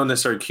around, not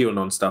necessarily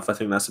QAnon stuff, I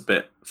think that's a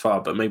bit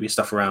far, but maybe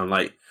stuff around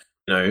like,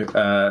 you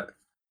know,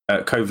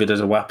 COVID as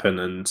a weapon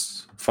and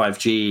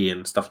 5G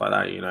and stuff like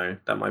that. You know,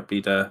 that might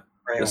be the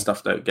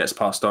stuff that gets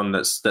passed on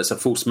that's a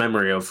false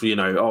memory of, you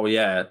know, oh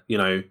yeah, you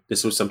know,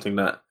 this was something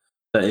that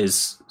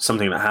is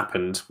something that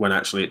happened when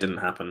actually it didn't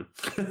happen.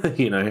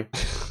 You know,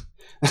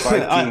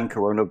 5G and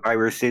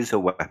coronavirus is a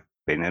weapon,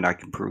 and I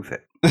can prove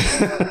it.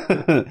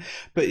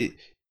 But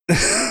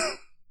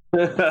I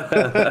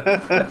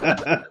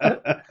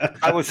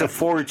was a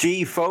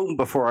 4G phone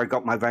before I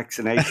got my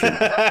vaccination.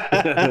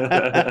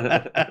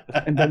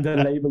 And then the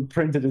label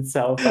printed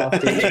itself after.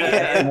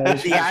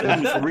 The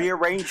atoms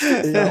rearranged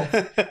itself.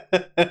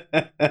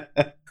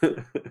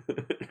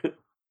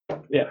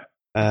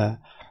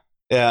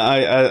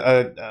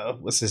 I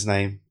what's his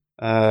name?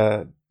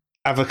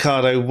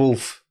 Avocado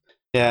Wolf.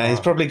 Yeah, he's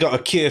probably got a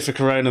cure for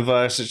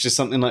coronavirus, which is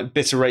something like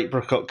bitter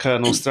apricot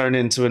kernels thrown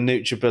into a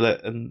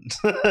NutriBullet. And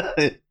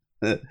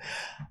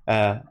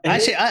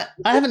actually, I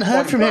haven't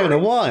heard from him in a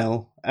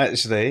while.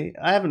 Actually,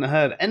 I haven't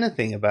heard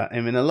anything about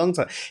him in a long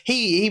time.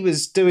 He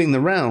was doing the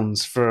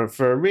rounds for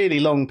a really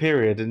long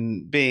period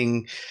and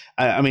being,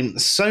 I mean,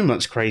 so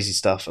much crazy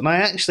stuff. And I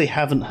actually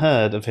haven't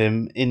heard of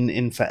him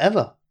in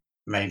forever.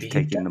 Maybe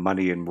taking the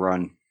money and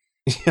run.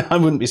 I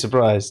wouldn't be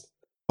surprised.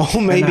 Or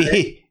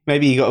maybe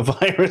he got a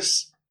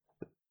virus.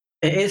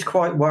 It is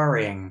quite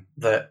worrying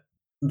that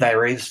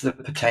there is the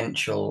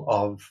potential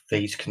of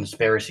these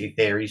conspiracy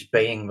theories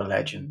being the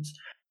legends.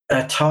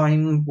 At a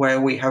time where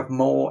we have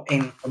more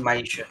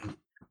information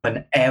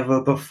than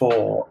ever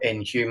before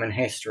in human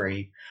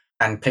history,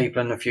 and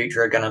people in the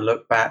future are going to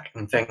look back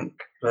and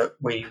think that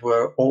we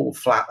were all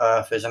flat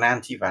earthers and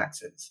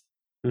anti-vaxxers.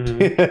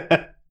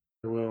 Mm-hmm.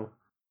 Well,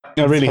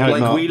 I really hope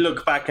like not. We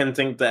look back and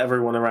think that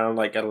everyone around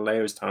like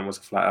Galileo's time was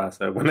a flat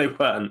earther when they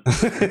weren't.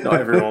 Not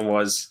everyone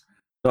was.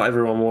 Not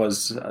everyone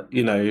was,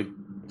 you know.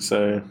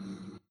 So,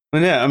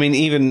 well, yeah. I mean,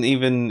 even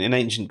in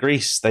ancient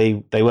Greece,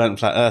 they weren't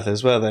flat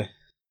earthers, were they?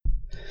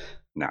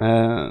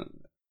 No.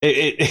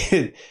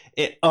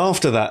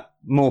 After that,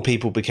 more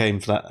people became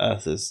flat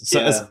earthers.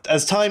 So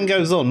as time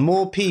goes on,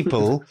 more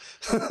people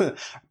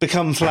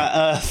become flat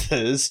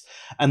earthers,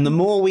 and the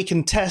more we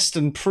can test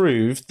and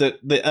prove that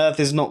the Earth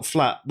is not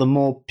flat, the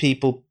more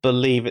people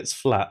believe it's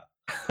flat.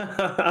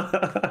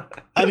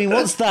 I mean,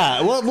 what's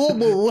that? What?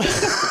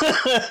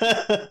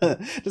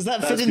 Does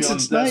that fit into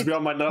tonight? That's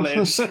beyond my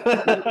knowledge.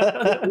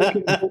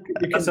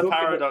 That's a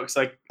paradox.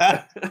 Like,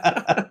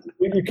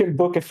 you can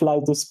book a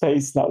flight to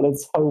space now.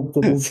 Let's hope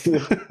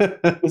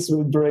that this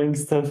will bring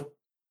stuff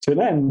to an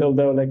end.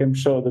 Although, like, I'm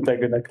sure that they're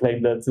going to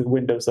claim that the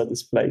windows are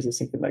displays or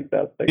something like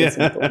that. Like,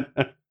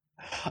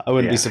 I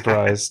wouldn't be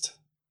surprised.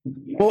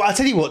 Well, I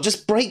tell you what,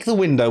 just break the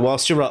window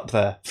whilst you're up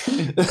there.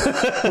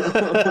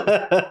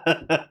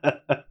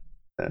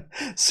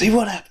 See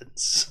what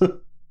happens.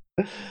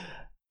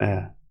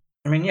 Yeah.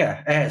 I mean,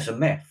 air's a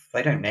myth.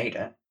 They don't need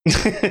it.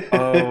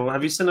 Oh,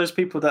 have you seen those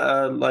people that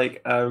are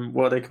like,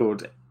 what are they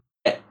called?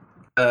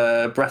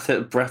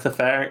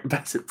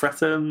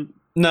 Breatharians?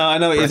 No, I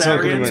know what you're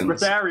talking about.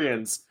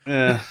 Breatharians.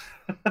 Yeah.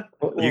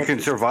 You can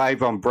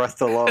survive on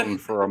breath alone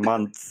for a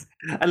month.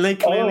 And they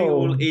clearly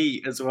all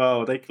eat as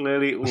well. They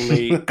clearly all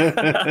eat.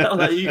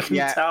 Like, you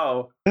can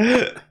tell.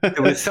 There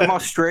was some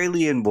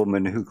Australian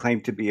woman who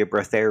claimed to be a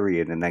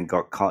breatharian and then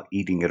got caught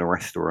eating in a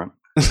restaurant.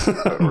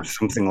 Or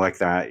something like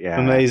that, yeah.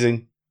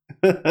 Amazing.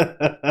 Does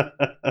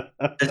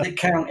it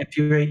count if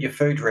you eat your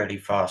food really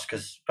fast?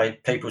 Because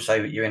people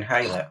say that you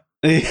inhale it.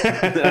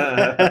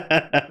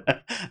 I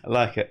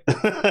like it.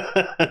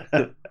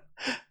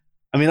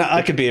 I mean,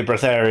 I could be a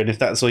breatharian if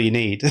that's all you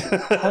need.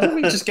 How do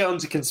we just get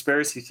onto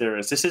conspiracy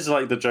theorists? This is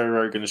like the Joe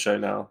Rogan show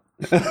now.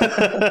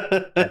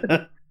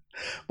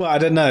 Well, I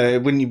don't know.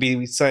 Wouldn't you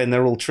be saying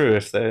they're all true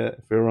if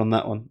we were on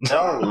that one? They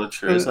are all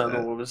true. Is that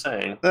not what we're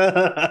saying?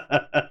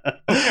 I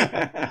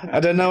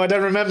don't know. I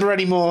don't remember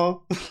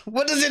anymore.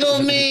 What does it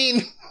all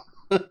mean?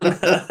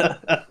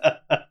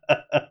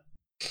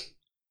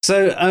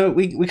 So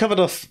we covered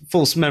off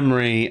false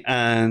memory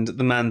and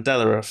the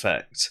Mandela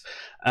effect.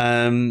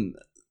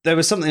 There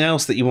was something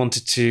else that you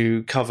wanted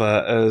to cover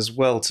as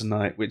well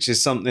tonight, which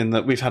is something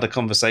that we've had a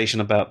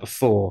conversation about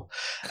before.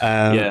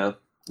 Yeah,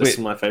 this is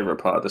my favorite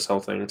part of this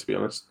whole thing, to be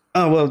honest.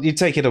 Oh, well, you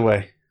take it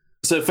away.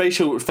 So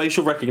facial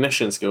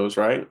recognition skills,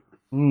 right?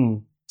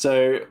 Mm.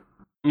 So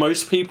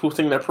most people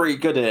think they're pretty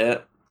good at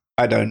it.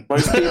 I don't.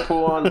 Most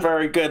people aren't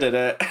very good at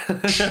it.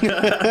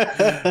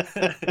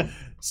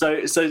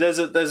 So there's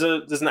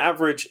an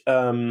average.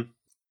 So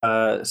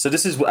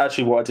this is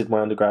actually what I did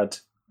my undergrad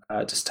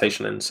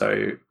dissertation in.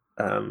 So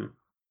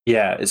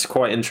yeah, it's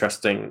quite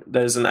interesting.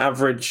 There's an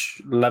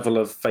average level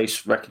of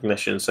face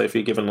recognition. So if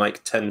you're given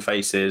like 10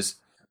 faces,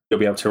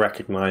 you'll be able to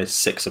recognize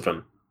 6 of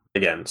them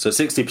again. So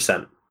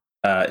 60%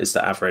 is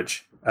the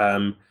average.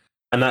 And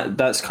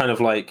that's kind of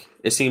like,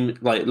 it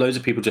seemed like loads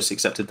of people just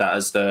accepted that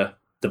as the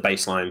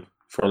baseline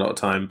for a lot of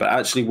time. But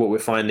actually what we're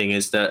finding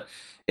is that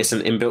it's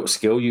an inbuilt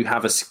skill. You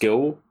have a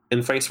skill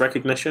in face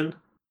recognition.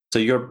 So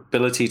your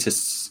ability to,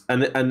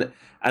 and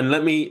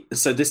let me,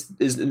 so this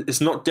is, it's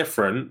not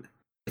different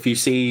if you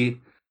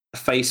see a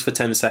face for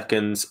 10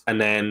 seconds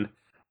and then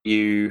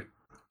you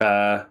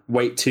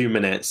wait 2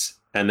 minutes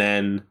and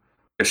then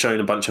you're shown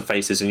a bunch of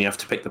faces and you have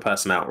to pick the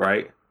person out,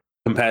 right?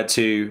 Compared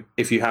to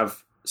if you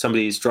have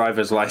somebody's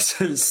driver's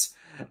license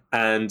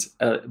and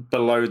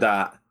below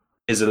that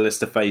is a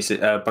list of faces,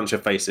 a bunch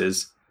of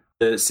faces,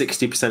 the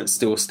 60%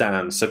 still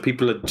stands. So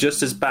people are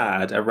just as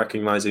bad at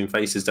recognizing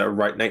faces that are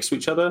right next to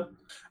each other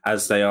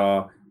as they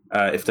are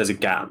if there's a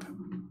gap,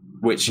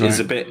 which is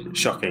a bit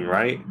shocking,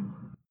 right?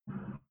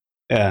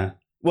 Yeah.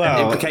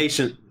 Well,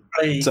 implication.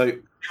 So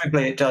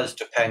presumably it does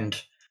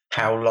depend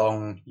how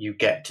long you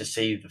get to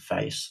see the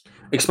face.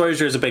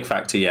 Exposure is a big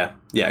factor. Yeah,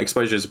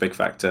 exposure is a big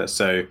factor.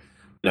 So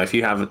if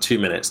you have 2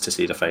 minutes to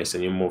see the face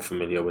and you're more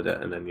familiar with it,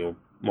 and then you're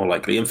more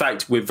likely. In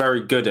fact, we're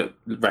very good at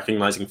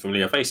recognizing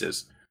familiar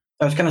faces.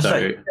 I was going to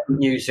say,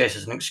 don't use this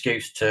as an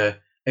excuse to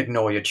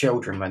ignore your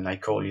children when they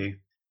call you.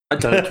 I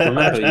don't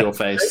remember your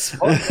face.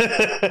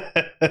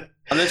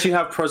 Unless you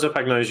have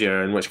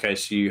prosopagnosia, in which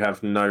case you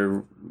have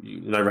no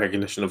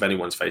recognition of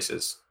anyone's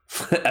faces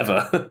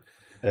ever.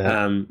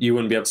 Yeah. You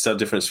wouldn't be able to tell the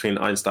difference between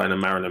Einstein and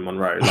Marilyn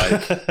Monroe.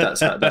 Like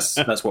that's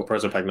what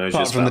prosopagnosia is.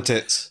 Apart from the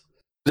tits.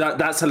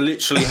 That's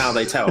literally how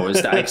they tell,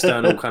 is the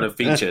external kind of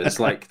features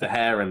like the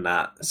hair and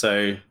that.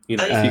 So if you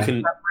can, a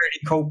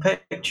really cool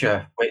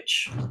picture,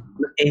 which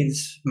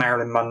is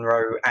Marilyn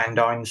Monroe and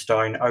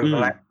Einstein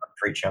overlap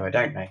for each other,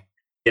 don't they?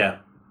 Yeah.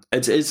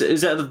 Is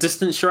that the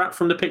distance you're at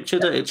from the picture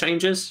that it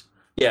changes?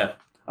 Yeah,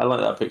 I like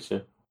that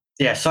picture.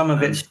 Yeah, some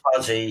of it's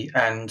fuzzy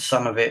and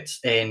some of it's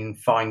in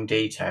fine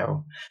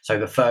detail. So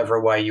the further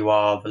away you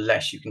are, the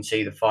less you can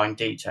see the fine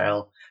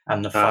detail.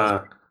 And the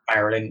fuzzy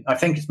Marilyn, I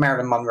think it's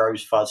Marilyn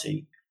Monroe's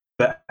fuzzy.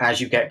 But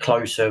as you get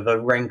closer, the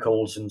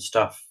wrinkles and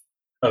stuff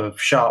of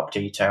sharp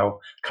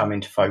detail come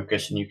into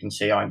focus and you can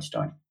see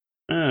Einstein.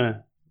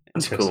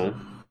 That's cool.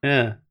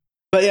 Yeah.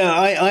 But yeah,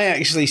 I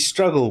actually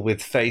struggle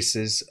with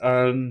faces.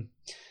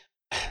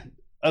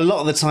 A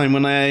lot of the time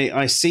when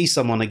I see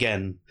someone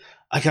again,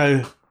 I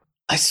go,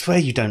 I swear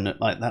you don't look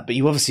like that, but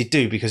you obviously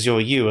do because you're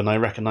you, and I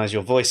recognize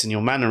your voice and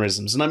your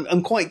mannerisms. And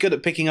I'm quite good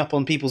at picking up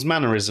on people's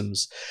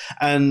mannerisms.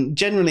 And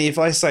generally, if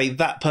I say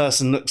that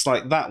person looks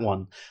like that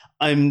one,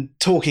 I'm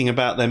talking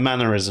about their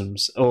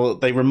mannerisms, or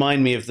they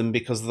remind me of them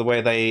because of the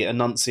way they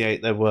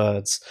enunciate their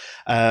words.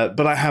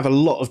 But I have a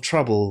lot of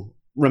trouble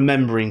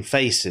remembering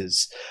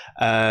faces.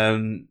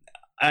 And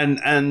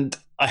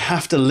I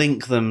have to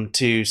link them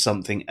to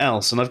something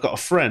else. And I've got a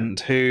friend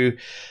who,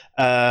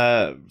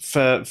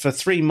 for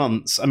 3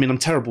 months, I mean, I'm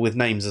terrible with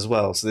names as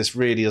well, so this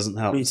really doesn't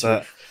help.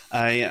 But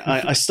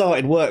I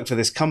started work for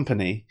this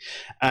company,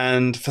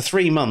 and for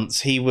 3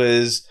 months he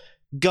was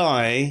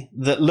guy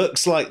that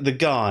looks like the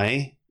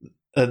guy.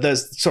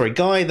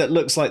 Guy that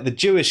looks like the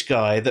Jewish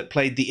guy that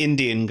played the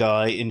Indian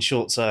guy in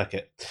Short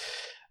Circuit.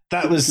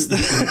 That was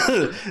that's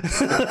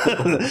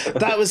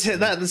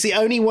the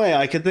only way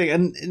I could think,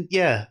 and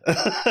yeah,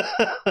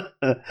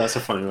 that's a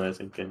funny way of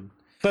thinking.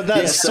 But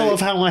that's sort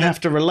of how I have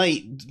to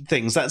relate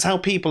things. That's how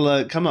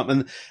people come up,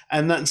 and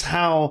that's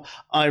how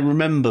I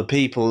remember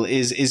people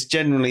is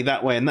generally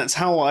that way, and that's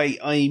how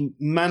I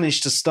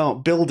managed to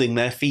start building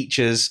their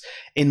features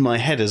in my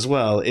head as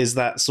well. Is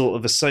that sort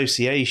of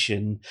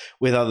association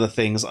with other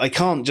things? I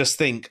can't just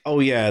think, oh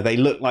yeah, they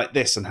look like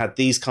this and had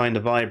these kind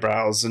of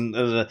eyebrows, and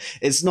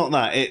it's not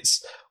that.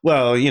 It's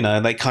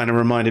they kind of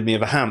reminded me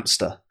of a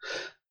hamster.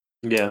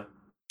 Yeah.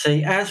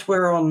 See, as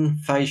we're on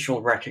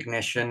facial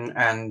recognition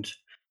and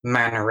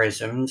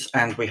mannerisms,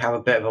 and we have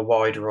a bit of a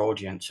wider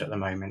audience at the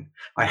moment.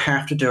 I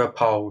have to do a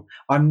poll.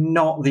 I'm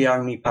not the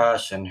only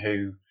person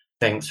who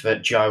thinks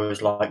that Joe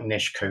is like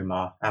Nish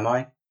Kumar, am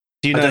I?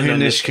 Do you I know don't who know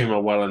Nish Nish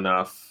Kumar well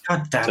enough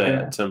God damn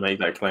it. to make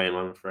that claim,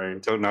 I'm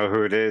afraid. Don't know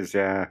who it is.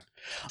 Yeah.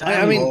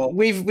 I mean,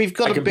 we've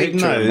got I a can big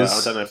picture him, but I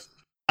nose. don't know if...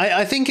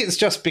 I think it's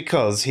just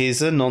because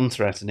he's a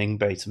non-threatening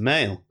beta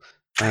male.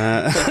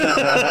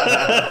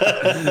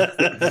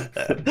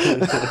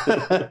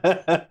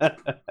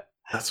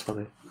 That's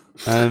funny.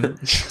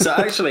 So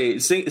actually,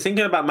 thinking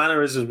about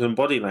mannerisms and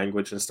body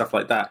language and stuff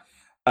like that,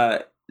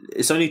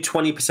 it's only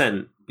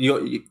 20%.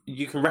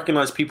 You can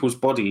recognize people's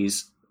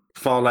bodies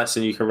far less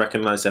than you can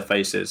recognize their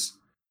faces.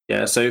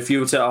 Yeah. So if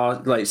you were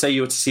to say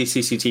you were to see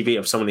CCTV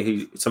of somebody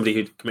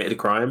who committed a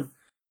crime,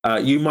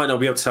 you might not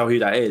be able to tell who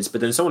that is, but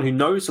then someone who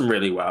knows them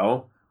really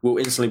well will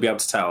instantly be able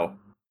to tell,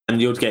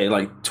 and you'll get it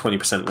like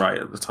 20% right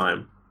at the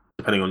time,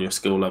 depending on your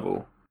skill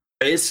level.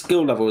 It is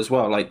skill level as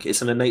well. Like,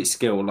 it's an innate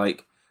skill.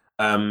 Like,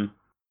 and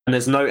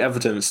there's no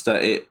evidence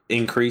that it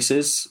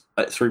increases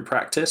through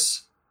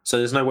practice. So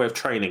there's no way of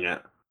training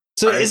it.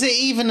 So is it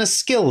even a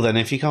skill then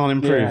if you can't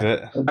improve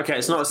it? Okay,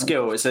 it's not a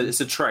skill. It's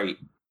a trait.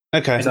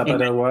 Okay. Is that a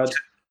better word?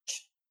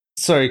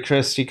 Sorry,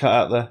 Chris, you cut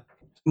out there.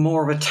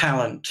 More of a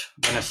talent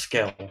than a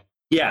skill.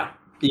 Yeah.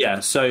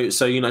 So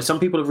some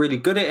people are really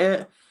good at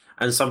it,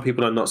 and some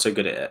people are not so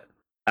good at it.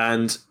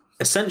 And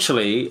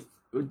essentially,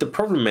 the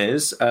problem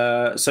is,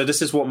 so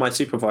this is what my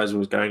supervisor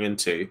was going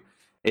into,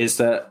 is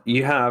that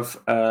you have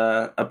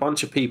a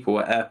bunch of people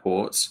at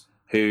airports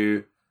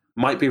who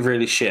might be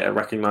really shit at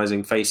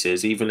recognizing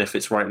faces, even if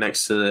it's right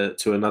next to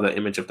another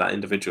image of that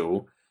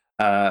individual,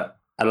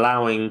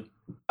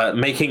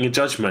 making a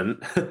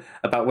judgment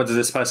about whether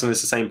this person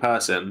is the same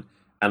person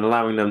and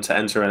allowing them to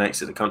enter and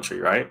exit the country,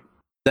 right?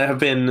 There have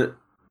been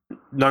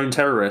known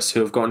terrorists who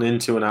have gotten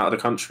into and out of the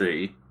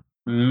country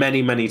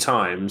many, many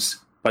times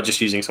by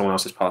just using someone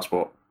else's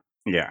passport.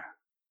 Yeah.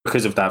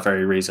 Because of that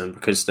very reason,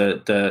 because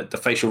the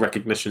facial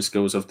recognition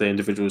skills of the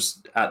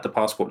individuals at the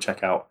passport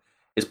checkout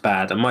is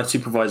bad. And my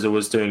supervisor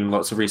was doing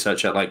lots of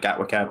research at like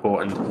Gatwick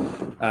Airport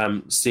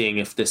and seeing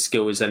if this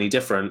skill is any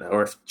different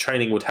or if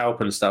training would help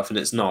and stuff, and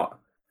it's not.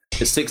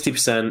 It's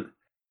 60%.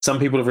 Some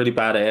people are really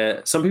bad at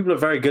it. Some people are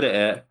very good at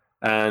it,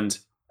 and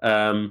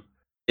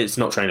it's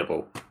not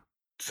trainable.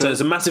 So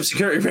there's a massive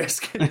security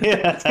risk.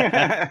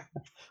 Yeah.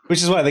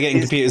 Which is why they're getting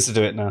computers to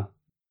do it now.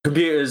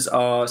 Computers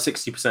are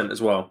 60%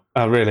 as well.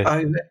 Oh, really?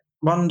 I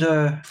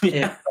wonder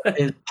if that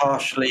is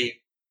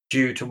partially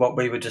due to what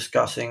we were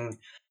discussing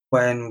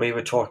when we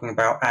were talking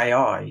about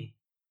AI,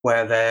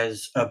 where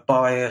there's a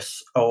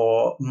bias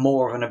or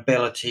more of an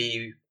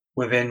ability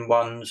within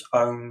one's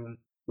own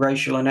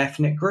racial and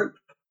ethnic group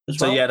as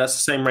well. So yeah, that's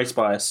the same race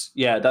bias.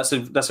 Yeah, that's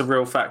a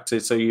real factor.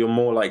 So you're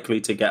more likely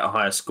to get a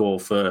higher score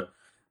for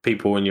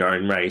people in your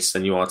own race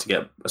than you are to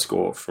get a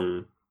score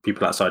from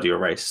people outside of your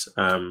race.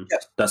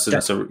 Yes,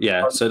 that's a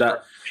yeah. So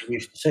that you're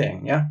used to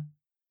seeing, yeah.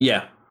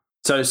 Yeah.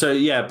 So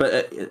yeah,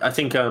 but I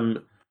think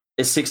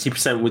it's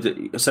 60%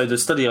 with. So the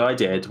study I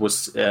did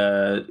was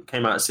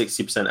came out at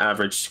 60%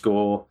 average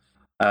score,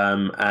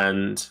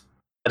 and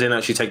I didn't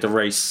actually take the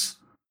race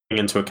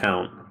into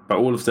account. But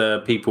all of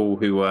the people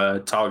who were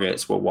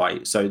targets were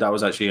white. So that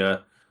was actually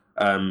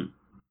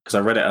because I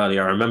read it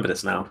earlier, I remember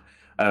this now.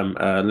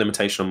 A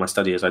limitation on my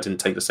study is I didn't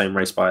take the same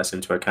race bias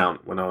into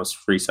account when I was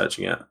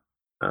researching it.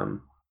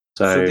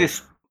 So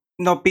this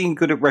not being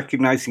good at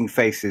recognizing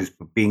faces,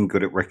 but being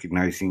good at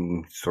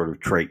recognizing sort of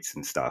traits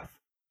and stuff.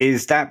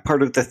 Is that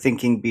part of the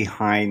thinking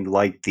behind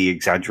like the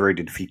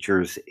exaggerated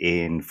features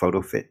in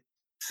photo fits?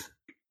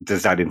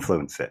 Does that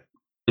influence it?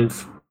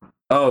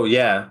 Oh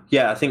yeah,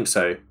 I think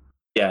so.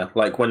 Yeah,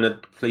 like when the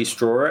police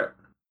draw it.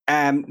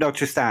 Not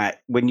just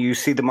that. When you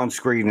see them on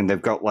screen and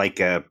they've got like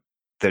the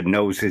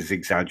nose is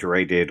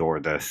exaggerated or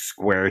the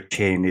square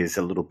chin is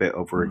a little bit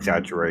over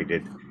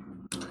exaggerated.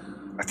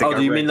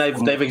 Do you mean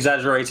they've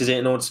exaggerated it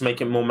in order to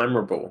make it more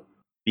memorable?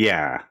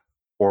 Yeah,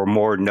 or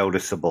more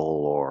noticeable,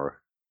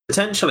 or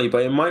potentially.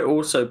 But it might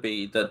also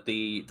be that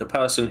the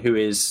person who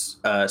is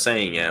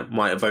saying it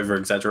might have over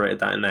exaggerated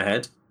that in their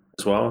head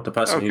as well. The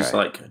person who's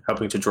like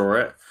helping to draw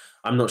it.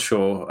 I'm not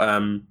sure.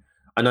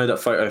 I know that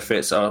photo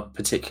fits are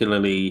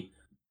particularly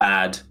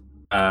bad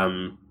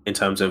in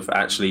terms of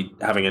actually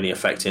having any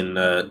effect in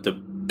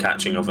the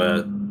catching of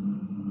a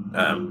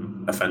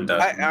offender.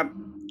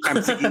 I'm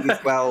thinking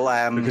as well,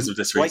 because of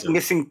this reason. Like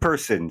missing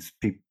persons,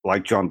 people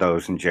like John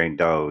Doe's and Jane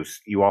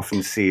Doe's, you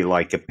often see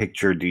like a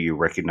picture, do you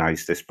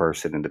recognize this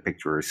person? And the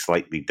picture is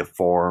slightly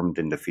deformed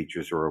and the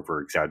features are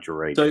over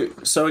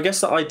exaggerated. So I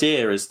guess the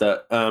idea is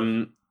that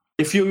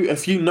if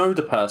you know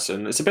the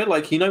person, it's a bit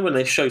like, when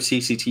they show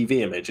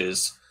CCTV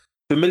images,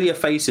 familiar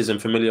faces and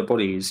familiar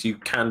bodies you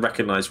can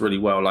recognize really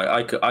well.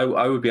 Like I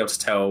would be able to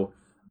tell.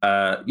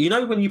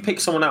 When you pick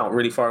someone out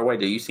really far away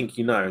that you think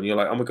and you're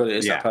like, oh my god, it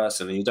is that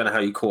person, and you don't know how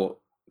you caught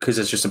because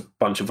there's just a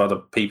bunch of other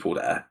people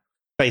there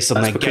based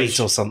on their gait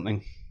or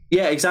something.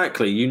 Yeah,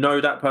 exactly. You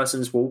know that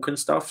person's walk and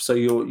stuff, so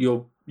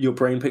your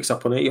brain picks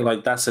up on it. You're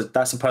like, that's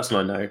a person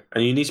I know,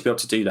 and you need to be able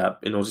to do that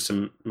in order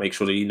to make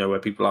sure that you know where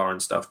people are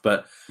and stuff.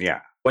 But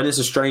Yeah. when it's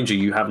a stranger,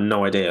 you have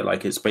no idea.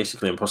 Like, it's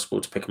basically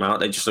impossible to pick them out.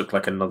 They just look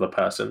like another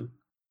person,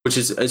 which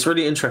is it's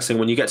really interesting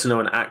when you get to know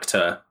an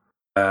actor,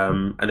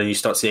 and then you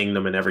start seeing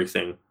them in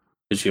everything,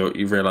 because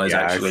you realize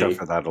actually I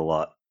suffer that a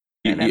lot.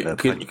 And that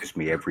punches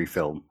me every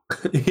film.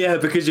 Yeah,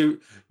 because you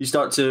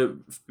start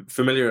to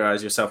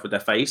familiarize yourself with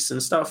their face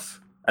and stuff,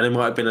 and it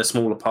might have been a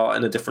smaller part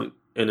in a different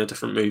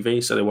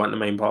movie, so they weren't the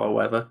main part or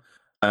whatever.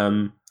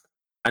 And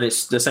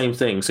it's the same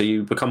thing. So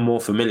you become more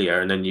familiar,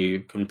 and then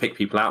you can pick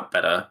people out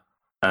better.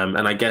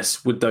 And I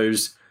guess with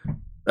those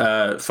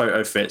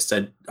photo fits,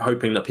 they're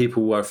hoping that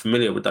people who are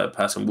familiar with that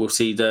person will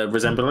see the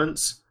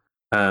resemblance.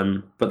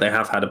 But they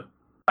have had a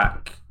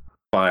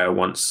backfire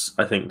once.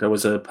 I think there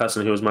was a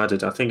person who was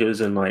murdered. I think it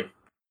was in like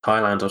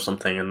Thailand or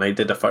something, and they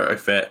did a photo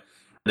fit,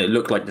 and it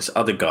looked like this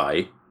other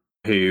guy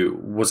who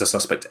was a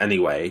suspect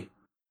anyway.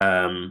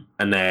 And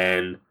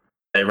then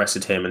they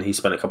arrested him, and he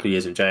spent a couple of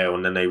years in jail.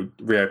 And then they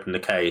reopened the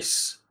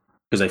case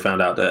because they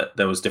found out that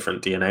there was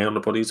different DNA on the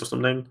bodies or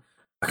something.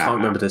 I can't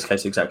remember this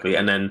case exactly.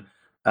 And then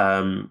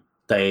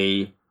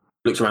they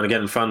looked around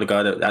again and found the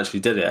guy that actually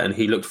did it, and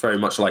he looked very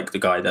much like the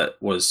guy that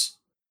was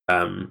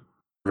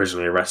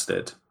originally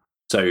arrested.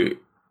 So,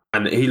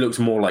 and he looked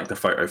more like the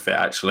photo fit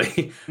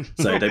actually.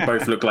 So they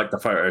both look like the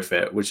photo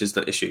fit, which is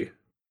the issue.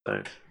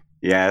 So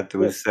yeah, there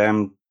was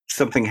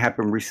something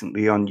happened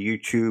recently on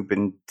YouTube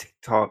and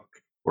TikTok,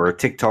 where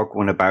TikTok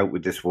went about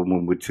with this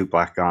woman with two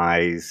black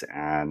eyes,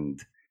 and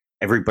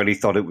everybody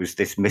thought it was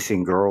this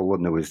missing girl,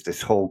 and there was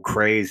this whole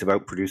craze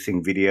about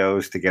producing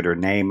videos to get her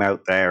name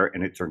out there,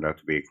 and it turned out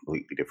to be a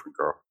completely different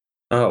girl.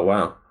 Oh,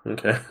 wow.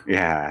 Okay.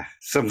 Yeah,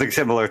 something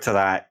similar to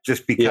that,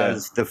 just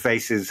because the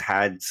faces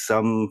had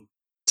some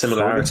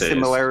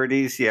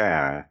similarities.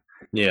 Yeah.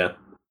 Yeah.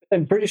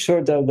 I'm pretty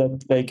sure though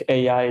that like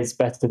AI is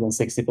better than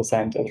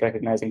 60% at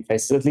recognizing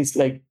faces. At least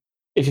like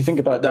if you think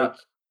about that,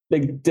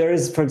 like there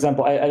is, for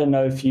example, I don't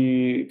know if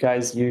you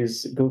guys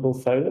use Google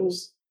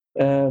Photos,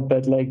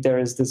 but like there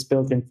is this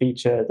built-in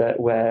feature that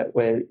where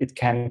it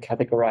can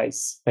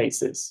categorize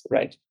faces,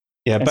 right?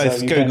 Yeah, and both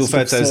so Google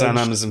Photos and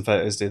Amazon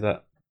Photos do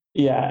that.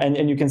 Yeah,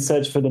 and you can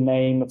search for the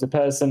name of the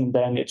person,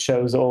 then it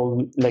shows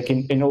all, like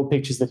in all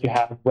pictures that you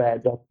have where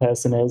that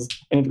person is.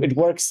 And it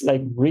works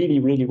like really,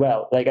 really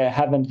well. Like I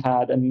haven't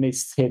had a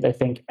missed hit, I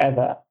think,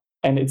 ever.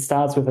 And it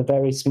starts with a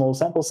very small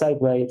sample size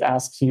where it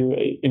asks you,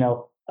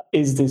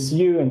 is this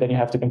you? And then you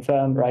have to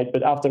confirm, right?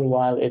 But after a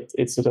while,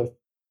 it sort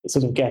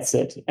of gets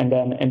it. And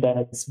then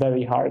it's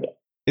very hard.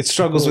 It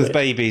struggles with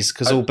babies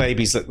because all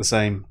babies look the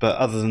same. But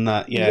other than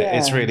that,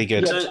 it's really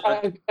good.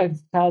 Yeah,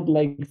 I've had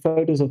like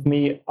photos of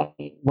me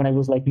when I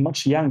was like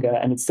much younger,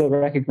 and it still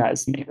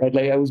recognized me, right?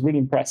 Like I was really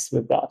impressed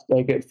with that.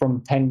 Like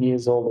from 10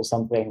 years old or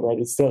something, right?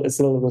 It still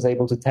was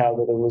able to tell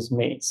that it was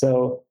me.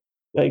 So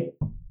like,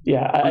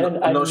 yeah,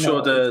 I'm not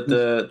sure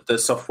the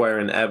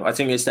software in I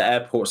think it's the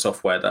airport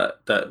software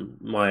that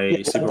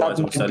my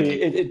supervisor was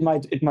studying.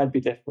 It might be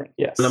different,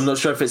 yes. And I'm not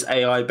sure if it's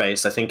AI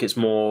based. I think it's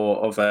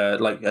more of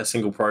a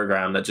single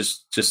program that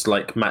just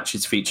like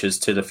matches features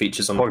to the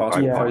features on the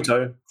passport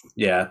photo.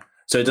 Yeah.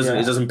 So it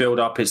doesn't build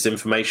up its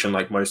information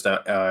like most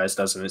AIs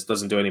does, and it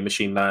doesn't do any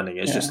machine learning.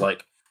 It's just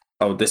like,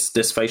 oh,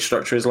 this face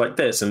structure is like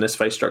this, and this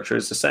face structure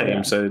is the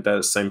same, so they're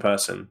the same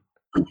person.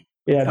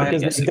 Yeah,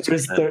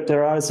 because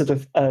there are sort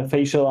of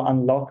facial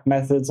unlock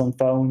methods on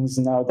phones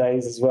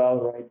nowadays as well,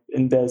 right?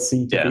 And they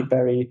seem to be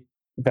very,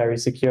 very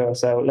secure.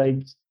 So,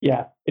 like,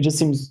 yeah, it just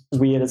seems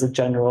weird as a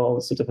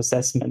general sort of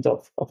assessment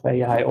of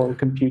AI or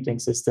computing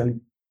system.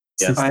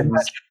 Yeah. I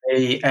imagine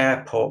the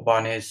airport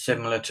one is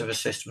similar to the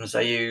systems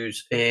they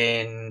use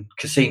in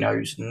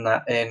casinos and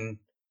that in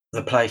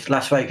the place,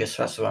 Las Vegas,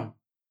 that's the one.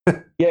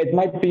 Yeah, it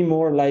might be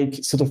more like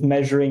sort of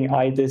measuring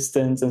eye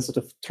distance and sort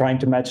of trying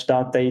to match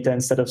that data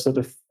instead of sort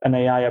of an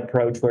AI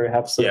approach where you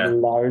have sort of a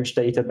large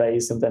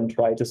database and then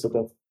try to sort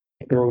of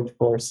brute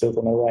force it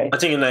in a way. I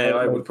think an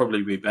AI would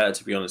probably be better,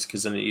 to be honest,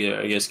 because then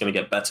it's going to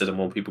get better the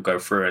more people go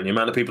through. And the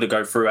amount of people that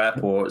go through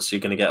airports, you're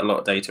going to get a lot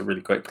of data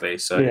really quickly.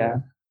 So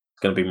it's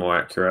going to be more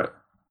accurate.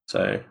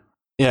 So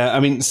yeah,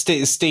 I mean,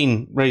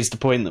 Steen raised the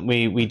point that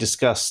we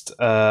discussed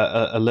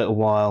a little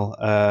while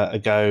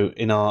ago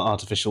in our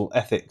artificial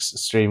ethics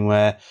stream,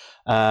 where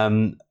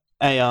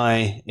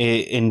AI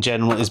in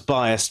general is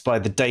biased by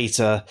the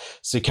data,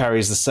 so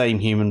carries the same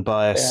human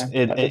bias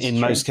in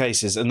most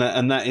cases, and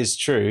that is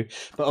true.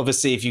 But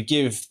obviously, if you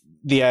give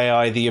the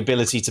AI the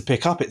ability to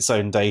pick up its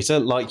own data,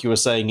 like you were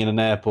saying in an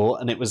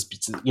airport, and it was,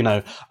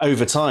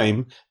 over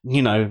time,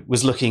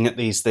 was looking at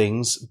these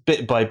things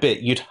bit by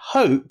bit, you'd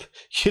hope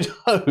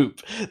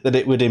that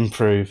it would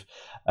improve.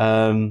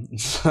 So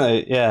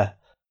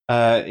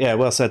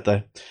well said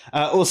though.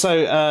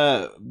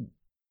 Also,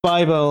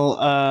 Bible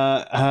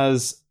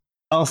has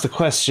asked a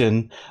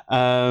question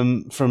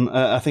from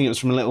I think it was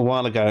from a little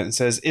while ago. It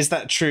says, "Is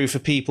that true for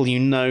people you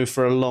know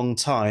for a long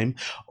time,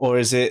 or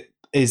is it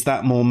is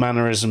that more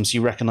mannerisms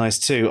you recognise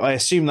too? I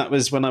assume that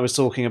was when I was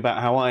talking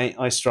about how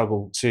I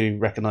struggle to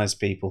recognise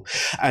people,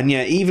 and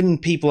yeah, even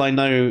people I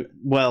know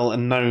well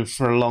and know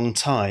for a long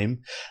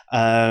time,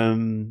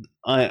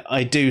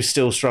 I do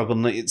still struggle.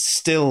 And it's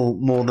still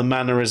more the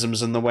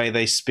mannerisms and the way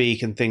they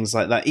speak and things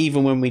like that.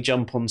 Even when we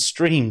jump on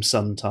stream,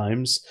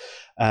 sometimes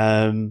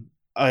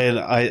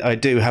I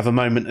do have a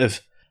moment of,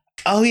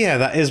 oh yeah,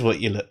 that is what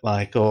you look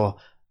like, or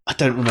I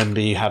don't remember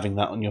you having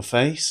that on your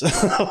face,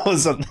 or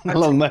something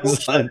along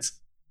those lines.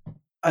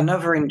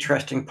 Another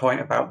interesting point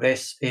about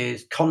this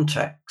is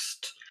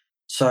context.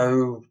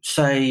 So,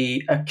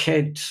 say a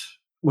kid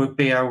would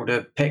be able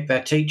to pick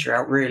their teacher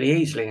out really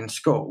easily in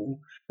school,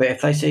 but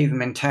if they see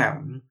them in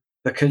town,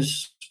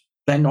 because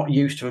they're not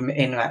used to them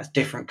in that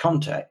different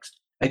context,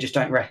 they just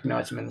don't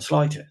recognise them in the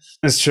slightest.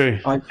 That's true.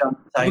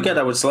 People get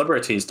that with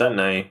celebrities, don't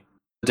they?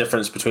 The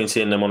difference between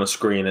seeing them on a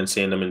screen and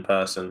seeing them in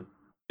person.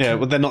 Yeah,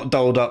 well, they're not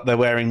dolled up. They're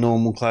wearing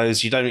normal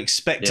clothes. You don't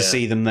expect to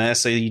see them there,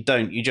 so you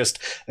don't. You just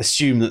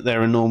assume that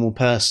they're a normal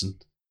person.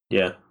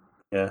 Yeah.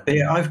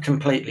 I've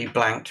completely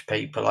blanked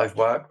people I've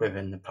worked with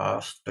in the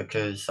past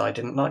because I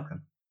didn't like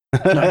them.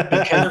 No,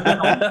 because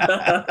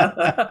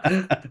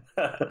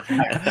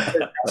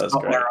that's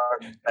not where I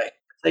expect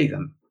to see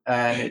them.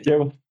 And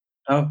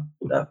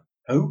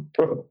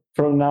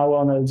From now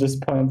on, I'll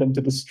just point them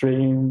to the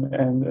stream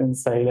and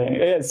say, like,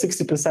 yeah,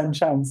 60%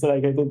 chance.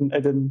 Like I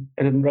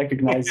didn't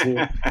recognize you.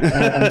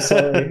 I'm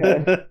sorry.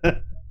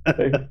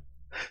 It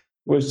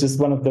was just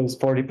one of those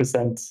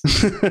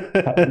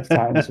 40%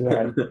 times where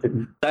I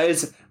didn't. That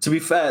is, to be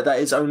fair, that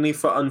is only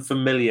for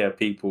unfamiliar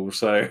people.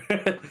 So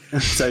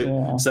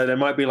they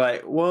might be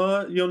like,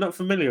 "What? You're not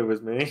familiar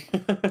with me?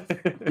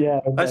 Yeah,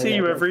 I see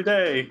you every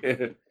day."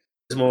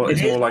 It's more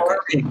like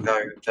worrying,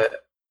 though, that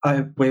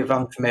with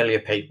unfamiliar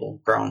people,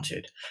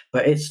 granted,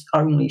 but it's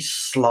only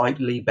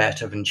slightly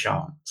better than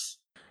chance.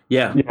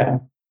 Yeah.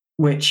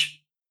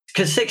 Which,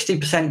 because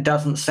 60%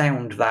 doesn't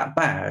sound that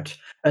bad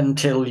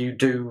until you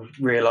do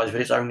realise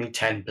that it's only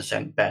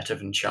 10% better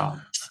than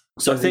chance.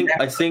 So I think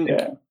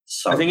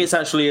it's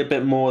actually a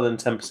bit more than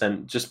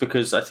 10%, just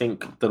because I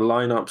think the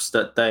lineups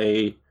that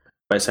they.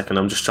 Wait a second,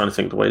 I'm just trying to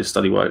think the way the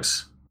study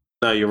works.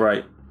 No, you're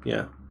right.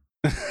 Yeah.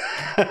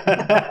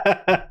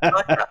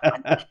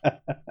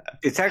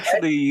 It's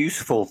actually a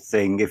useful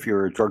thing if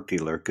you're a drug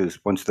dealer, because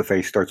once the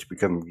face starts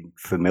becoming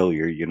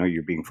familiar, you know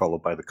you're being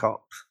followed by the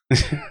cops.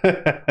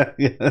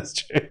 Yeah, that's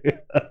true.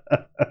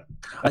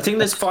 I think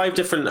there's 5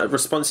 different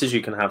responses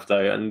you can have,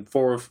 though, and 2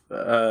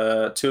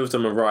 of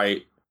them are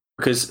right,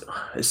 because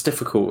it's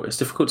difficult. It's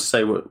difficult to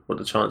say what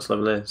the chance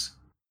level is.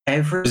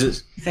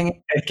 Everything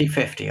is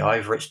 50-50.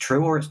 Either it's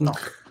true or it's not.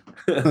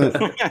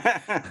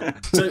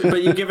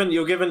 But you're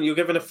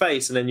given a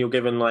face, and then you're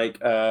given like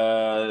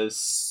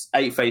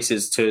 8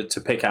 faces to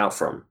pick out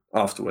from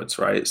afterwards,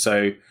 right?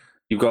 So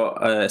you've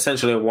got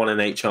essentially a 1 in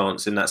 8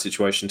 chance in that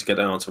situation to get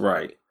the answer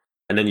right,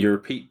 and then you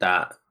repeat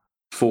that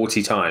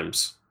 40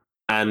 times,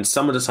 and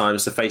some of the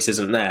times the face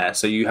isn't there,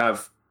 so you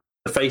have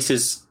the face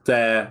is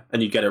there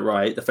and you get it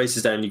right, the face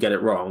is there and you get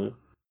it wrong,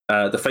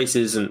 the face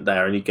isn't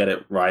there and you get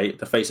it right,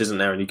 the face isn't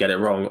there and you get it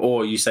wrong,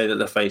 or you say that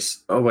the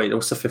face. Oh wait,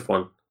 what's the 5th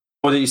one?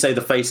 Or did you say the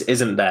face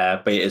isn't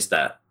there, but it is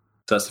there?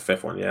 So that's the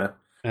 5th one, yeah?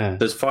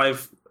 There's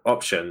 5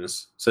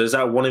 options. So is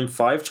that 1 in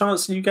 5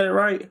 chance that you get it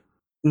right?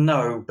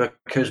 No,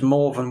 because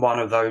more than one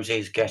of those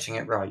is getting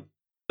it right.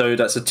 So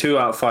that's a 2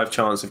 out of 5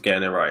 chance of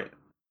getting it right.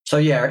 So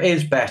yeah, it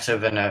is better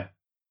than a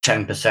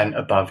 10%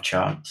 above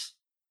chance.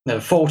 The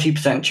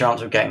 40%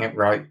 chance of getting it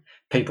right,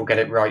 people get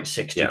it right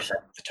 60%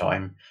 of the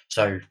time.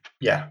 So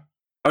yeah.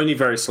 Only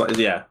very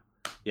slightly, yeah.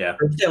 Yeah,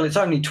 but still, it's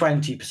only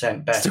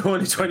 20% better. Still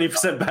only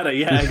 20% better.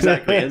 Yeah,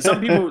 exactly. And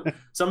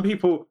some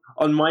people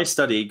on my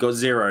study got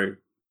 0.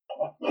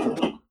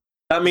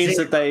 That means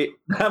that they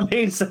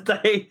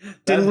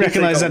didn't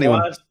recognise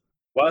anyone.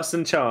 Worse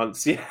than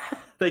chance. Yeah,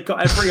 they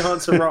got every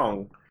answer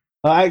wrong.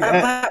 At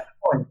that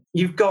point,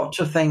 you've got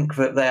to think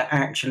that they're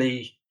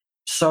actually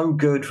so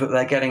good that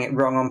they're getting it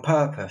wrong on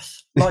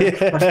purpose. Like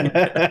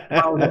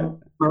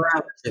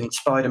Morales in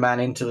Spider-Man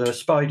Into the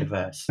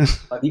Spider-Verse.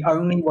 Like, the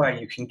only way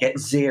you can get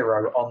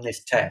 0 on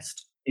this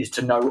test is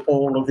to know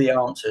all of the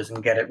answers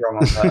and get it wrong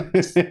on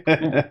purpose.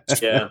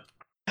 Yeah.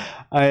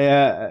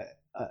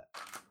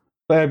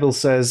 Babel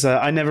says,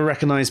 I never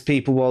recognize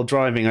people while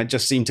driving. I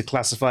just seem to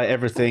classify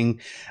everything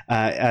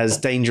as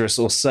dangerous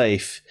or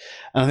safe.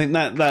 And I think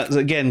that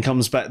again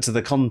comes back to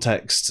the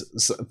context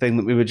thing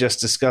that we were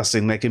just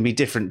discussing. There can be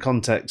different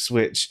contexts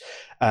which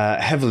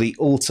heavily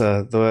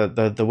alter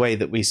the way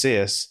that we see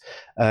us.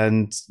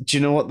 And do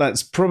you know what?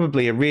 That's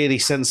probably a really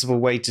sensible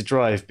way to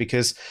drive,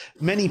 because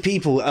many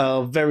people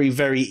are very,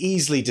 very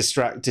easily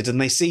distracted, and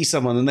they see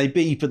someone and they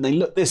beep and they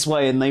look this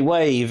way and they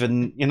wave,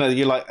 and you know,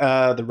 you're like,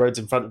 the road's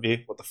in front of you.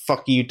 What the fuck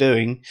are you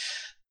doing?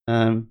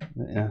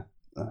 Yeah.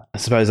 I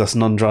suppose us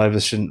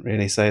non-drivers shouldn't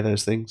really say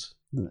those things.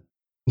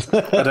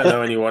 I don't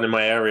know anyone in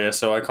my area,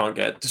 so I can't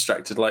get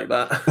distracted like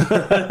that.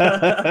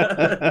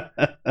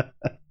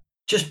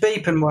 Just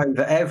beep and wave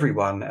at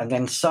everyone, and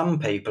then some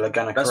people are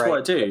going to That's what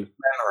I do.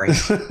 Memory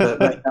that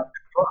they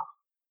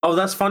Oh,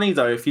 that's funny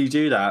though if you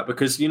do that,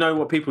 because you know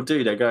what people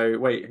do. They go,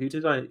 "Wait, who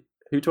do I know?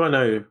 Who do I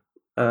know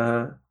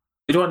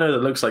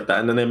that looks like that?"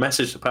 And then they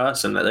message the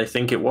person that they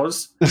think it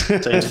was,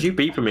 saying, "Did you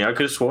beep at me? I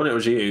could have sworn it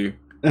was you."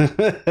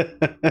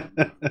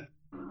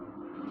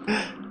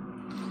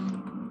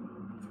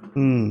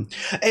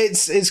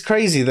 It's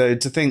crazy though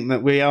to think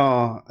that we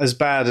are as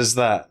bad as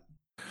that.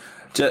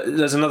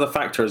 There's another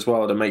factor as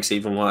well that makes it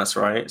even worse,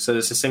 right? So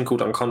there's this thing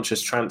called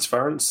unconscious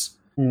transference.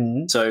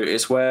 So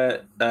it's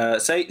where,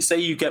 say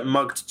you get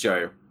mugged,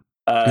 Joe,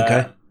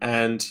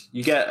 and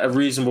you get a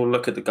reasonable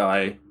look at the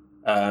guy,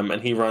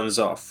 and he runs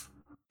off,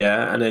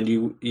 yeah, and then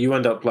you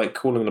end up like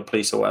calling the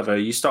police or whatever.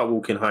 You start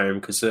walking home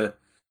because the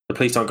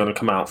police aren't going to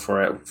come out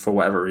for it for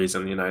whatever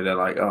reason. You know, they're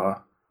like,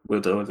 "Oh, we'll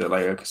deal with it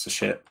later because of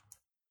shit."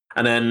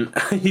 And then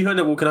you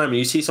end up walking home and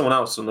you see someone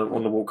else on the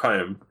walk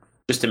home,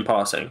 just in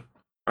passing,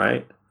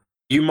 right?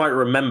 You might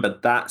remember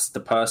that's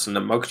the person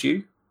that mugged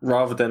you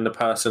rather than the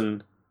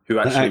person who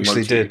actually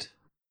mugged did. You.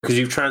 Because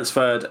you've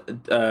transferred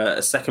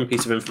a second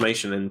piece of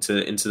information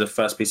into the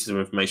first piece of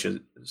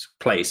information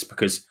place,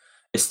 because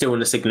it's still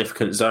in a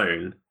significant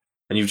zone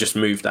and you've just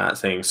moved that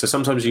thing. So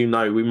sometimes, we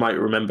might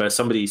remember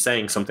somebody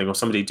saying something or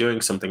somebody doing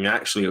something, and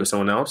actually it was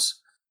someone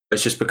else.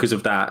 It's just because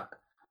of that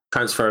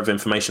transfer of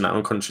information, that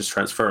unconscious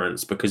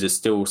transference, because it's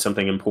still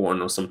something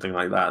important or something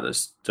like that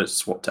that's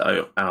swapped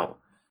it out.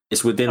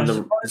 It's within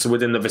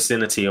the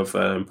vicinity of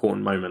an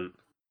important moment.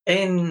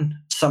 In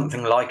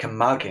something like a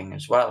mugging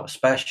as well,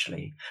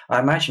 especially, I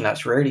imagine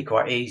that's really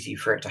quite easy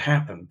for it to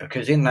happen,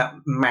 because in that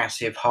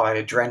massive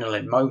high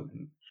adrenaline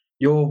moment,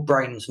 your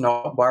brain's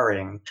not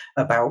worrying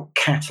about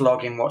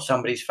cataloguing what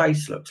somebody's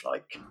face looks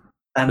like.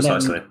 And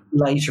Precisely. Then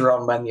later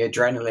on, when the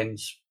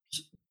adrenaline's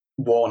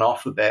worn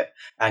off a bit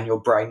and your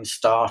brain's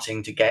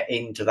starting to get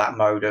into that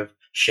mode of,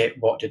 shit,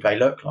 what did they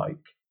look like?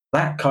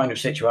 That kind of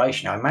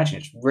situation, I imagine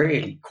it's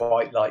really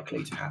quite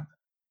likely to happen.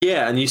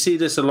 Yeah, and you see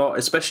this a lot,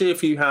 especially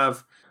if you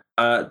have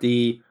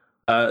the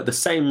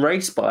same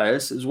race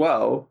bias as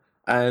well,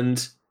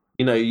 and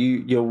you know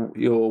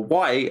you're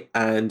white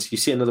and you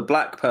see another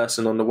black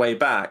person on the way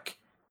back,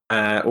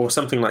 or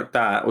something like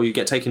that, or you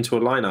get taken to a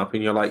lineup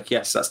and you're like,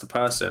 yes, that's the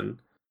person.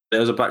 There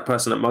was a black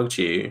person that mugged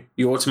you.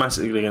 You're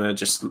automatically going to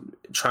just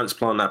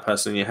transplant that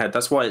person in your head.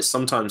 That's why it's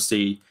sometimes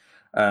the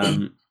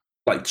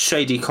like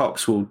shady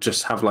cops will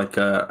just have like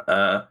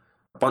a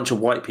bunch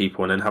of white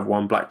people and then have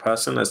one black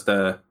person as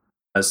the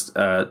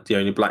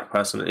only black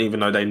person, even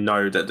though they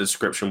know that the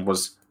description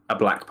was a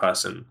black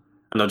person,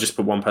 and they'll just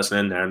put one person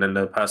in there, and then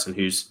the person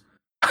who's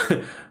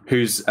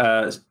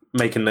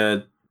making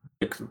the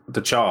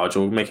charge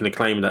or making the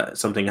claim that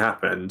something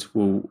happened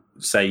will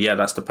say, yeah,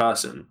 that's the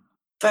person.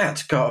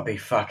 That's got to be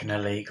fucking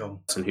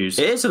illegal. It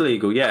is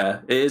illegal,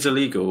 yeah, it is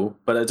illegal,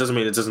 but it doesn't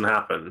mean it doesn't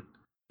happen,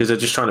 because they're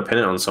just trying to pin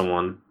it on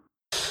someone.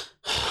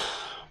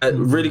 A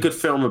really good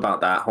film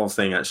about that whole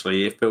thing,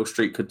 actually. If Beale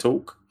Street Could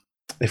Talk.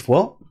 If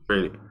what?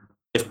 Really?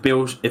 If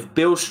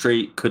Beale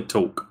Street Could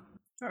Talk.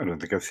 I don't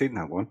think I've seen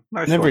that one.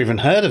 Nice Never one. even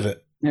heard of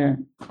it. Yeah.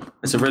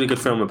 It's a really good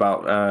film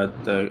about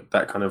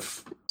that kind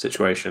of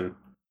situation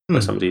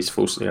where somebody's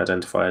falsely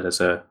identified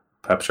as a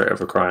perpetrator of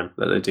a crime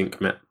that they didn't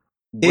commit.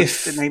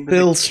 What's the name of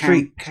Beale the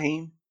Street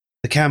campaign?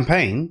 The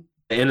campaign?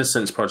 The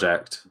Innocence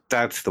Project.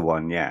 That's the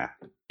one, yeah.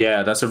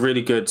 Yeah, that's a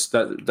really good.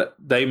 That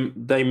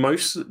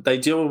they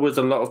deal with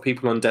a lot of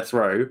people on death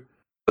row,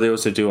 but they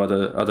also do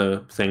other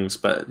things.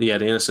 But yeah,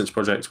 the Innocence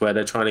Project, where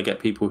they're trying to get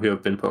people who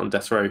have been put on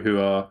death row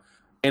who are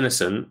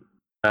innocent,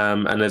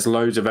 and there's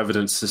loads of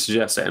evidence to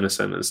suggest they're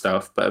innocent and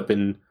stuff, but have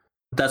been.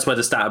 That's where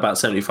the stat about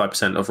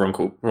 75% of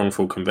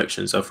wrongful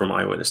convictions are from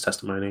eyewitness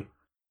testimony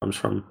comes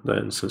from the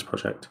Innocence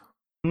Project.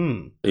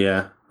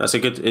 Yeah, it's a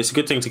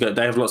good thing to get.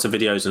 They have lots of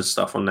videos and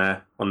stuff on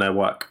their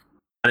work.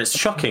 And it's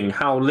shocking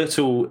how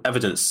little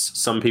evidence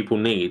some people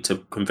need to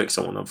convict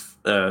someone of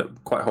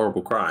quite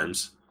horrible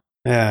crimes.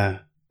 Yeah.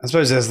 I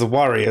suppose there's the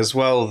worry as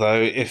well,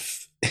 though.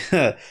 If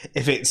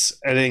it's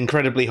an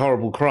incredibly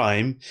horrible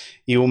crime,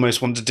 you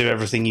almost want to do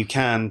everything you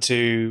can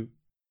to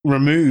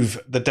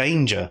remove the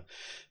danger.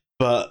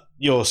 But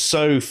you're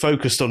so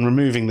focused on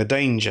removing the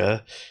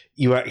danger,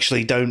 you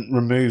actually don't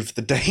remove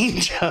the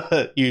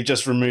danger. You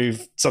just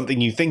remove something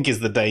you think is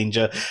the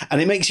danger.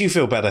 And it makes you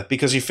feel better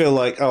because you feel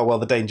like, oh, well,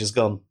 the danger's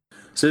gone.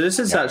 So this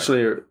is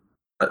actually...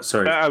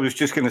 sorry. I was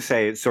just going to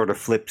say it sort of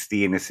flips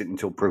the innocent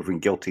until proven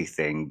guilty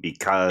thing,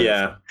 because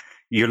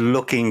you're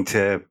looking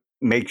to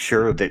make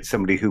sure that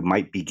somebody who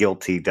might be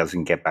guilty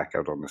doesn't get back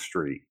out on the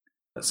street.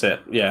 That's it,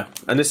 yeah.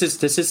 And this is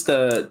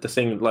the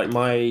thing, like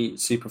my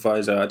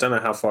supervisor, I don't know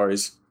how far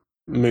he's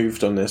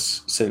moved on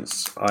this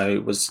since I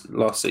was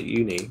last at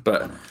uni,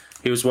 but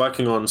he was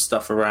working on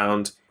stuff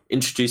around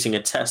introducing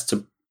a test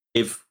to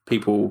give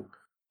people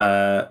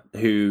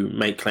who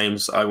make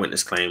claims,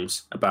 eyewitness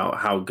claims, about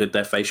how good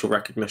their facial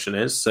recognition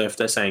is. So if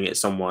they're saying it's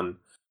someone,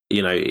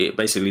 you know, it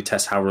basically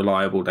tests how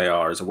reliable they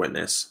are as a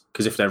witness.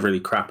 Because if they're really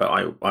crap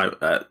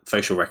at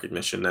facial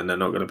recognition, then they're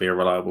not going to be a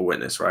reliable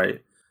witness,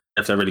 right?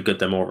 If they're really good,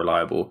 they're more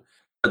reliable.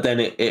 But then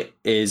the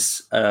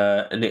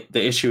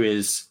issue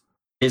is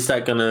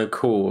that going to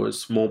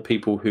cause more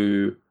people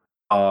who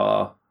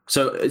are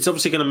So it's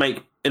obviously going to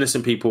make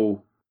innocent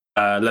people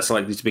less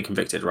likely to be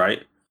convicted,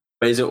 right?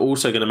 But is it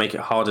also going to make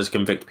it harder to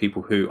convict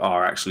people who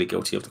are actually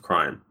guilty of the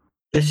crime?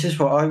 This is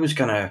what I was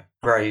going to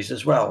raise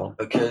as well,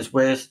 because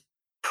we're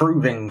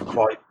proving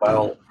quite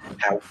well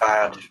how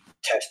bad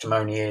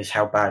testimony is,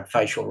 how bad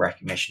facial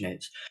recognition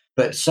is.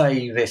 But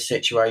say this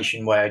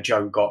situation where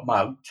Joe got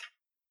mugged,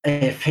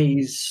 if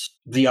he's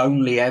the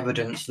only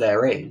evidence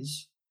there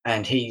is,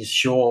 and he's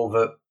sure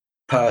that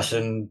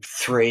person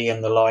 3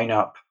 in the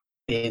lineup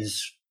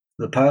is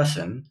the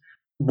person,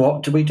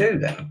 what do we do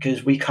then?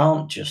 Because we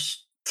can't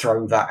just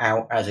throw that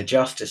out as a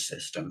justice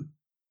system,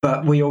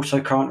 but we also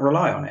can't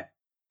rely on it.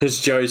 Because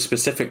Joe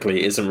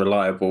specifically isn't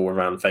reliable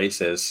around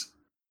faces.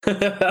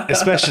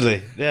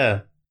 Especially,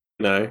 yeah.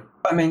 No.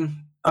 I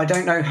mean, I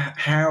don't know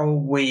how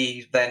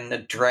we then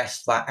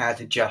address that as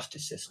a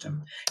justice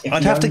system.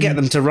 I'd have to get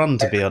them to run,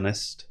 to be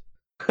honest.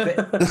 So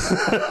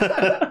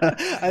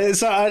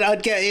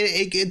I'd get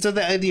it. Are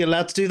they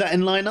allowed to do that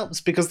in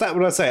lineups? Because that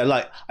would I say,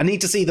 like, I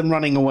need to see them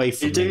running away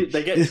from.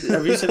 They get.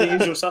 Have you seen The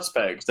Usual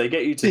Suspects? They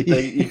get you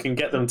to. You can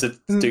get them to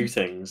do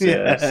things.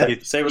 Yeah.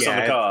 Say what's on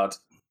the card.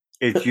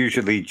 It's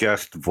usually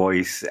just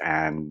voice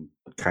and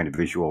kind of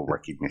visual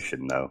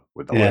recognition, though,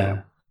 with the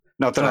lineup.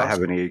 Not that I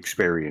have any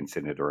experience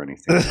in it or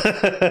anything.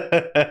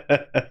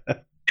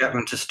 Get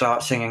them to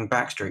start singing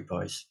Backstreet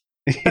Boys.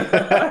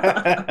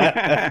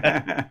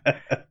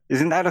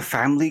 Isn't that a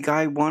Family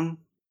Guy one?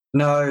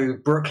 No,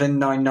 Brooklyn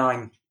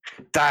Nine-Nine.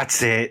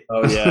 That's it.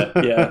 Oh,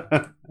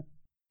 yeah.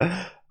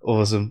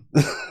 Awesome.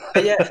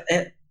 But yeah,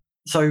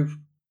 so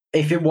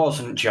if it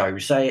wasn't Joe,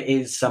 say it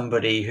is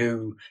somebody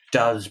who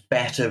does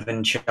better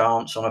than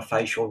chance on a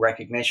facial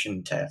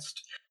recognition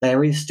test,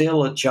 there is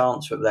still a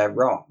chance that they're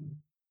wrong.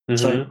 Mm-hmm.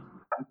 So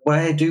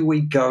where do we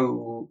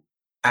go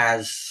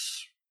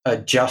as a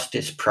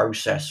justice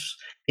process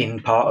in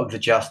part of the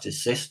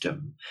justice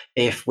system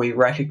if we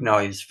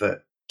recognize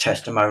that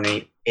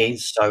testimony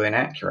is so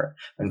inaccurate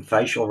and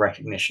facial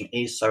recognition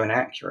is so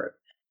inaccurate?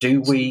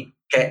 Do we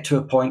get to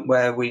a point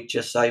where we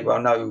just say,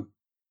 well, no,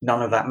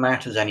 none of that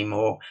matters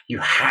anymore? You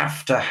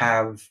have to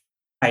have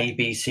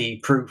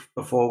ABC proof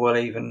before we'll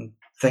even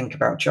think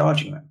about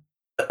charging them.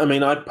 I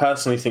mean, I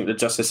personally think the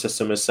justice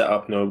system is set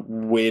up in a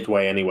weird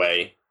way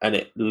anyway, and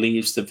it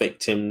leaves the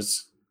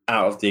victims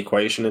out of the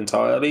equation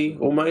entirely,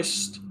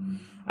 almost.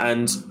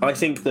 And I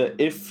think that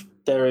if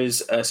there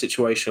is a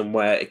situation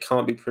where it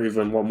can't be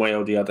proven one way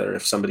or the other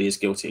if somebody is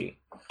guilty,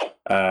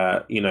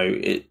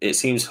 it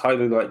seems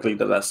highly likely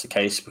that that's the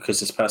case because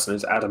this person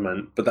is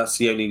adamant, but that's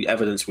the only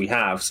evidence we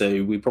have,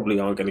 so we probably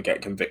aren't going to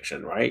get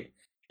conviction, right?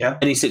 Yeah.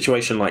 Any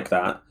situation like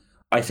that,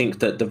 I think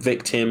that the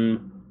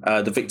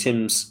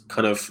victim's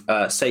kind of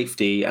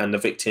safety and the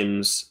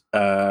victim's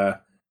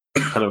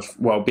kind of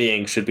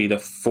well-being should be the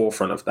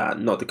forefront of that,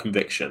 not the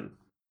conviction.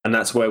 And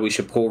that's where we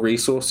should pour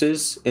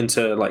resources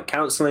into, like,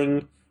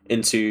 counselling,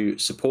 into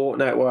support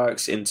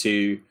networks,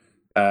 into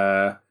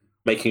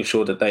making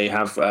sure that they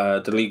have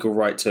the legal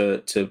right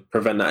to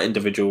prevent that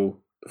individual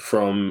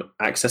from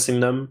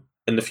accessing them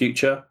in the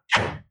future.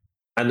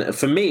 And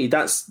for me,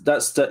 that's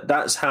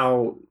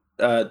how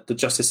the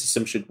justice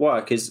system should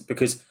work, is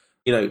because,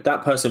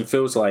 that person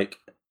feels like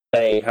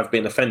they have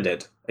been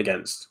offended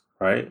against,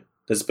 right?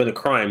 There's been a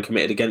crime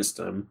committed against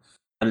them,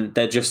 and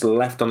they're just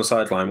left on the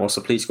sideline whilst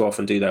the police go off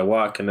and do their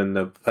work, and then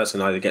the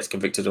person either gets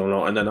convicted or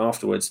not, and then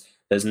afterwards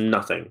there's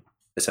nothing,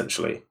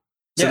 essentially.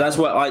 So that's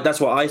what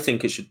I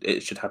think it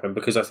should happen,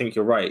 because I think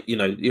you're right.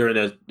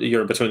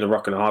 You're between a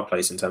rock and a hard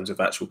place in terms of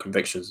actual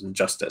convictions and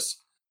justice.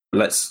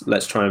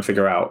 Let's try and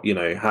figure out,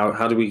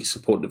 how do we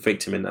support the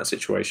victim in that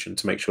situation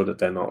to make sure that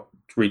they're not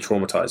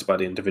re-traumatized by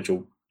the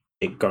individual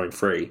going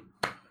free.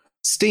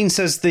 Steen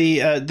says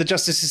the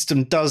justice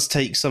system does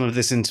take some of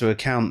this into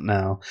account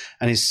now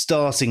and is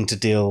starting to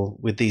deal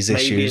with these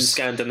issues. Maybe in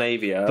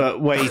Scandinavia.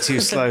 But way too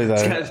slow,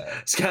 though.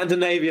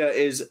 Scandinavia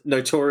is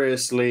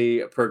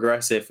notoriously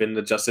progressive in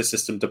the justice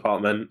system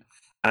department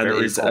and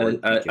is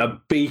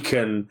a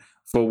beacon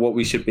for what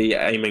we should be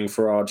aiming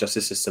for our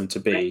justice system to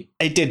be.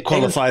 It did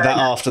qualify that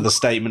after the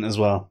statement as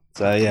well.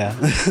 So, yeah.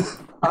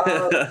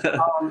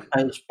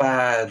 As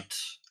bad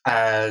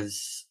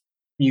as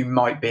you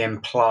might be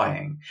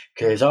implying,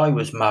 because I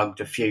was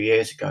mugged a few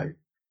years ago.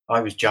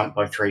 I was jumped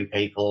by 3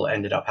 people,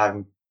 ended up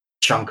having a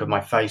chunk of my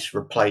face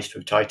replaced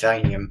with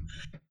titanium.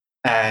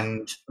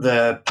 And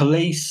the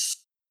police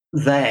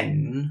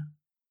then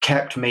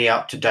kept me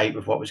up to date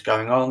with what was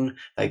going on.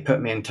 They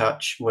put me in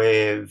touch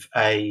with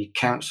a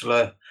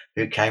counsellor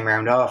who came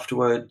round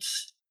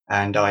afterwards,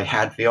 and I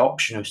had the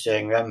option of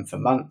seeing them for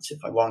months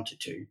if I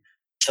wanted to.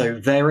 So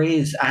there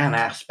is an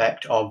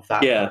aspect of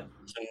that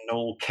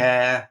personal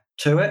care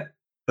to it.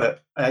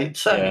 But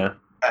it's certainly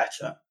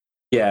better.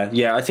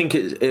 Yeah. I think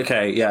it's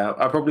okay. Yeah,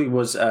 I probably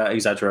was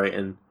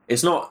exaggerating.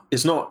 It's not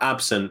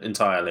absent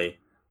entirely,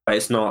 but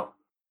it's not.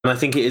 And I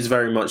think it is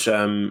very much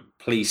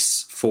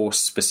police force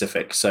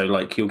specific. So,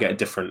 like, you'll get a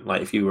different.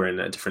 Like, if you were in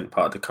a different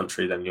part of the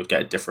country, then you'll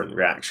get a different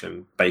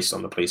reaction based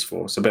on the police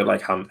force. A bit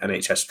like how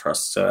NHS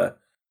trusts are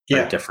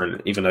very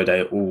different, even though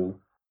they all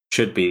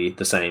should be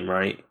the same,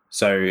 right?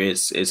 So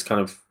it's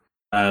kind of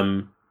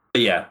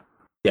But yeah,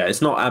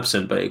 it's not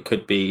absent, but it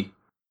could be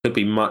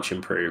much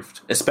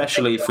improved,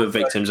 especially for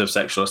victims of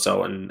sexual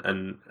assault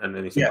and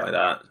anything like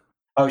that.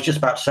 I was just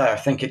about to say, I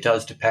think it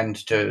does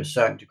depend to a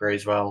certain degree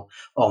as well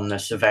on the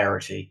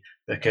severity,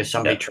 because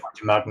somebody tried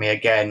to mug me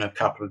again a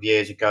couple of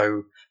years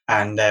ago,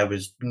 and there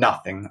was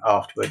nothing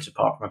afterwards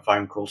apart from a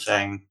phone call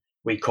saying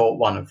we caught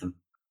one of them.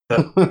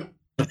 But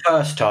the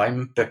first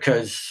time,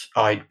 because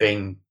I'd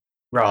been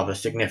rather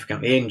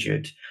significantly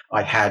injured,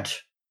 I had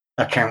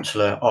a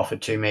counsellor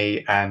offered to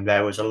me, and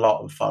there was a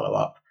lot of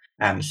follow-up.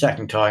 And the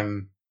second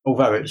time,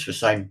 although it was the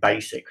same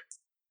basic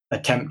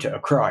attempt at a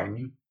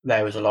crime,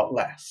 there was a lot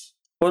less.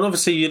 Well,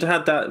 obviously, you'd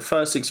had that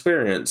first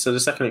experience, so the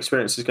second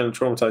experience is going to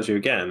traumatize you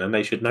again, and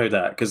they should know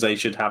that because they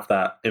should have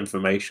that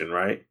information,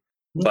 right?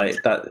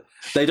 Like that,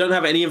 they don't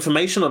have any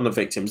information on the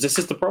victims. This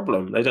is the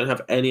problem. They don't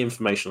have any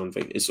information on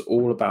victims. It's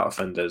all about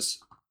offenders,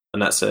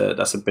 and that's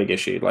a big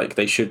issue. Like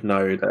they should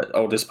know that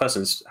this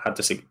person's had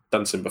this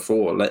done this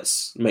before.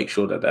 Let's make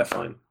sure that they're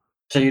fine.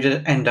 So you'd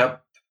end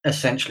up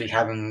essentially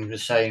having the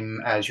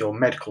same as your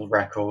medical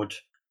record,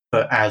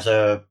 but as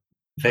a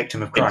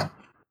victim of crime.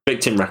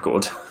 Victim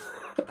record.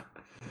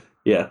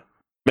 Yeah,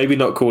 maybe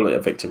not call it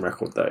a victim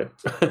record though.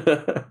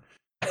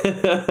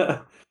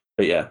 But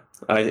yeah,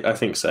 I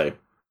think so.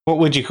 What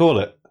would you call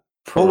it?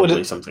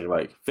 Probably something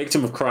like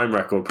victim of crime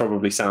record.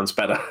 Probably sounds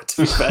better.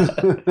 To be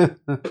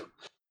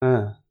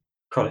fair.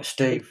 Call it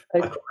Steve.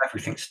 I call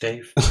everything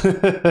Steve.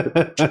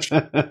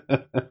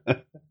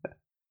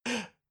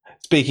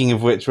 Speaking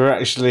of which,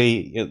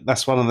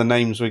 that's one of the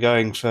names we're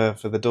going for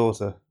the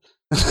daughter.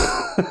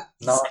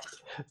 Nice.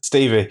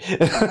 Stevie.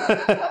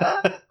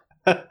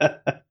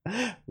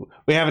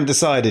 We haven't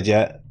decided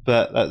yet,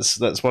 but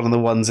that's one of the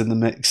ones in the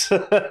mix.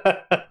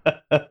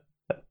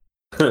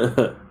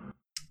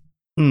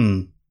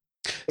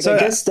 So I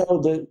guess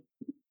though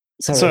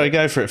Sorry,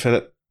 go for it,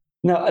 Philip.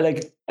 No,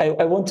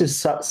 I want to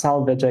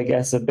salvage, I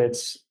guess, a bit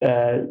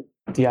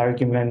the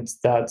argument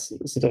that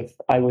sort of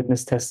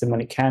eyewitness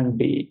testimony can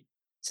be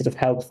sort of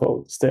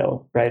helpful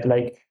still, right?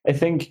 Like I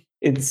think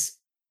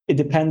it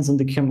depends on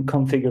the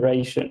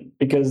configuration,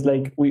 because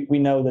like we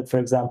know that, for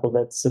example,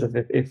 that sort of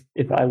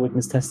if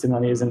eyewitness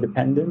testimony is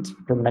independent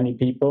from many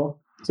people,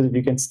 so that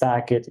you can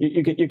stack it,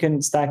 you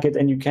can stack it,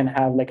 and you can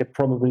have like a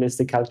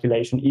probabilistic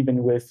calculation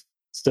even with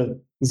sort of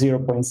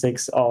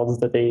 0.6 odds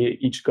that they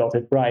each got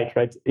it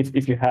right?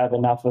 If you have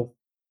enough of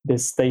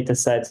this data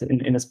set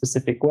in a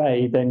specific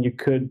way, then you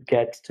could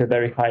get to a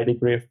very high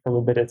degree of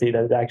probability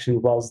that it actually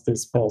was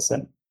this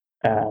person.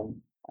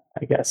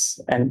 I guess,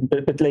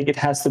 but like it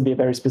has to be a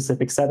very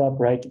specific setup,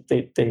 right?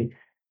 They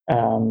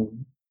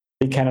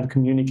cannot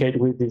communicate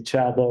with each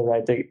other,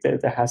 right?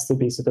 There has to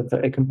be sort of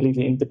a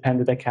completely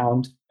independent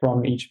account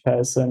from each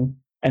person,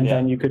 and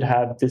then you could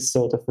have this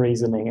sort of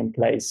reasoning in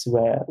place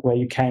where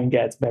you can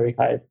get very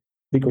high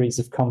degrees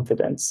of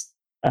confidence.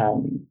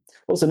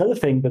 Also, another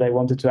thing that I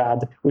wanted to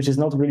add, which is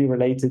not really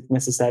related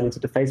necessarily to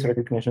the face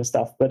recognition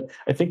stuff, but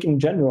I think in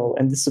general,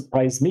 and this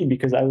surprised me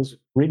because I was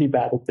really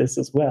bad at this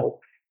as well,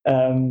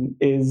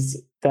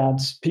 is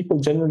that people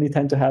generally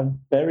tend to have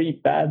very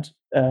bad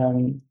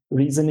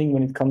reasoning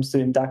when it comes to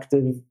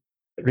inductive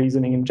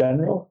reasoning in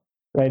general,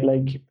 right?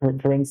 Like,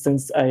 for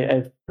instance,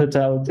 I've put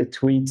out a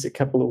tweet a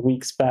couple of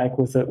weeks back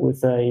with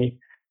a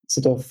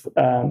sort of,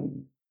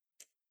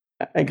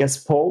 I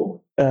guess,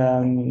 poll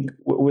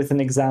with an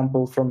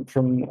example from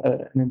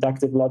an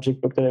inductive logic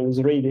book that I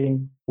was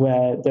reading,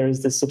 where there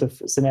is this sort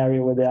of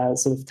scenario where there are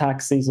sort of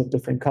taxis of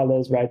different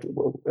colors, right?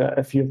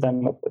 A few of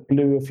them are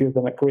blue, a few of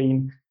them are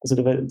green.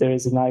 There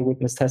is an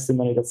eyewitness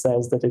testimony that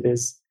says that it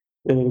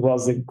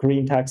was a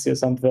green taxi or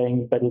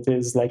something, but it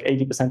is like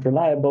 80%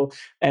 reliable.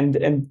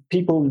 And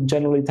people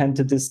generally tend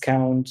to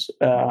discount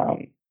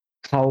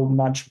how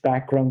much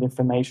background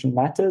information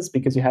matters,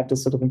 because you have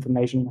this sort of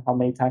information how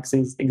many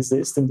taxis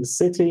exist in the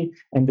city,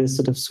 and this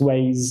sort of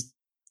sways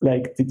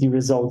like the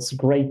results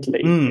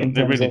greatly in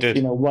terms of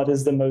what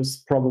is the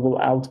most probable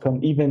outcome,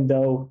 even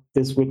though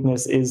this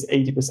witness is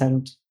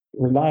 80%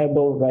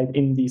 reliable, right,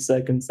 in these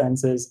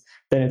circumstances.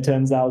 Then it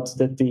turns out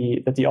that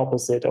the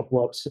opposite of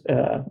what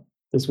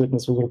this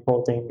witness was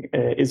reporting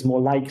is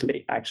more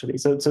likely, actually.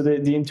 So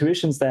the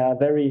intuitions there are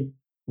very,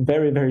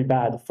 very, very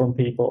bad from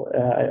people,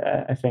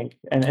 I think.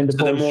 And the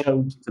poll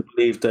showed to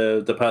believe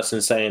the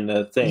person saying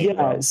the thing. Yeah.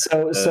 Right?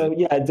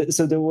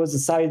 So there was a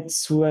side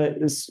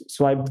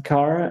swiped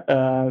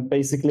car,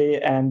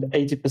 basically, and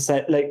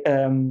 80%,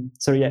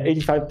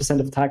 85%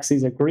 of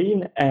taxis are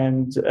green,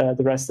 and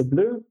the rest are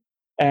blue.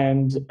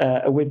 And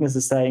a witness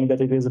is saying that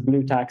it is a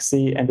blue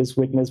taxi, and this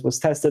witness was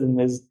tested and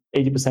is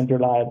 80%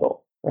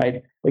 reliable.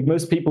 Right? Like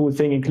most people would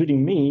think,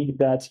 including me,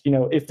 that,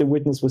 if the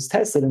witness was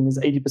tested and is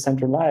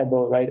 80%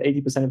 reliable, right,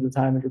 80% of the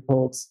time it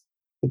reports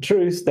the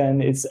truth,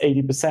 then it's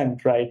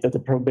 80%, right? That the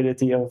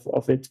probability of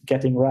it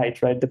getting right?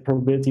 The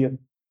probability of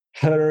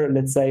her,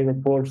 let's say,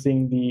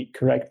 reporting the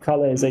correct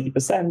color is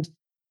 80%.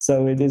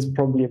 So it is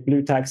probably a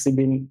blue taxi,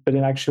 but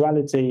in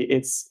actuality,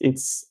 it's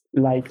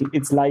likely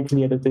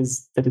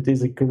that it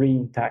is a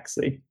green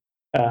taxi,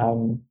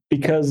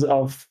 because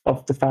of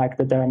the fact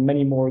that there are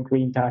many more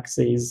green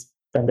taxis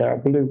than there are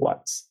blue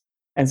ones.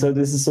 And so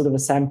this is sort of a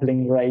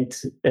sampling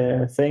rate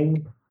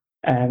thing.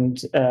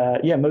 And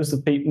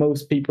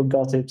most people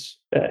got it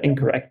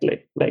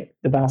incorrectly. Like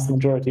the vast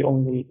majority,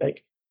 only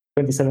like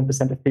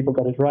 27% of people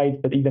got it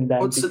right. But even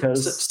then,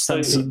 because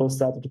some people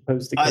started to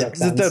post the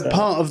correct answer. The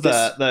part of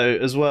that, though,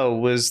 as well,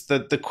 was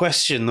that the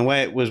question, the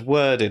way it was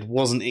worded,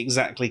 wasn't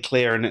exactly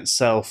clear in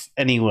itself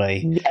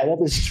anyway. Yeah,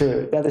 that is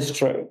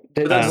true.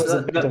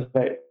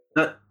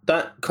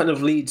 That kind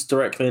of leads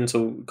directly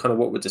into kind of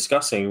what we're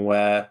discussing,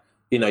 where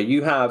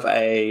you have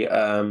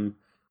a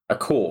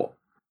court,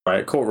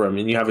 right, a courtroom,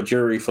 and you have a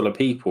jury full of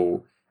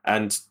people,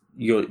 and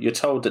you're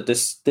told that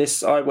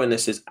this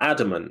eyewitness is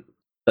adamant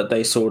that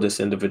they saw this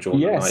individual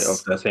on the night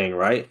of the thing,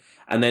 right?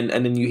 And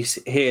then you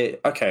hear,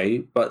 okay,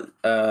 but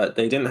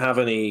they didn't have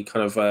any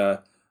kind of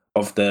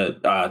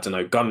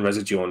the gun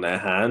residue on their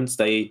hands.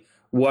 They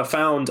were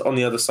found on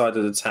the other side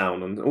of the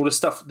town, and all this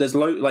stuff. There's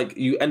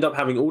you end up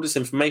having all this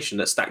information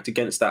that's stacked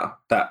against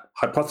that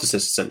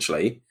hypothesis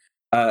essentially.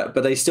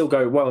 But they still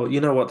go, well,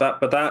 you know what?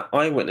 That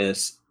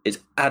eyewitness is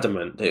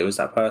adamant that it was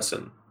that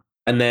person,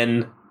 and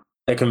then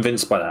they're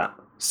convinced by that.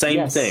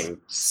 Same thing.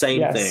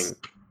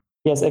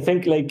 Yes, I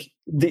think like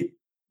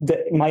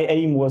my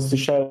aim was to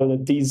show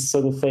that these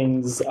sort of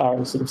things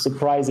are sort of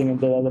surprising,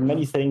 and there are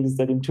many things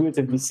that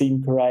intuitively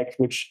seem correct,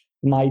 which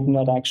might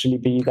not actually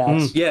be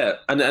that. Yeah,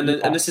 and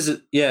this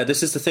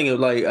is the thing of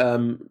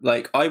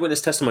like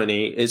eyewitness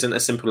testimony isn't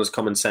as simple as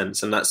common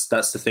sense, and that's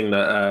the thing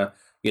that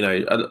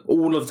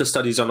all of the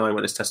studies on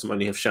eyewitness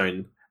testimony have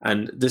shown,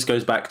 and this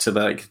goes back to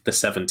the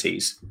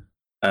 70s.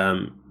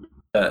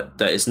 That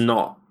it's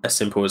not as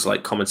simple as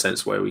like common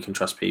sense where we can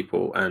trust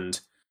people, and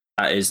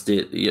that is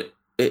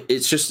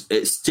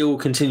it still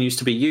continues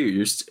to be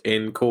used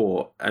in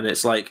court, and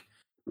it's like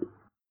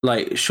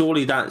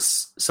surely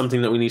that's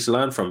something that we need to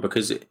learn from,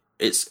 because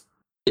it's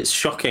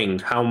shocking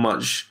how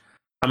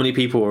many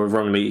people are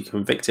wrongly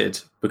convicted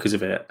because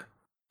of it.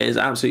 It is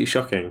absolutely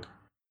shocking.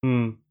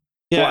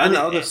 Yeah, and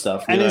other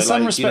stuff. And in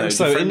some respects,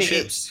 though,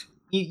 friendships,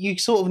 you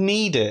sort of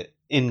need it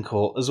in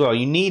court as well.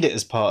 You need it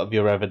as part of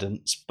your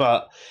evidence,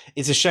 but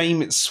it's a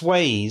shame it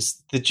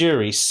sways the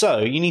jury. So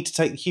you need to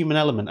take the human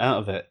element out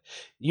of it.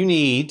 You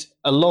need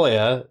a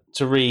lawyer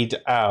to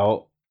read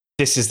out,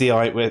 this is the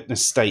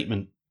eyewitness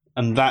statement,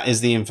 and that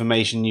is the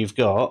information you've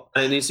got.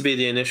 And it needs to be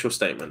the initial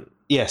statement.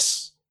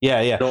 Yes.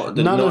 Yeah.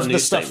 None of the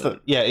stuff that...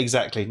 Yeah,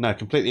 exactly. No,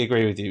 completely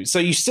agree with you. So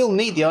you still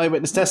need the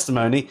eyewitness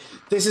testimony.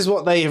 This is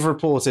what they have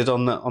reported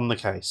on the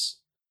case.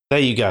 There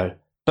you go.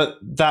 But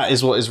that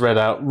is what is read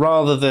out,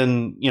 rather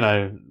than,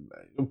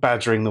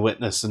 badgering the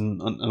witness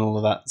and all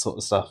of that sort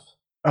of stuff.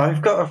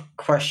 I've got a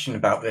question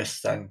about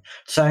this then.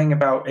 Saying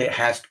about it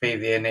has to be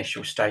the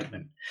initial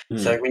statement.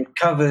 So we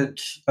covered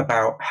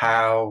about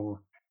how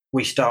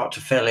we start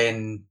to fill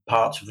in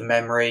parts of the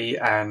memory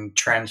and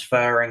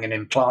transferring and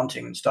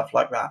implanting and stuff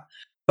like that.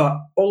 But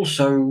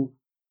also,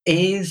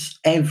 is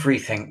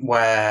everything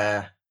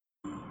where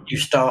you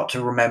start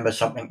to remember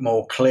something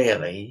more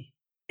clearly,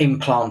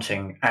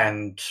 implanting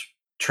and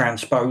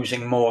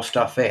transposing more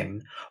stuff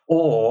in?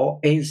 Or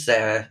is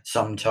there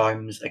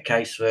sometimes a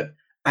case that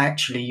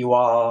actually you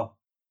are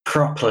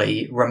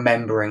properly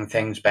remembering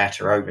things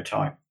better over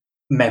time?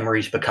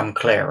 Memories become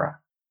clearer?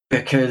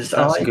 Because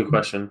that's a good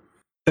question.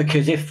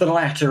 Because if the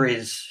latter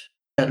is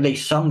at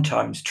least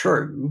sometimes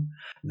true,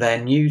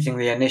 then using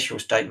the initial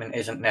statement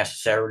isn't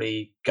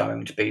necessarily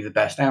going to be the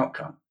best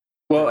outcome.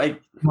 Well, I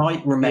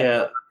might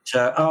remember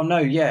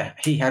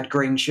he had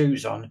green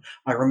shoes on.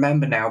 I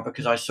remember now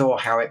because I saw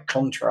how it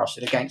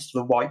contrasted against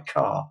the white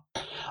car.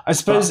 I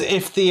suppose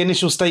if the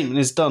initial statement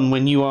is done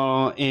when you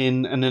are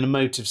in an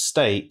emotive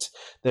state,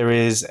 there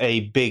is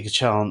a big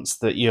chance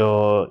that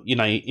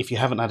if you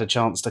haven't had a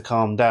chance to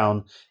calm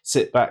down,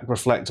 sit back,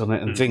 reflect on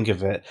it, and think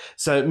of it.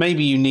 So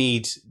maybe you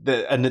need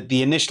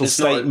the initial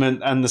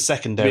statement and the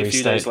secondary a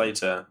few days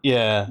later.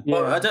 Yeah.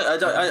 Well,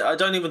 I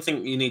don't even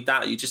think you need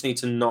that. You just need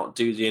to not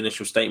do the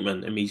initial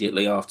statement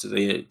immediately after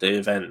the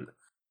event,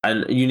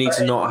 and you need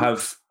to not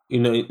have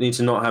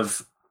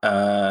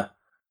kind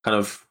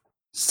of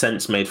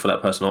sense made for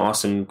that person, or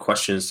ask them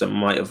questions that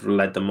might have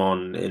led them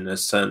on in a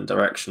certain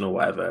direction or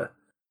whatever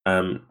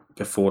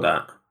before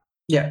that.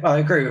 Yeah, I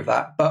agree with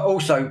that. But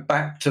also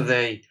back to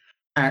the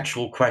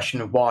actual question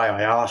of why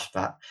I asked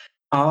that.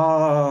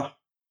 Are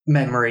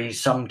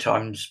memories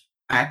sometimes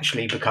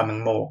actually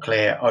becoming more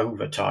clear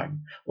over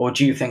time? Or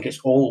do you think it's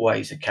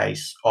always a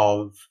case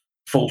of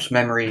false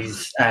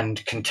memories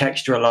and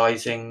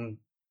contextualizing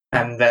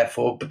and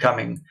therefore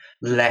becoming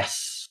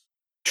less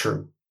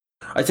true?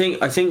 I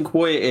think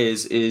what it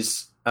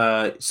is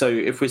so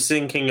if we're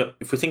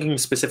thinking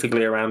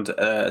specifically around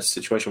a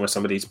situation where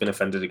somebody's been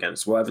offended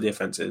against, whatever the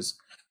offence is,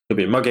 could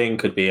be a mugging,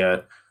 could be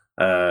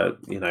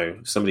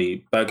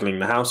somebody burgling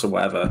the house or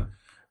whatever.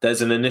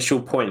 There's an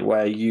initial point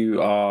where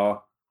you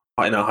are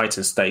in a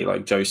heightened state,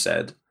 like Joe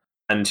said,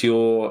 and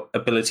your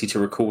ability to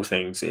recall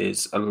things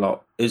is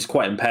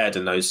quite impaired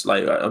in those.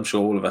 Like, I'm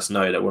sure all of us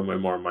know that when we're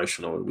more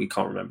emotional, we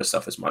can't remember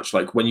stuff as much.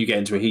 Like when you get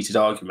into a heated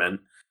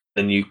argument,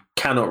 then you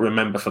cannot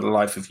remember for the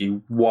life of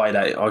you why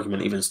that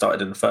argument even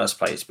started in the first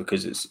place,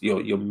 because it's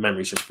your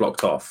memory's just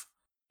blocked off.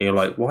 you're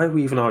like, why are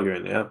we even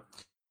arguing? Yeah.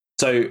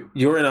 So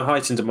you're in a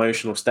heightened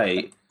emotional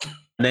state,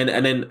 and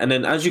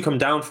then as you come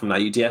down from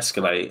that, you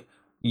de-escalate.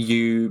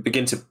 You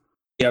begin to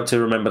be able to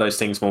remember those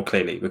things more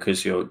clearly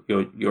because you're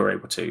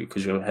able to,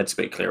 because your head's a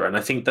bit clearer. And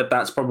I think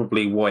that's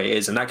probably what it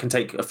is, and that can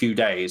take a few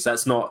days.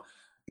 That's not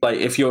like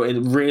if you're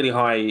in really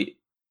highly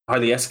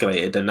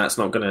escalated, then that's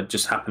not going to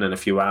just happen in a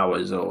few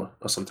hours or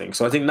something.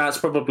 So I think that's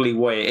probably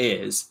what it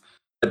is.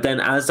 But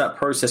then as that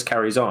process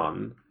carries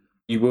on,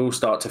 you will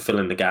start to fill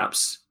in the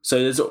gaps. So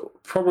there's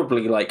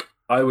probably, like,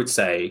 I would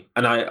say,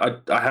 and I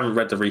haven't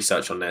read the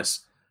research on this,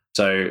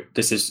 so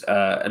this is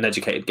an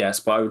educated guess,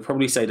 but I would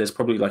probably say there's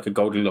probably like a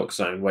Goldilocks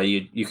zone where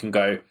you can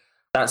go,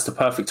 that's the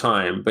perfect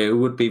time, but it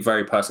would be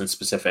very person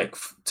specific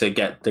to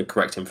get the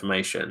correct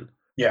information.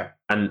 Yeah.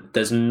 And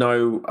there's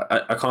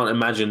I can't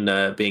imagine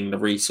there being the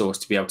resource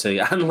to be able to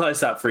analyze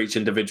that for each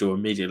individual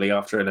immediately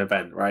after an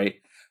event, right?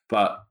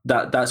 But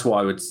that's what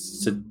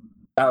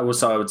I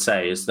would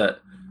say is that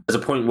there's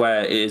a point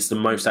where it is the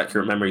most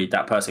accurate memory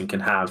that person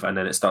can have, and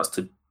then it starts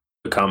to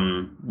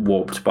become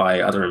warped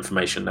by other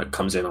information that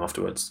comes in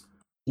afterwards.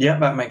 Yeah,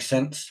 that makes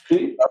sense.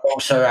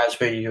 Also, as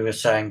you were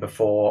saying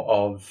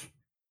before,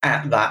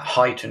 at that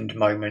heightened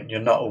moment, you're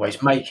not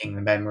always making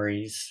the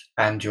memories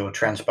and you're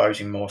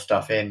transposing more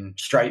stuff in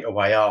straight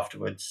away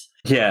afterwards.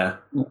 Yeah,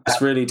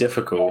 it's really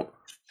difficult.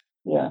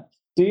 Yeah.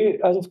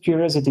 Out of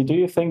curiosity, do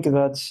you think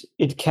that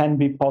it can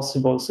be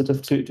possible sort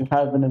of to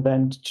have an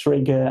event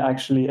trigger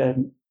actually a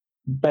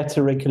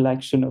better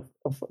recollection of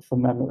a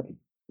memory?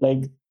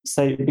 Like,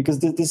 say, because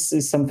this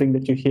is something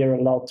that you hear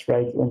a lot,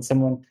 right? When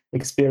someone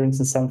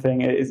experiences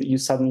something, you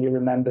suddenly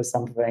remember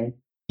something.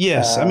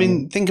 Yes, I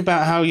mean, think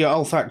about how your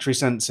olfactory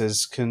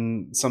senses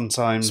can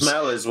sometimes...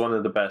 Smell is one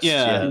of the best.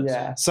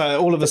 Yeah. So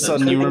all of a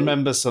sudden you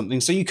remember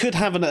something. So you could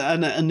have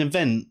an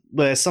event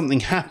where something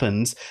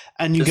happens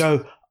and you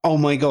go, oh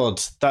my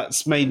God,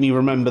 that's made me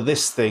remember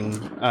this thing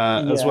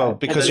as well,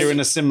 because you're in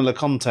a similar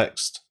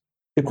context.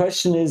 The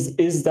question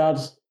is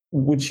that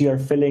which you're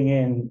filling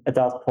in at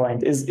that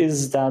point,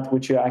 is that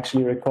which you're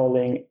actually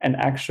recalling an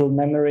actual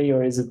memory,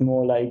 or is it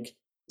more like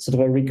sort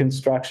of a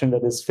reconstruction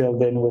that is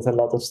filled in with a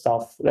lot of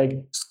stuff?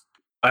 Like,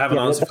 I have an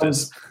answer for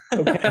this.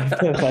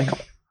 Okay.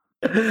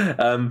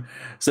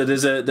 So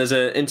there's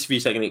an interview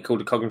technique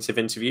called a cognitive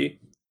interview.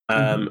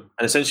 And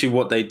essentially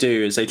what they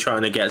do is they try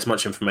and get as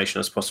much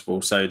information as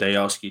possible. So they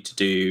ask you to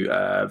do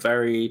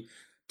very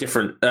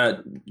different,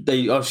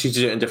 they ask you to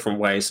do it in different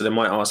ways. So they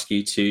might ask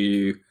you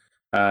to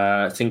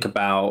think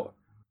about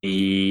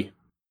the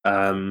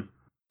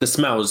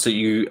smells that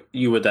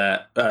you were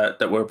there,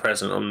 that were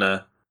present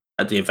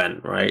at the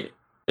event, right?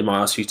 They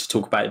might ask you to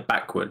talk about it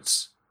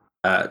backwards,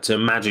 to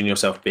imagine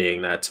yourself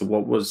being there, to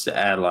what was the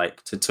air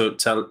like, to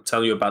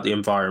tell you about the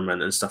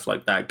environment and stuff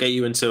like that, get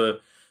you into a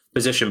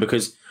position,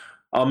 because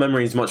our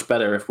memory is much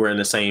better if we're in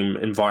the same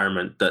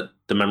environment that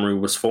the memory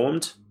was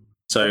formed.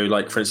 So,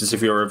 like, for instance,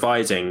 if you're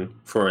revising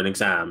for an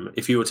exam,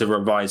 if you were to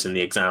revise in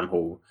the exam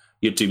hall,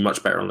 you'd do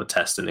much better on the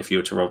test than if you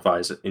were to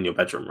revise in your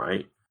bedroom,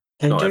 right?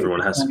 Not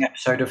everyone has an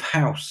episode of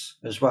House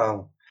as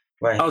well.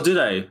 Oh, do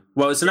they?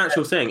 Well, it's an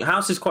actual thing.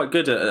 House is quite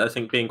good at, I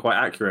think, being quite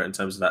accurate in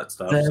terms of that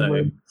stuff. There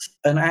was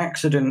an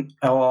accident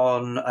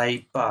on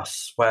a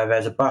bus where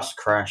there's a bus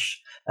crash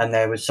and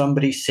there was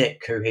somebody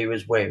sick who he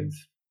was with,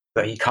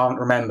 but he can't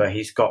remember.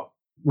 He's got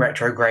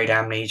retrograde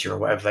amnesia or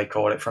whatever they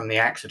call it from the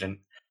accident.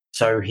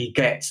 So he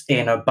gets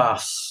in a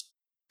bus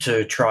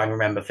to try and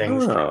remember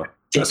things. Oh,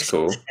 that's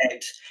cool.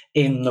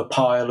 In the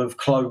pile of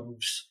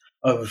clothes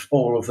of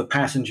all of the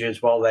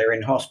passengers while they're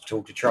in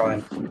hospital to try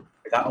and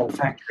that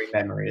olfactory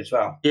memory as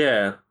well.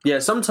 Yeah.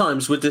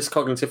 Sometimes with this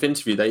cognitive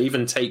interview, they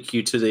even take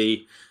you to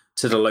the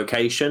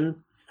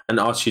location and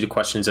ask you the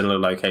questions in the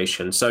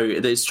location. So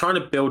it's trying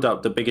to build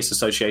up the biggest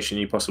association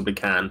you possibly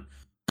can.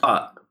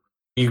 But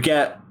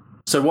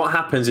so what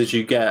happens is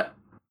you get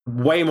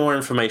way more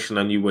information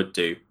than you would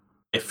do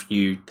if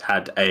you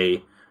had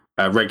a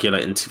regular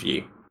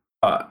interview.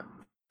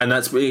 And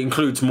it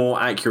includes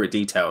more accurate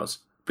details,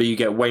 but you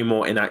get way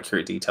more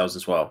inaccurate details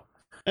as well.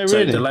 Oh, so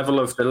really? the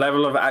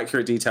level of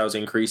accurate details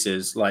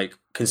increases like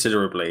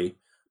considerably,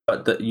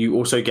 but that you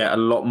also get a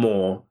lot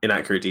more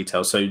inaccurate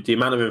details. So the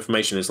amount of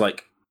information is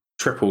like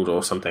tripled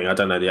or something. I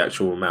don't know the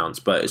actual amounts,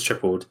 but it's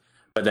tripled.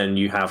 But then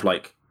you have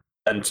like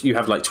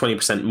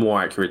 20%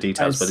 more accurate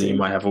details, but then you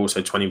might have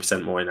also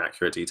 20% more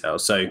inaccurate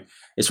details. So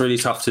it's really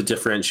tough to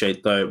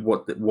differentiate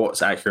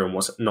what's accurate and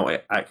what's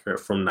not accurate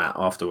from that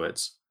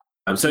afterwards.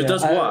 So it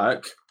does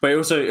work, but it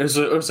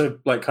also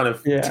like kind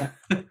of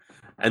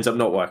ends up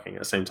not working at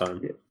the same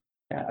time.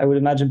 Yeah, I would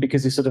imagine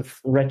because you're sort of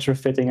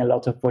retrofitting a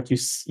lot of what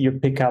you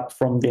pick up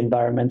from the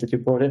environment that you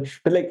brought in.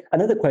 But like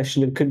another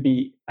question that could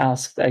be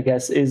asked, I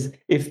guess, is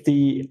if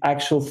the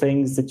actual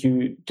things that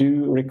you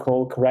do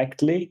recall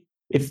correctly,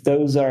 if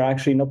those are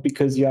actually not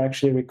because you're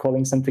actually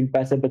recalling something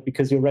better, but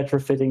because you're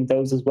retrofitting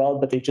those as well,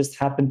 but they just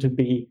happen to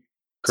be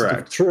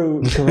correct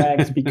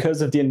because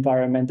of the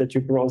environment that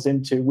you brought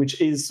into, which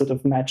is sort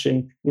of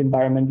matching the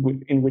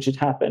environment in which it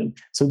happened.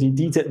 So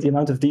the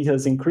amount of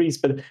details increase,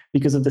 but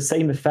because of the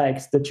same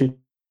effect that you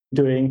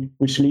doing,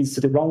 which leads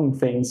to the wrong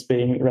things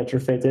being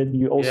retrofitted.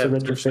 You also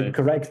retrofit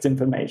correct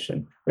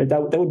information. Right?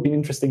 That would be an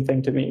interesting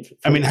thing to me.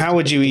 I mean, how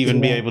would you even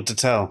be able to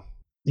tell?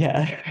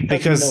 Yeah,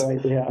 because no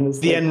idea,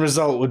 honestly. The end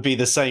result would be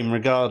the same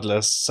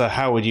regardless. So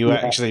how would you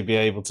actually be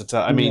able to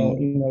tell? I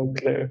mean, no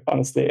clue.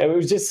 Honestly, it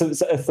was just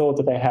a thought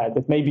that I had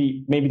that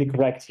maybe the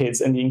correct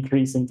hits and the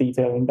increase in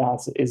detail in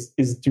that is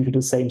due to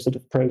the same sort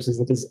of process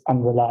that is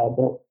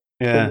unreliable.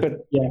 Yeah,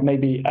 but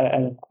maybe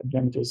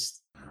I'm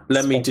just.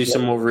 Let me do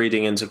some more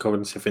reading into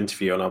Cognitive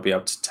Interview, and I'll be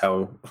able to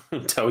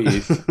tell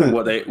you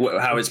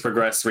how it's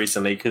progressed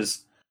recently.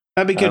 Because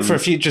that'd be good for a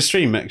future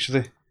stream,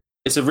 actually.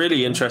 It's a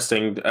really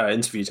interesting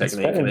interview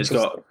technique, and it's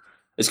got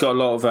a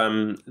lot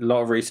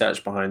of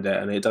research behind it,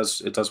 and it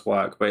does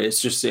work. But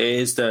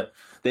the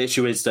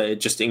issue is that it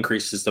just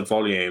increases the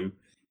volume,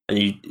 and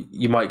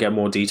you might get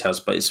more details,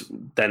 but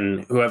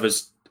then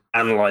whoever's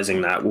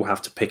analyzing that will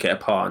have to pick it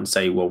apart and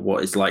say, well,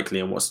 what is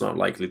likely and what's not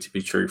likely to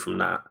be true from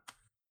that.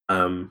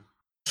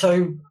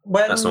 So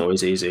that's not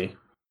always easy.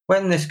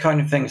 When this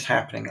kind of thing's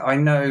happening, I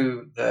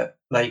know that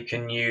they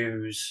can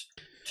use,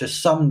 to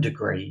some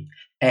degree,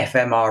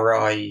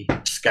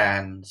 fMRI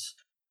scans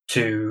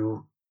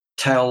to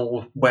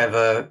tell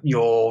whether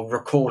you're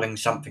recalling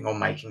something or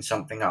making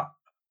something up.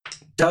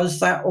 Does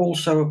that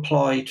also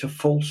apply to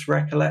false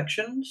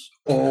recollections?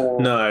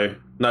 Or no,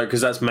 because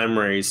that's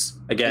memories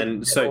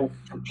again. So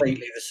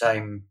completely the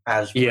same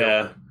as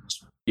yeah.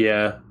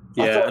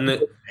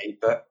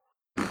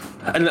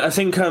 And I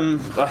think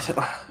I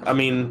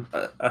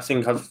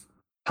think I've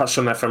touched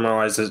on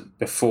fMRIs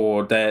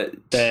before. They're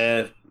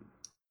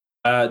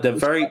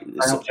very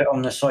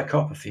on the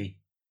psychopathy.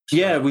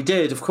 Yeah, we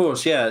did, of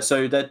course. Yeah,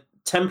 so they're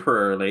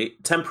temporarily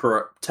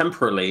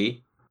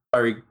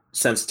very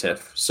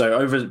sensitive. So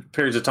over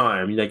periods of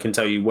time, they can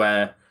tell you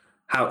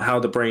how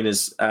the brain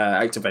is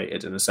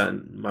activated in a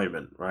certain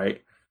moment,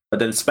 right? But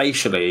then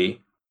spatially,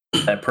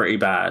 they're pretty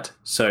bad.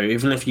 So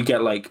even if you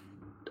get like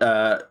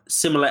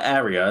similar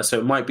area, so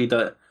it might be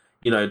that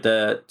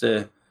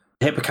the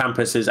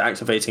hippocampus is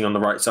activating on the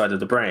right side of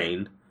the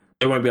brain.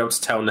 They won't be able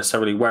to tell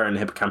necessarily where in the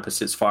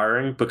hippocampus it's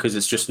firing because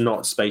it's just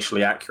not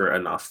spatially accurate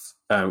enough.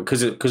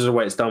 Because of the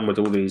way it's done with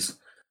all these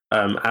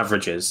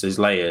averages, these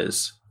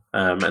layers,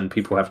 and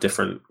people have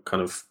different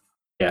kind of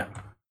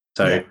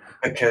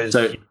because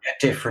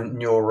different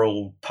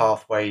neural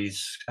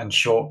pathways and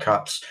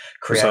shortcuts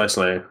create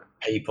precisely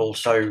people.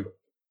 So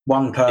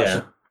one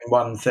person,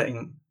 one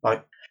thing,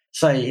 like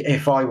say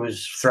if I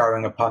was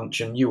throwing a punch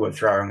and you were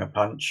throwing a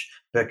punch,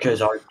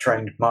 because I've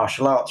trained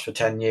martial arts for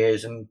 10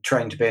 years and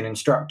trained to be an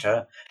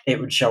instructor, it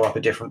would show up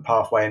a different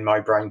pathway in my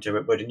brain to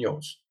it would in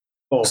yours.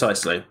 Or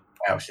precisely.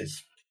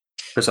 Else's.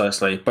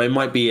 Precisely. But it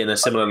might be in a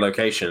similar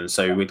location,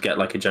 so we'd get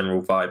like a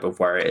general vibe of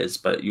where it is,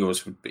 but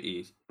yours would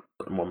be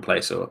in one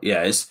place. Or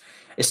it's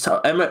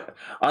tough.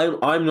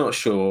 I'm not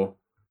sure,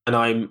 and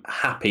I'm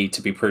happy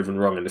to be proven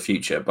wrong in the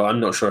future, but I'm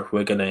not sure if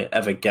we're going to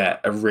ever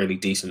get a really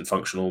decent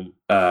functional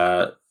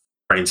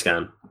brain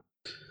scan.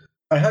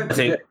 I hope we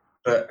do.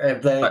 But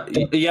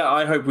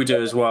I hope we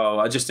do as well.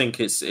 I just think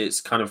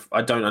it's kind of,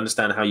 I don't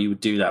understand how you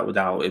would do that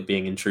without it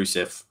being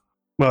intrusive.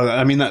 Well,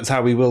 I mean, that's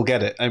how we will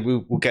get it.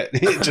 We'll get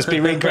it just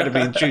being incredibly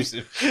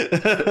intrusive.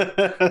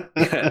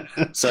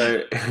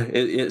 So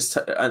it's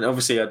and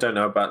obviously I don't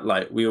know about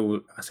I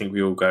think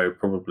we all go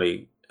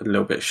probably a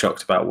little bit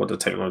shocked about what the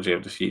technology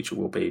of the future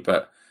will be.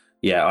 But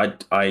yeah,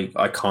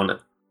 I can't,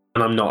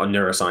 and I'm not a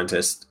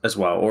neuroscientist as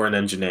well or an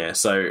engineer.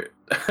 So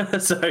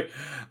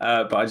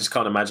but I just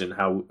can't imagine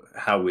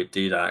how we'd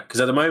do that, because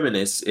at the moment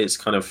it's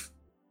kind of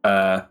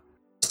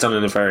it's done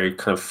in a very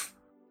kind of,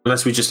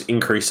 unless we just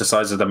increase the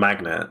size of the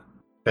magnet.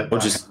 But or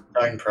just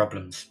own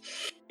problems.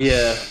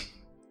 Yeah,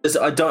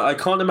 I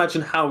can't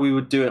imagine how we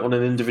would do it on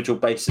an individual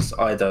basis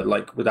either,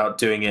 like without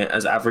doing it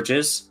as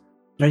averages.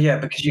 No, yeah,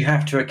 because you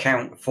have to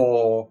account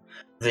for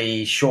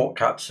the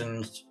shortcuts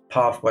and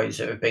pathways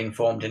that have been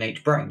formed in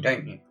each brain,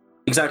 don't you?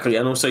 Exactly,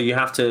 and also you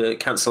have to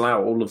cancel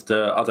out all of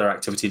the other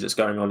activity that's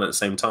going on at the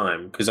same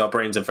time, because our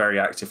brains are very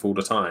active all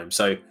the time.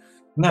 So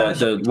no,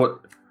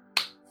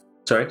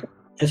 Sorry,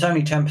 it's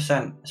only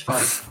 10%. It's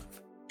fine.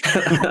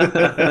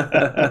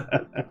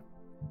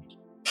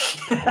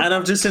 And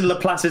I'm just in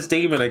Laplace's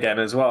demon again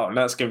as well, and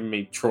that's giving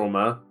me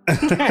trauma.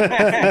 That's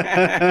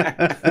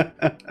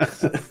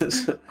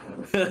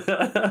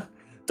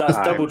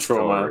double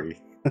trauma.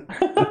 Tell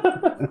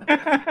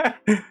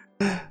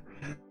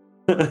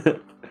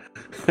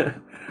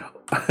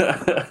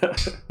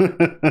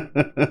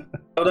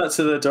that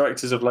to the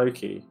directors of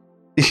Loki.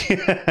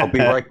 I'll be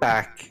right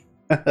back.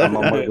 I'm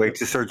on my way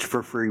to search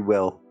for free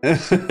will. It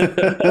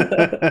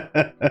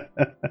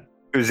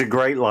was a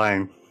great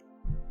line.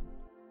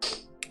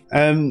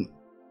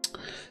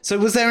 So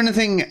was there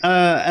anything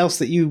else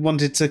that you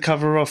wanted to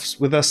cover off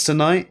with us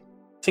tonight?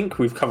 I think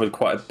we've covered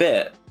quite a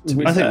bit.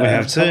 I think we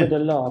have too. Covered a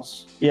lot.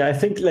 Yeah, I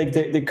think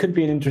there could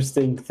be an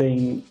interesting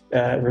thing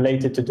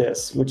related to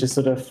this, which is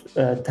sort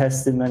of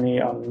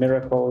testimony on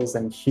miracles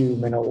and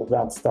Hume and all of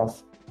that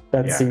stuff.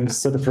 that Yeah. seems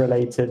sort of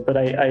related, but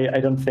I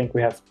don't think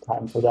we have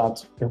time for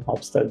that.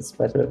 Perhaps that's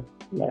better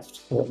left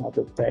for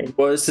another day.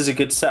 Well, this is a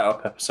good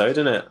setup episode,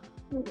 isn't it?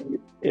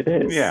 It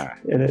is. Yeah.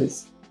 It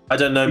is. I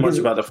don't know Because- much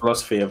about the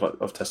philosophy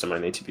of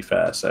testimony, to be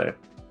fair, so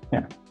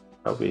Yeah.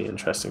 that'll be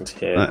interesting to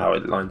hear Right. how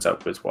it lines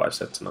up with what I've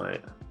said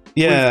tonight.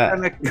 Yeah.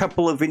 We've done a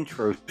couple of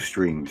intro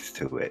streams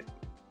to it,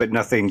 but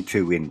nothing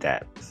too in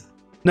depth.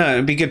 No,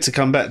 it'd be good to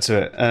come back to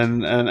it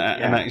and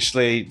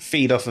actually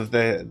feed off of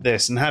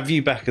this and have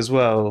you back as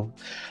well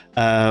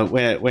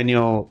when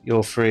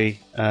you're free,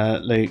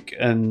 Luke,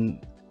 and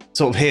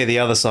sort of hear the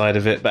other side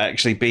of it, but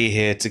actually be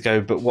here to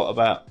go. But what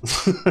about?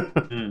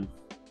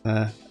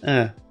 No,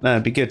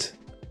 it'd be good.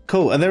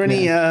 Cool. Are there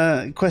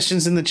any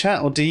questions in the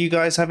chat, or do you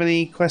guys have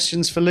any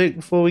questions for Luke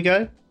before we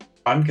go?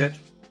 I'm good.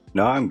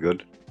 No, I'm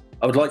good.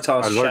 I would like to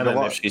ask I learned a Shannon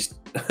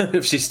lot.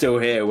 if she's still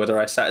here, whether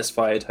I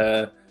satisfied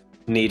her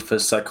need for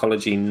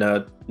psychology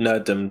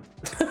nerddom.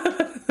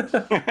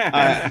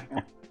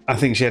 I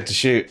think she had to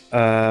shoot,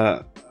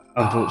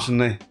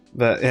 unfortunately.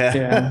 But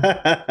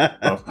yeah.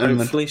 Well,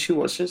 hopefully she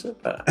watches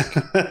it back.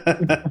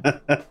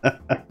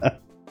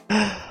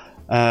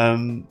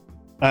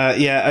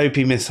 OP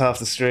missed half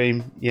the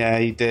stream. Yeah,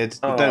 he did.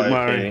 But don't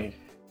worry.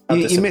 How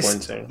You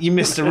disappointing.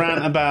 missed a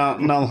rant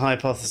about null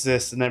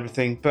hypothesis and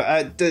everything.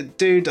 But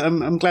dude,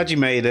 I'm glad you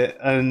made it,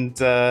 and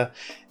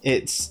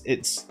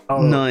it's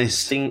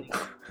nice.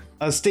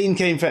 Steen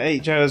came for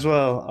HO as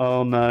well.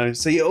 Oh no!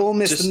 So you all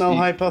missed the null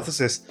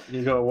hypothesis.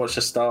 You gotta watch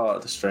the start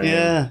of the stream.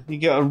 Yeah, you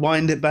gotta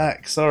wind it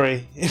back.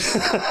 Sorry. You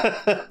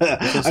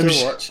can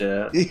still watch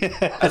it.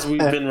 Yeah. As we've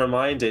been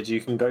reminded, you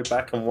can go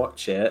back and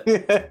watch it,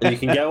 and you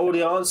can get all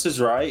the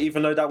answers right,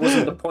 even though that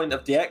wasn't the point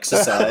of the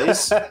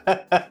exercise. The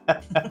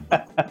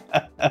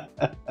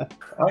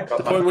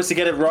point was to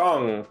get it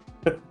wrong.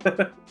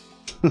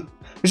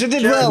 Which I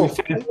did well.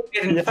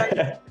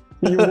 Yeah.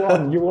 You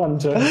won,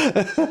 Joe.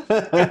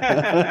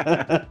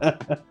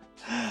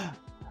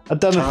 I've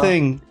done a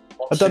thing.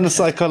 I've done the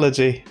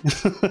psychology.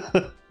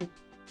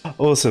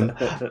 Awesome.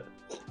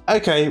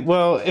 Okay,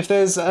 well, if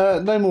there's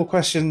no more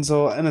questions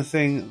or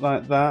anything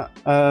like that,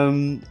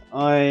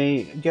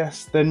 I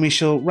guess then we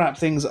shall wrap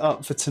things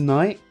up for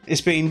tonight.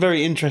 It's been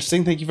very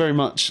interesting. Thank you very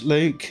much,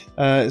 Luke.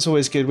 It's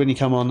always good when you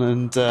come on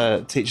and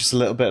teach us a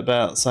little bit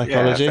about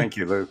psychology. Yeah, thank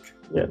you, Luke.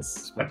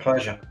 Yes, My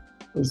pleasure.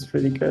 it was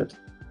really good.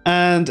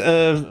 And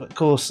of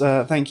course,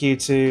 thank you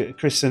to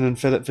Kristen and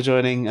Philip for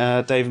joining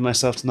Dave and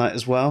myself tonight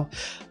as well.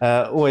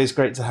 Always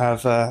great to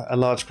have a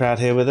large crowd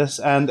here with us,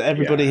 and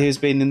everybody who's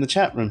been in the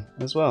chat room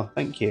as well.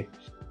 Thank you.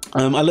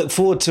 I look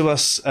forward to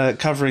us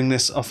covering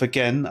this off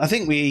again. I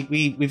think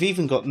we've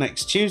even got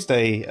next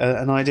Tuesday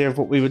an idea of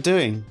what we were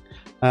doing.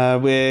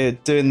 We're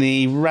doing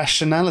the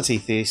rationality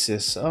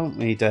thesis, aren't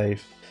we,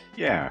 Dave?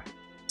 Yeah.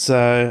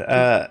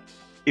 So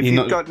If You're you've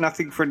not- got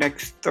nothing for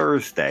next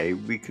Thursday,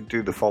 we could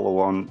do the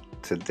follow-on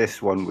to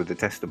this one with the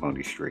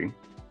testimony stream.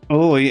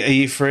 are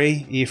you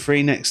free? Are you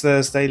free next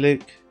Thursday,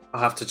 Luke?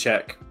 I'll have to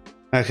check.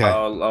 Okay,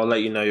 I'll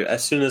let you know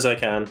as soon as I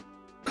can.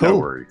 cool. No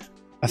worries.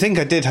 I think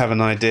I did have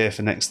an idea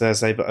for next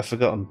Thursday, but I've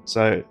forgotten.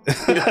 So,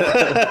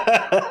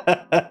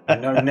 I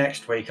know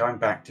next week I'm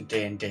back to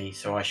D&D,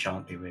 so I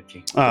shan't be with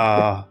you.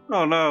 Oh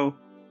no.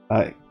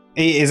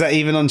 Is that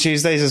even on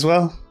Tuesdays as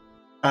well?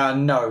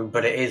 No,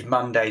 but it is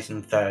Mondays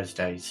and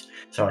Thursdays,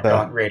 so I Fair.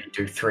 can't really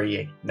do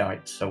 3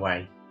 nights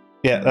away.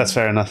 Yeah, that's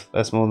fair enough.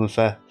 That's more than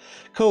fair.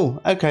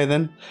 Cool. Okay,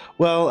 then.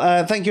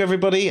 Well, thank you,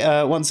 everybody.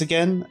 Once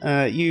again,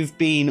 you've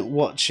been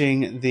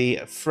watching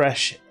the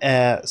Fresh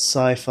Air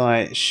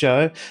Sci-Fi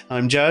show.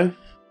 I'm Joe.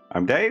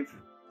 I'm Dave.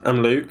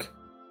 I'm Luke.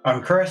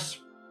 I'm Chris.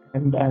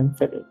 And I'm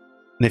Philip.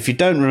 And if you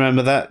don't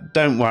remember that,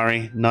 don't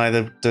worry.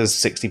 Neither does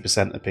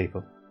 60% of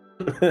people.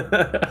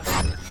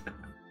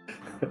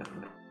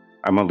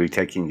 I'm only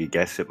taking a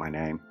guess at my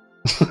name.